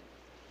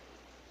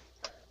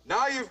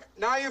 Now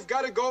you've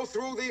got to go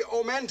through the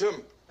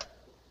omentum.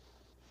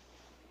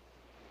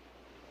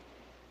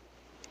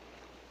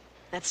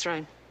 That's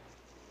right.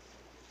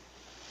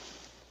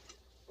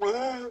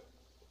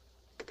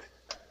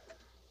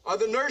 Are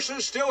the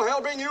nurses still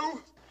helping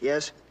you?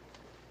 Yes.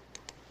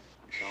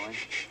 Going.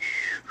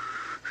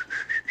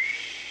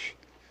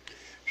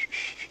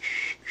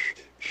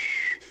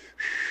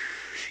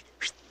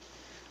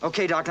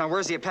 Okay, Doc, now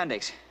where's the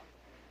appendix?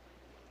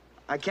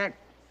 I can't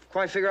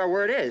quite figure out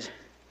where it is.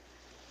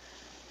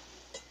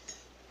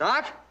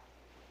 Doc?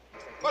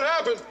 What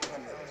happened?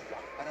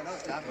 I don't know,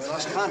 Doc. We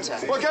lost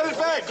contact. Well, get it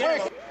back,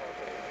 quick!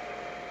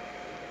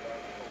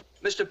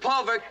 Mr.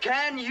 Pulver,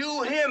 can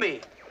you hear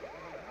me?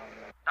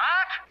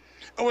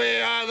 Doc? We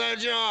are the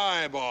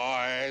Joy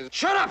Boys.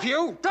 Shut up,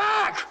 you!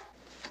 Doc!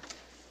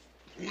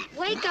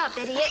 Wake up,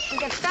 idiot, and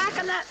get back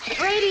on that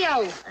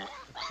radio.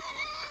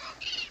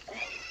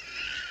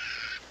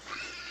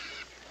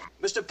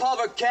 Mr.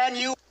 Pulver, can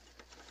you?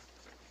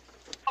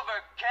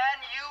 Pulver,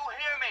 can you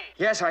hear me?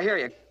 Yes, I hear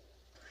you.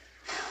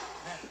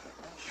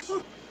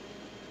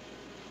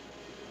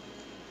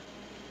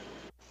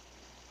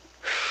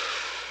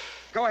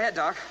 Go ahead,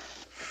 Doc.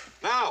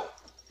 Now,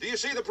 do you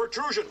see the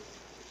protrusion?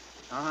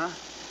 Uh-huh.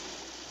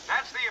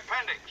 That's the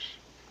appendix.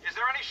 Is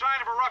there any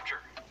sign of a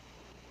rupture?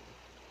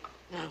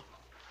 No.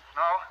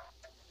 No?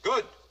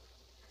 Good.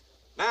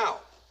 Now,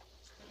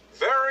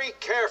 very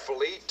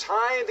carefully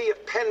tie the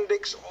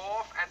appendix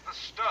off at the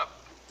stub.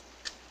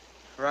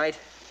 Right.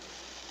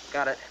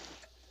 Got it.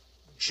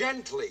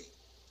 Gently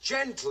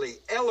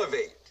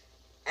elevate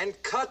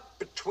and cut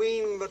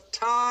between the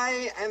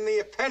tie and the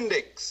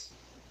appendix.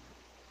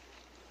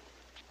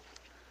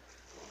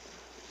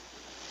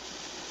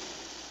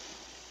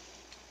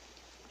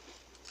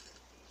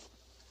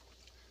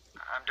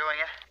 I'm doing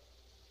it.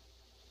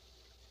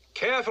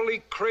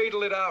 Carefully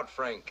cradle it out,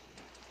 Frank.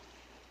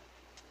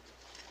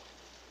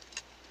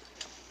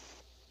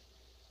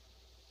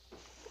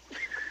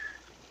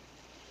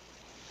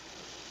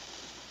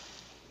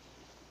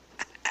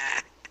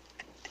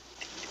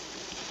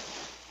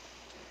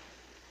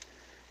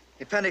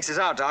 The appendix is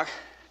out, Doc.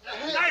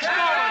 Nice going!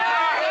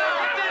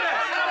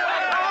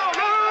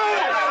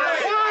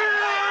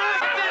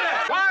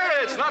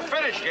 Quiet! It's not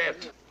finished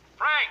yet.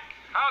 Frank,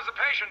 how's the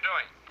patient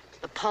doing?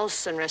 The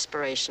pulse and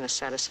respiration are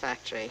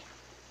satisfactory.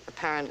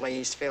 Apparently,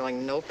 he's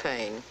feeling no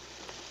pain.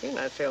 You're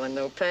not feeling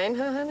no pain,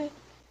 huh, honey?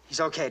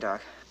 He's okay,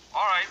 Doc.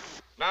 All right.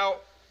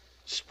 Now,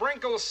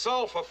 sprinkle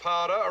sulfur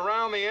powder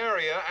around the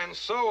area and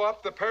sew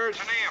up the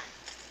peritoneum.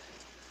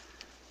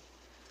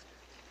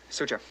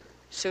 Suture.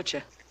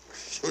 Suture.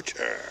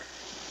 Suture.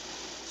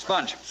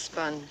 Sponge.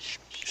 Sponge.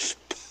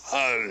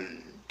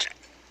 Sponge.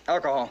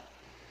 Alcohol.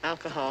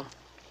 Alcohol.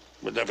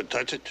 Would never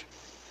touch it.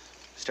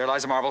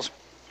 Sterilize the marbles.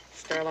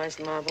 Sterilize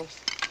the marbles.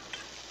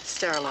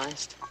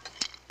 Sterilized.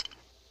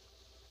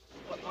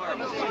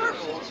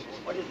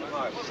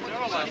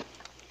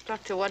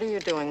 Doctor, what are you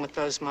doing with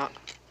those marbles?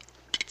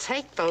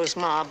 Take those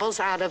marbles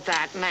out of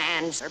that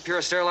man's... They're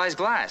pure sterilized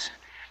glass.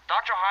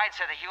 Dr. Hyde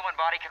said the human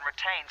body can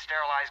retain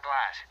sterilized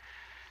glass.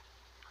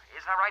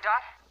 Isn't that right,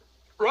 Doc?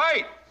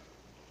 Right.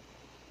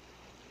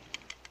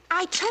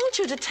 I told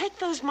you to take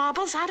those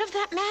marbles out of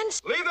that man's...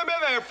 Leave them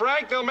in there,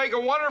 Frank. They'll make a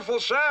wonderful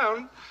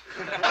sound.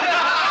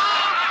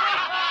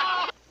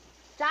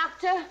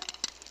 Doctor?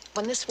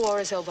 When this war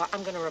is over,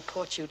 I'm going to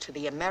report you to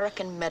the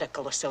American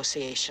Medical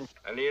Association.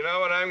 And do you know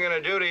what I'm going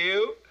to do to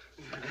you?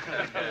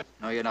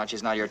 No, you're not.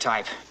 She's not your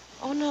type.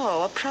 Oh,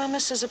 no. A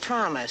promise is a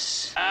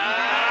promise.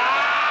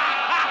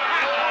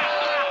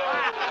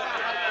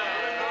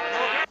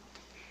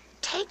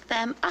 Take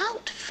them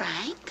out,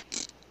 Frank.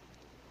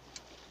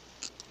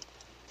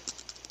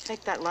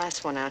 Take that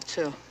last one out,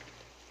 too.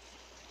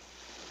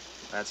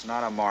 That's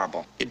not a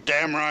marble. You're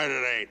damn right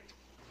it ain't.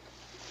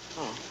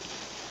 Oh.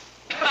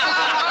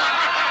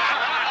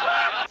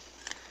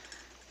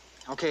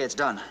 Okay, it's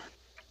done.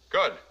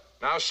 Good.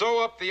 Now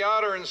sew up the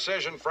outer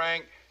incision,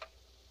 Frank.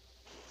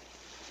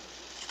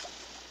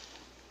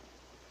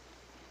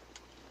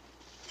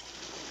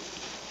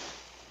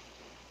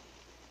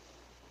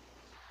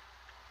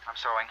 I'm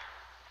sewing.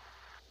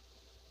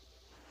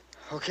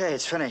 Okay,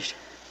 it's finished.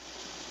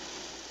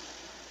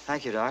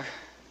 Thank you, Doc.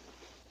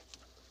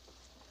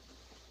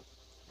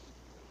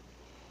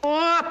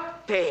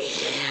 Whoopee!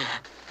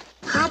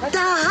 Hatta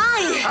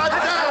hai! Hatta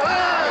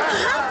hai!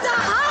 Hatta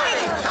hai!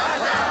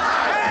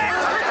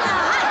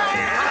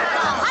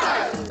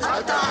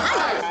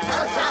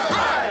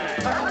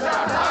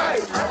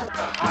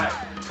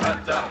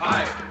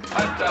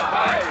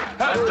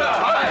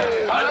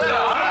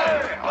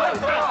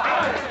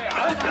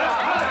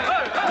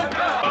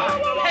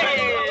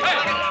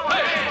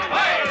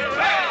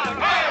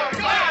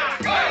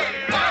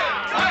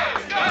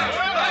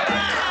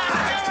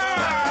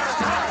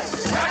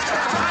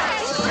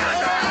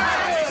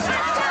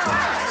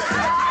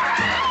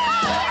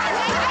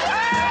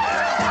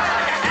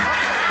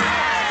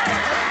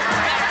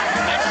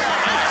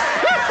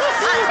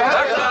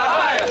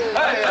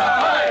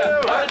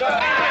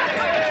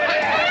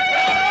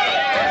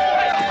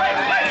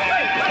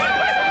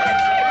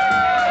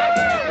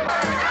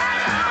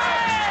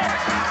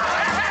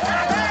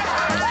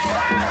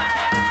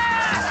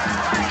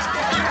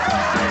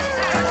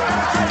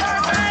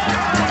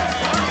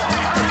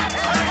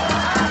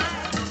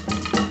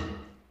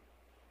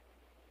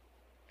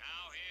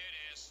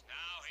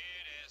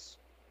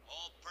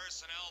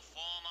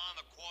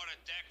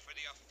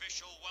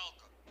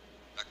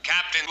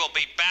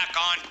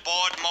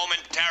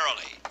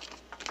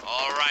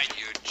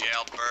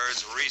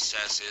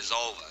 Recess is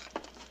over.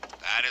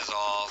 That is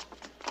all.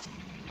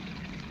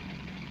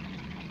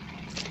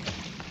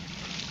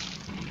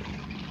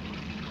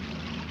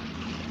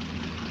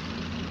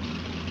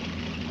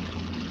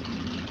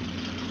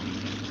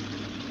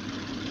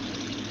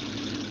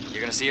 You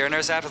gonna see your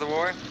nurse after the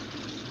war?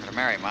 I'm gonna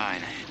marry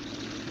mine.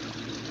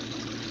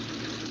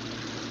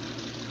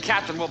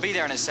 Captain will be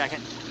there in a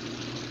second.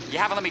 You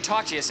haven't let me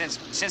talk to you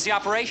since the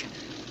operation.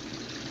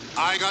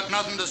 I got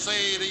nothing to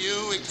say to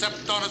you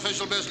except on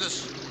official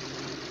business.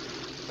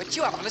 But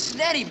you haven't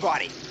listened to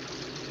anybody.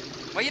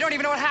 Well, you don't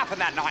even know what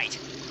happened that night.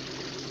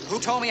 Who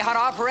told me how to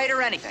operate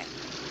or anything?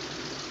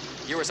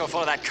 You were so full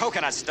of that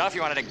coconut stuff,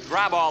 you wanted to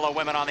grab all the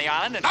women on the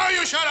island and... Now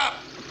you shut up!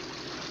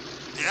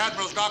 The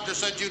Admiral's doctor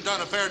said you'd done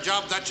a fair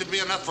job. That should be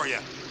enough for you.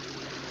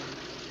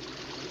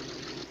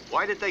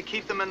 Why did they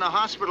keep them in the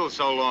hospital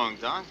so long,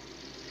 Doc?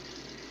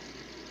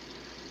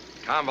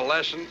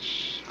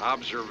 Convalescence,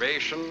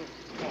 observation.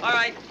 All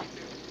right.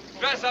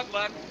 Dress up,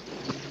 Lud.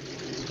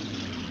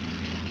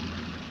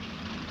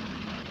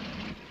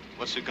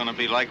 What's it gonna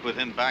be like with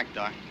him back,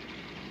 Doc?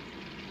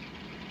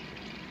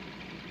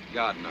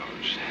 God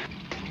knows.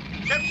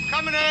 Ship's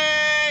company!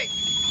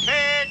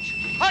 Pitch!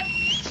 Hut!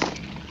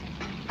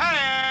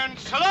 And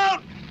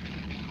salute!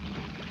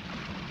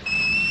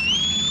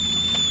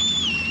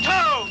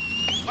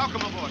 Two!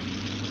 Welcome aboard.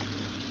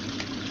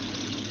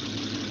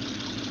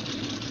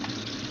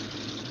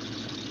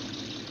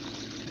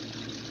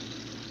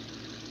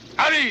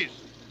 At ease!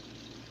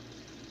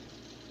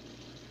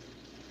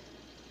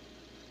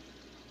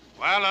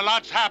 Well, a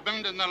lot's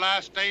happened in the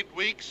last 8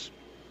 weeks,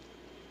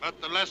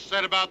 but the less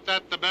said about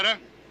that, the better.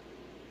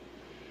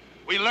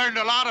 We learned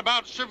a lot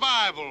about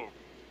survival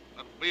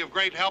that will be of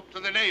great help to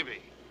the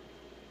Navy.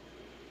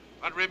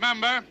 But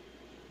remember,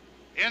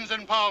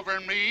 Ensign Pulver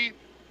and me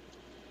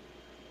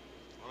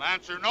will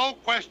answer no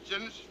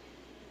questions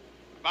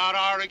about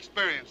our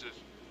experiences.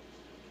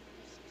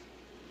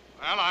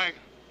 Well, I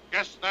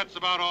guess that's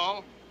about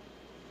all.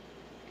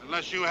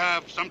 Unless you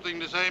have something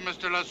to say,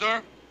 Mr.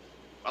 Lesueur?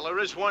 Well, there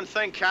is one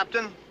thing,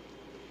 Captain.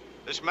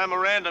 This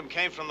memorandum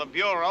came from the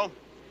Bureau.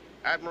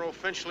 Admiral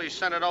Finchley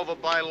sent it over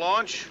by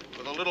launch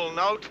with a little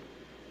note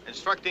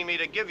instructing me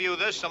to give you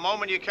this the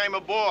moment you came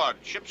aboard.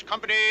 Ship's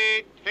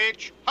company,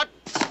 pitch, hut!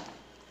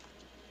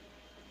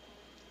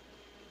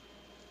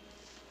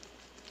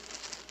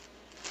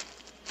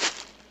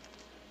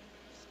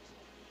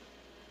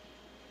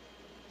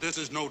 This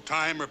is no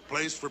time or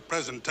place for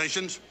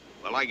presentations.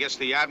 Well, I guess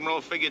the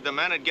Admiral figured the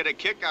men would get a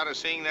kick out of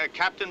seeing their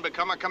captain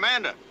become a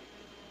commander.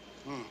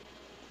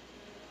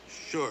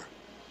 Sure.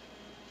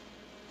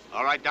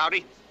 All right,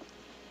 Dowdy?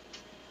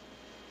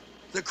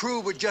 The crew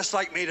would just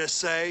like me to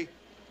say,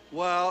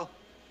 well,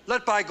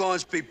 let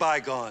bygones be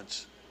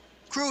bygones.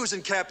 Crews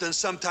and captains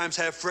sometimes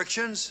have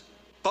frictions,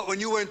 but when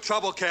you were in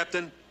trouble,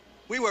 Captain,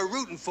 we were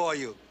rooting for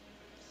you.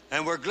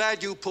 And we're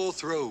glad you pulled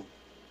through.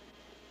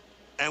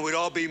 And we'd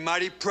all be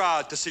mighty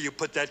proud to see you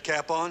put that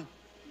cap on.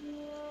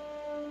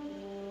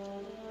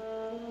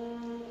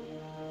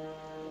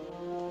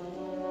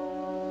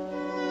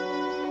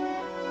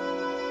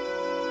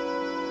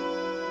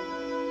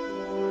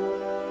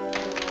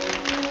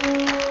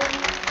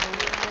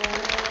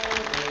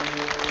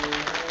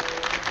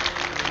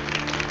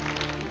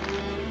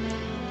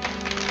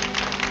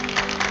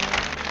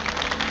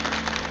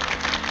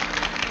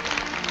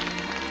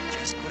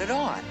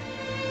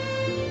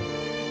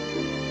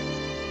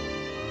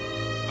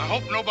 I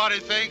hope nobody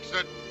thinks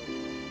that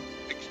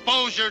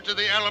exposure to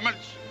the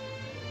elements,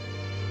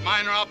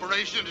 minor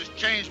operation, has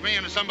changed me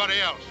into somebody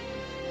else.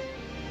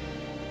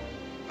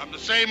 I'm the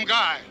same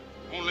guy,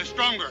 only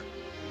stronger.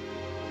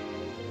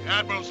 The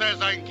Admiral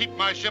says I can keep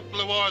my ship till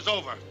the war's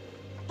over.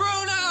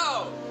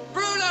 Bruno!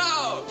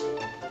 Bruno!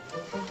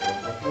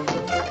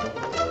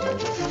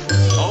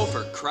 Oh,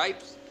 for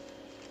cripes.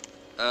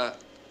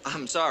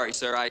 I'm sorry,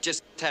 sir. I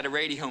just had a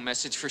radio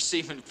message for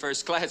Seaman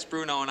First Class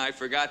Bruno, and I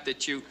forgot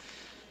that you...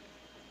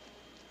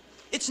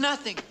 It's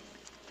nothing.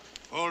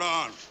 Hold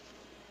on.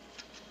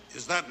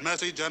 Is that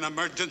message an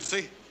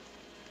emergency?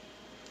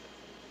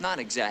 Not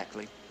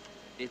exactly.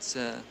 It's,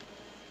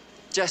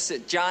 just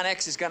that John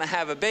X is gonna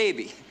have a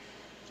baby.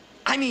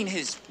 I mean,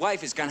 his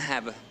wife is gonna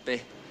have a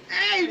baby.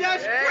 Hey,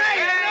 that's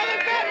great!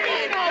 Another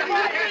bambino,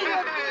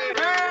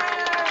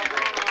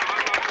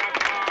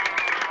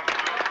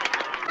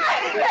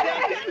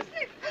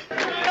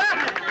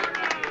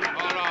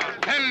 Hold on.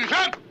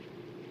 Attention!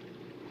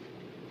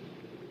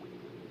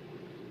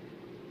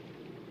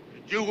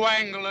 Did you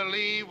wangle a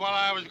leave while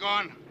I was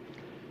gone?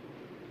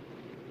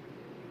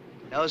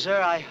 No,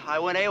 sir, I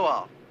went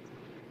AWOL.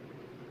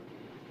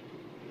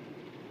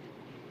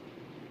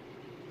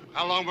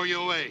 How long were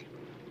you away?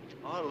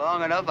 Oh,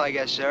 long enough, I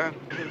guess, sir.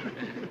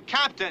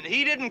 Captain,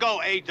 he didn't go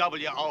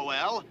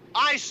AWOL.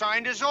 I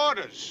signed his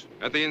orders.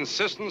 At the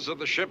insistence of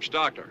the ship's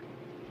doctor.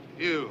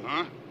 You,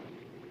 huh?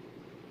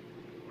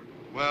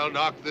 Well,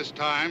 Doc, this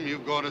time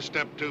you've gone a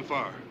step too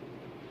far.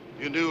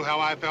 You knew how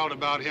I felt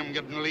about him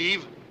getting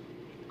leave?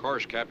 Of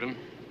course, Captain.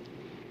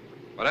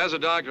 But as a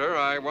doctor,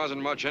 I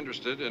wasn't much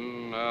interested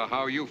in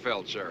how you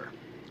felt, sir.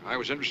 I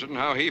was interested in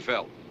how he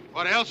felt.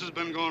 What else has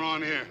been going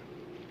on here?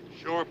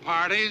 Shore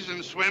parties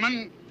and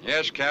swimming?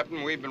 Yes,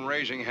 Captain, we've been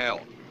raising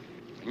hell.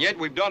 And yet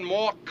we've done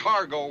more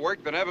cargo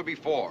work than ever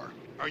before.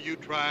 Are you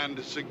trying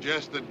to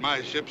suggest that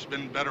my ship's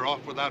been better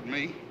off without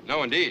me?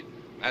 No, indeed.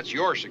 That's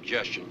your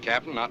suggestion,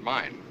 Captain, not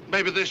mine.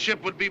 Maybe this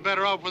ship would be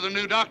better off with a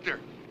new doctor.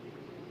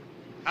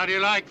 How do you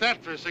like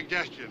that for a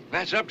suggestion?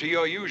 That's up to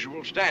your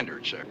usual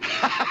standards, sir.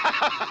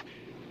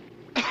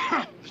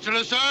 Mr.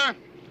 LeSueur,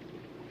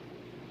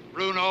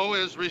 Bruno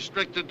is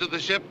restricted to the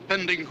ship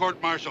pending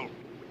court-martial.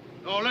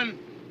 Nolan,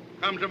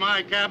 come to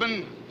my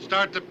cabin,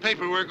 start the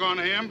paperwork on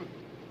him.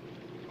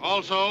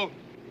 Also,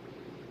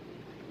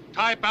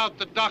 type out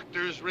the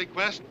doctor's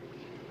request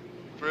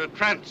for a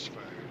transfer.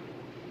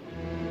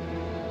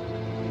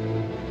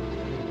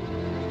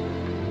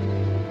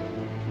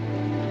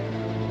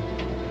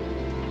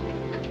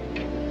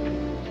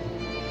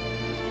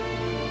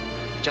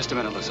 Just a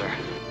minute, LeSueur.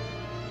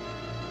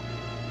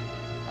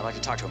 I'd like to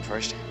talk to him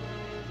first.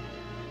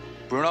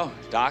 Bruno,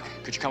 Doc,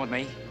 could you come with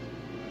me?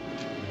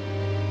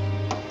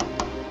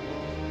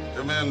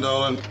 Come in,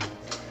 Dolan.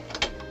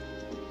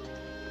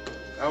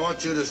 I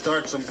want you to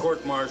start some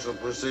court-martial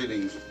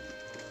proceedings.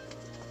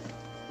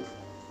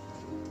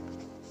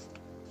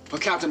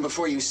 Well, Captain,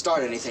 before you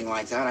start anything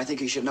like that, I think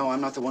you should know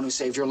I'm not the one who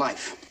saved your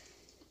life.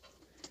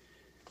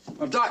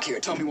 Well, Doc here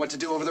told me what to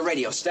do over the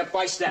radio, step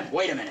by step.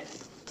 Wait a minute.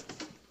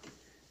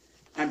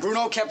 And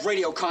Bruno kept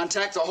radio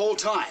contact the whole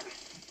time.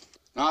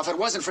 Now, if it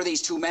wasn't for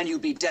these two men,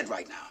 you'd be dead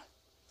right now.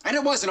 And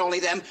it wasn't only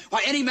them.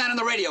 Why, any man in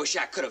the radio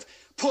shack could have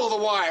pulled the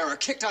wire or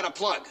kicked out a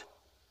plug.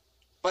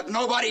 But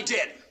nobody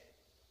did.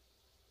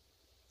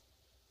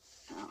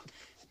 Now,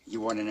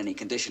 you weren't in any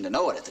condition to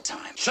know it at the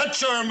time.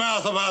 Shut your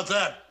mouth about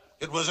that.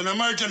 It was an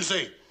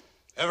emergency.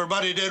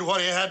 Everybody did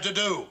what he had to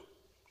do.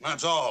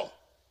 That's all.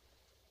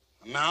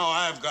 And now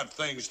I've got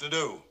things to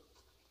do.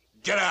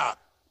 Get out.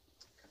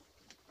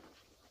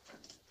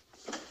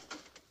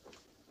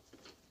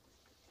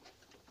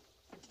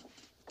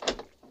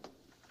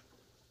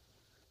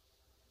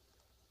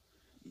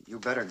 You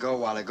better go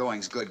while the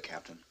going's good,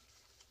 Captain.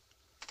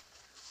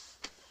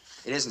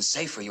 It isn't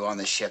safe for you on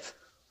this ship.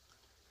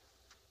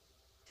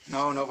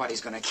 No, nobody's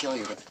gonna kill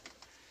you, but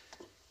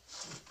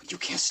you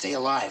can't stay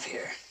alive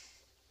here.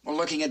 Well,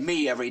 looking at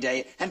me every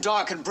day, and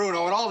Doc and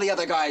Bruno and all the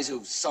other guys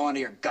who saw into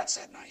your guts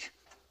that night.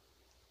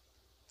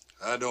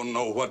 I don't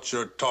know what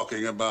you're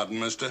talking about,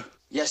 mister.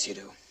 Yes, you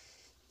do.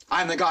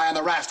 I'm the guy on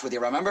the raft with you,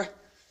 remember?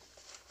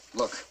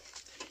 Look,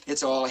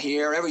 it's all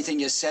here, everything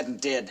you said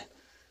and did.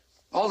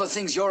 All the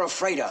things you're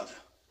afraid of.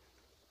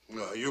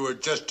 No, you were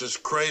just as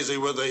crazy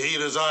with the heat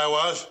as I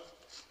was.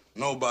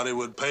 Nobody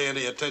would pay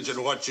any attention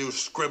to what you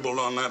scribbled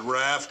on that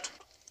raft.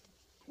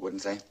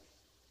 Wouldn't they?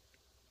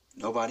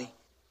 Nobody?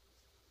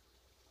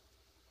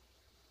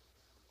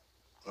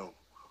 Well,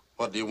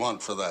 what do you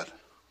want for that?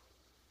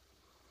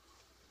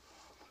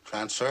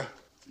 Transfer?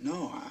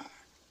 No,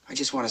 I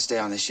just want to stay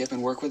on the ship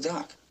and work with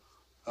Doc.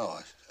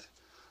 Oh,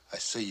 I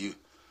see you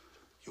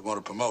want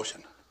a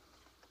promotion.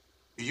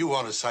 You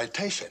want a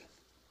citation,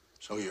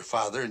 so your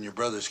father and your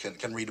brothers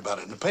can read about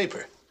it in the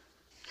paper.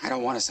 I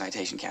don't want a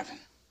citation, Captain.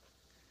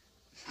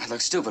 I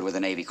look stupid with a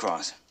Navy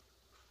Cross.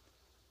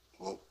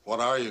 Well, what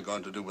are you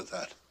going to do with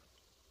that?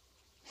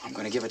 I'm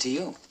going to give it to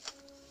you.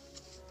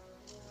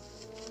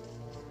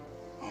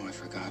 Oh, I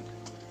forgot.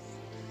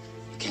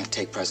 You can't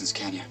take presents,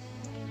 can you?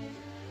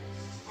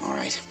 All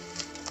right.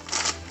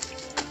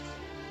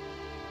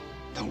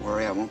 Don't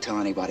worry, I won't tell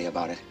anybody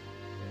about it.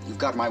 You've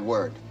got my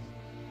word.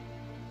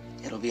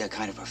 It'll be a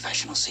kind of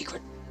professional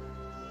secret.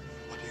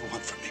 What do you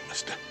want from me,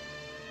 mister?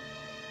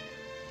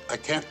 I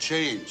can't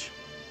change.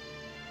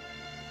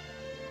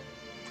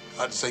 For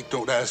God's sake,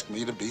 don't ask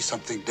me to be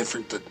something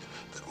different than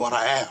what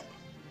I am.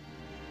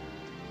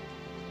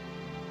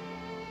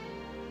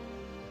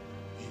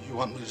 You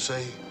want me to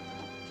say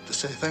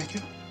thank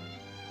you?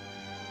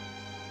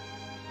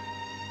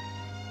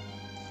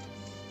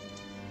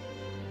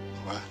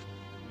 All right.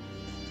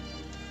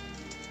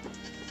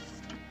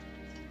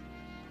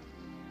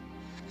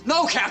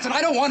 No, Captain,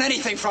 I don't want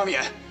anything from you.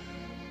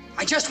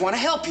 I just want to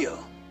help you.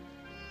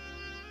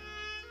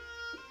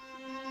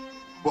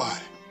 Why?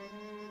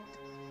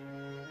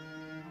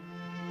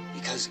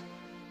 Because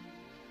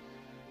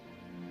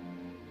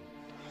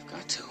I've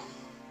got to.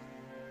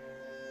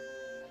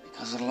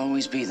 Because it'll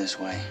always be this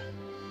way.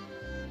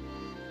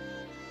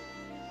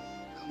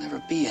 There'll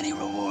never be any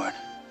reward.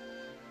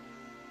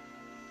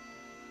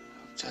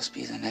 It'll just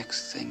be the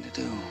next thing to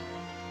do.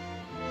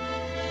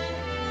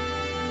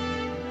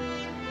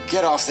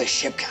 Get off this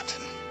ship,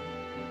 Captain.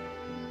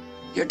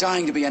 You're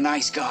dying to be a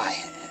nice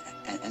guy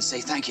and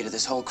say thank you to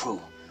this whole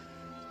crew.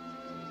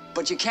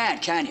 But you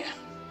can't, can you?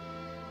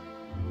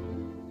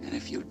 And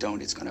if you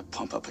don't, it's gonna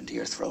pump up into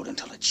your throat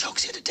until it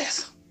chokes you to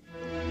death.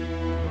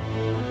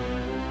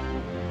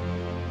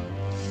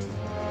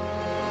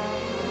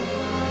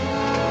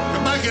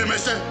 Come back here,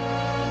 mister.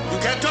 You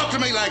can't talk to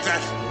me like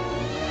that.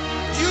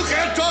 You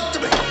can't talk to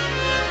me.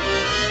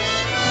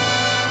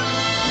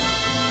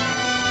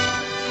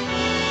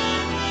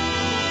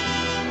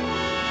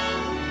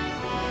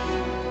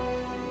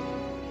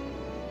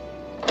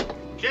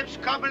 Ship's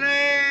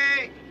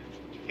company!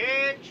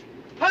 Hitch!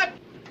 Put!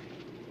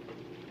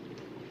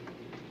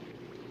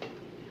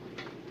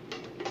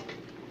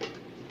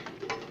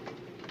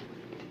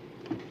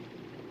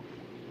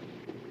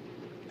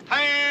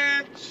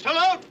 Hand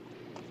salute!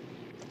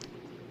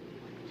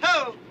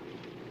 Two!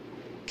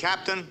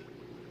 Captain,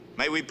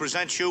 may we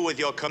present you with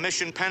your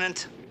commission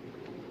pennant?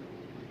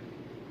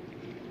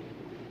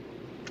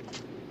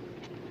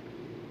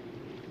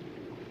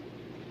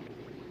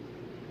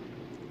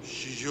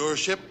 She's your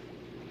ship?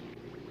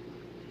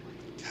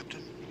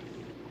 Captain?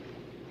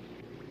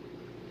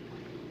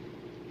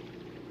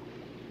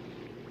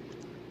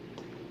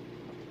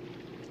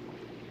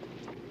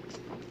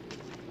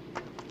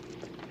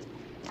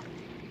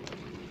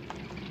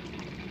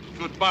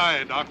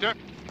 Goodbye, Doctor.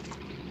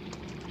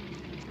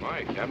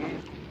 Why,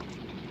 Captain?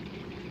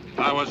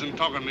 I wasn't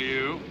talking to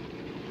you.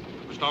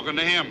 I was talking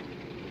to him.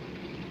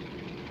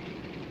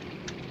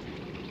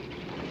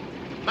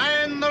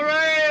 Man the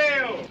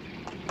rail!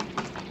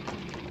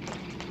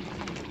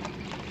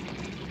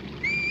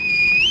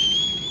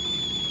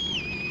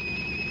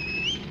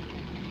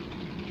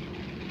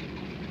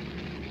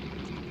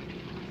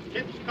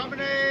 Ship's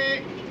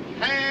company,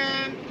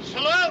 hand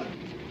salute.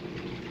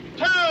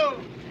 Two.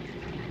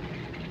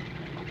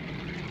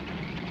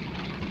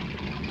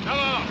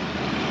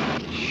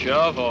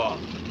 Shove off.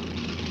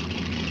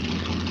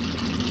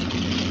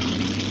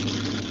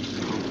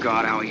 Oh,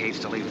 God, how he hates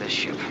to leave this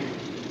ship.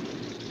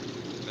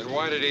 Then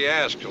why did he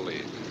ask to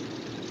leave?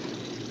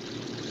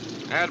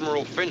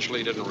 Admiral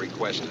Finchley didn't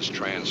request his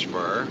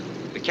transfer.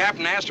 The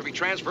captain asked to be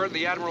transferred to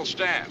the Admiral's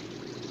staff.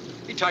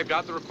 He typed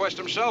out the request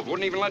himself,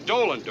 wouldn't even let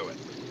Dolan do it.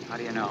 How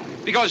do you know?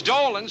 Because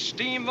Dolan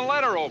steamed the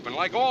letter open,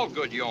 like all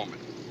good yeomen.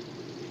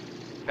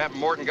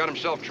 Captain Morton got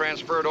himself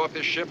transferred off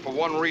this ship for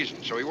one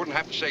reason, so he wouldn't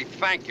have to say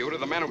thank you to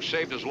the men who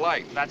saved his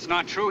life. That's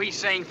not true. He's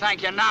saying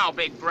thank you now,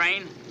 big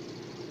brain.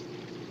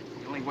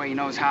 The only way he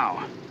knows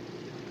how.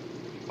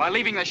 By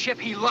leaving the ship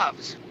he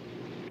loves.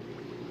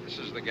 This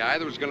is the guy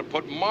that was going to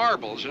put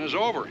marbles in his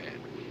overhead.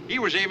 He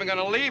was even going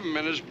to leave them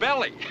in his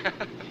belly.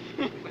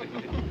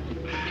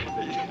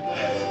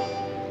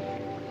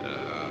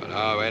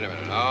 No, wait a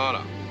minute.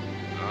 No.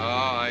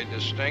 I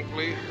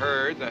distinctly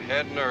heard the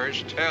head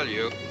nurse tell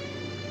you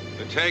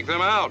to take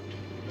them out.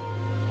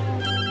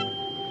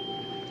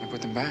 I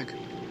put them back.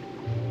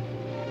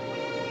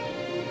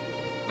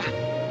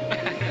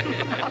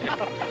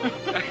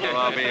 Well,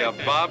 I'll be a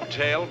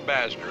bobtailed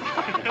bastard.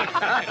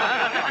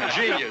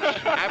 Genius.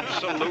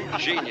 Absolute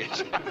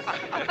genius.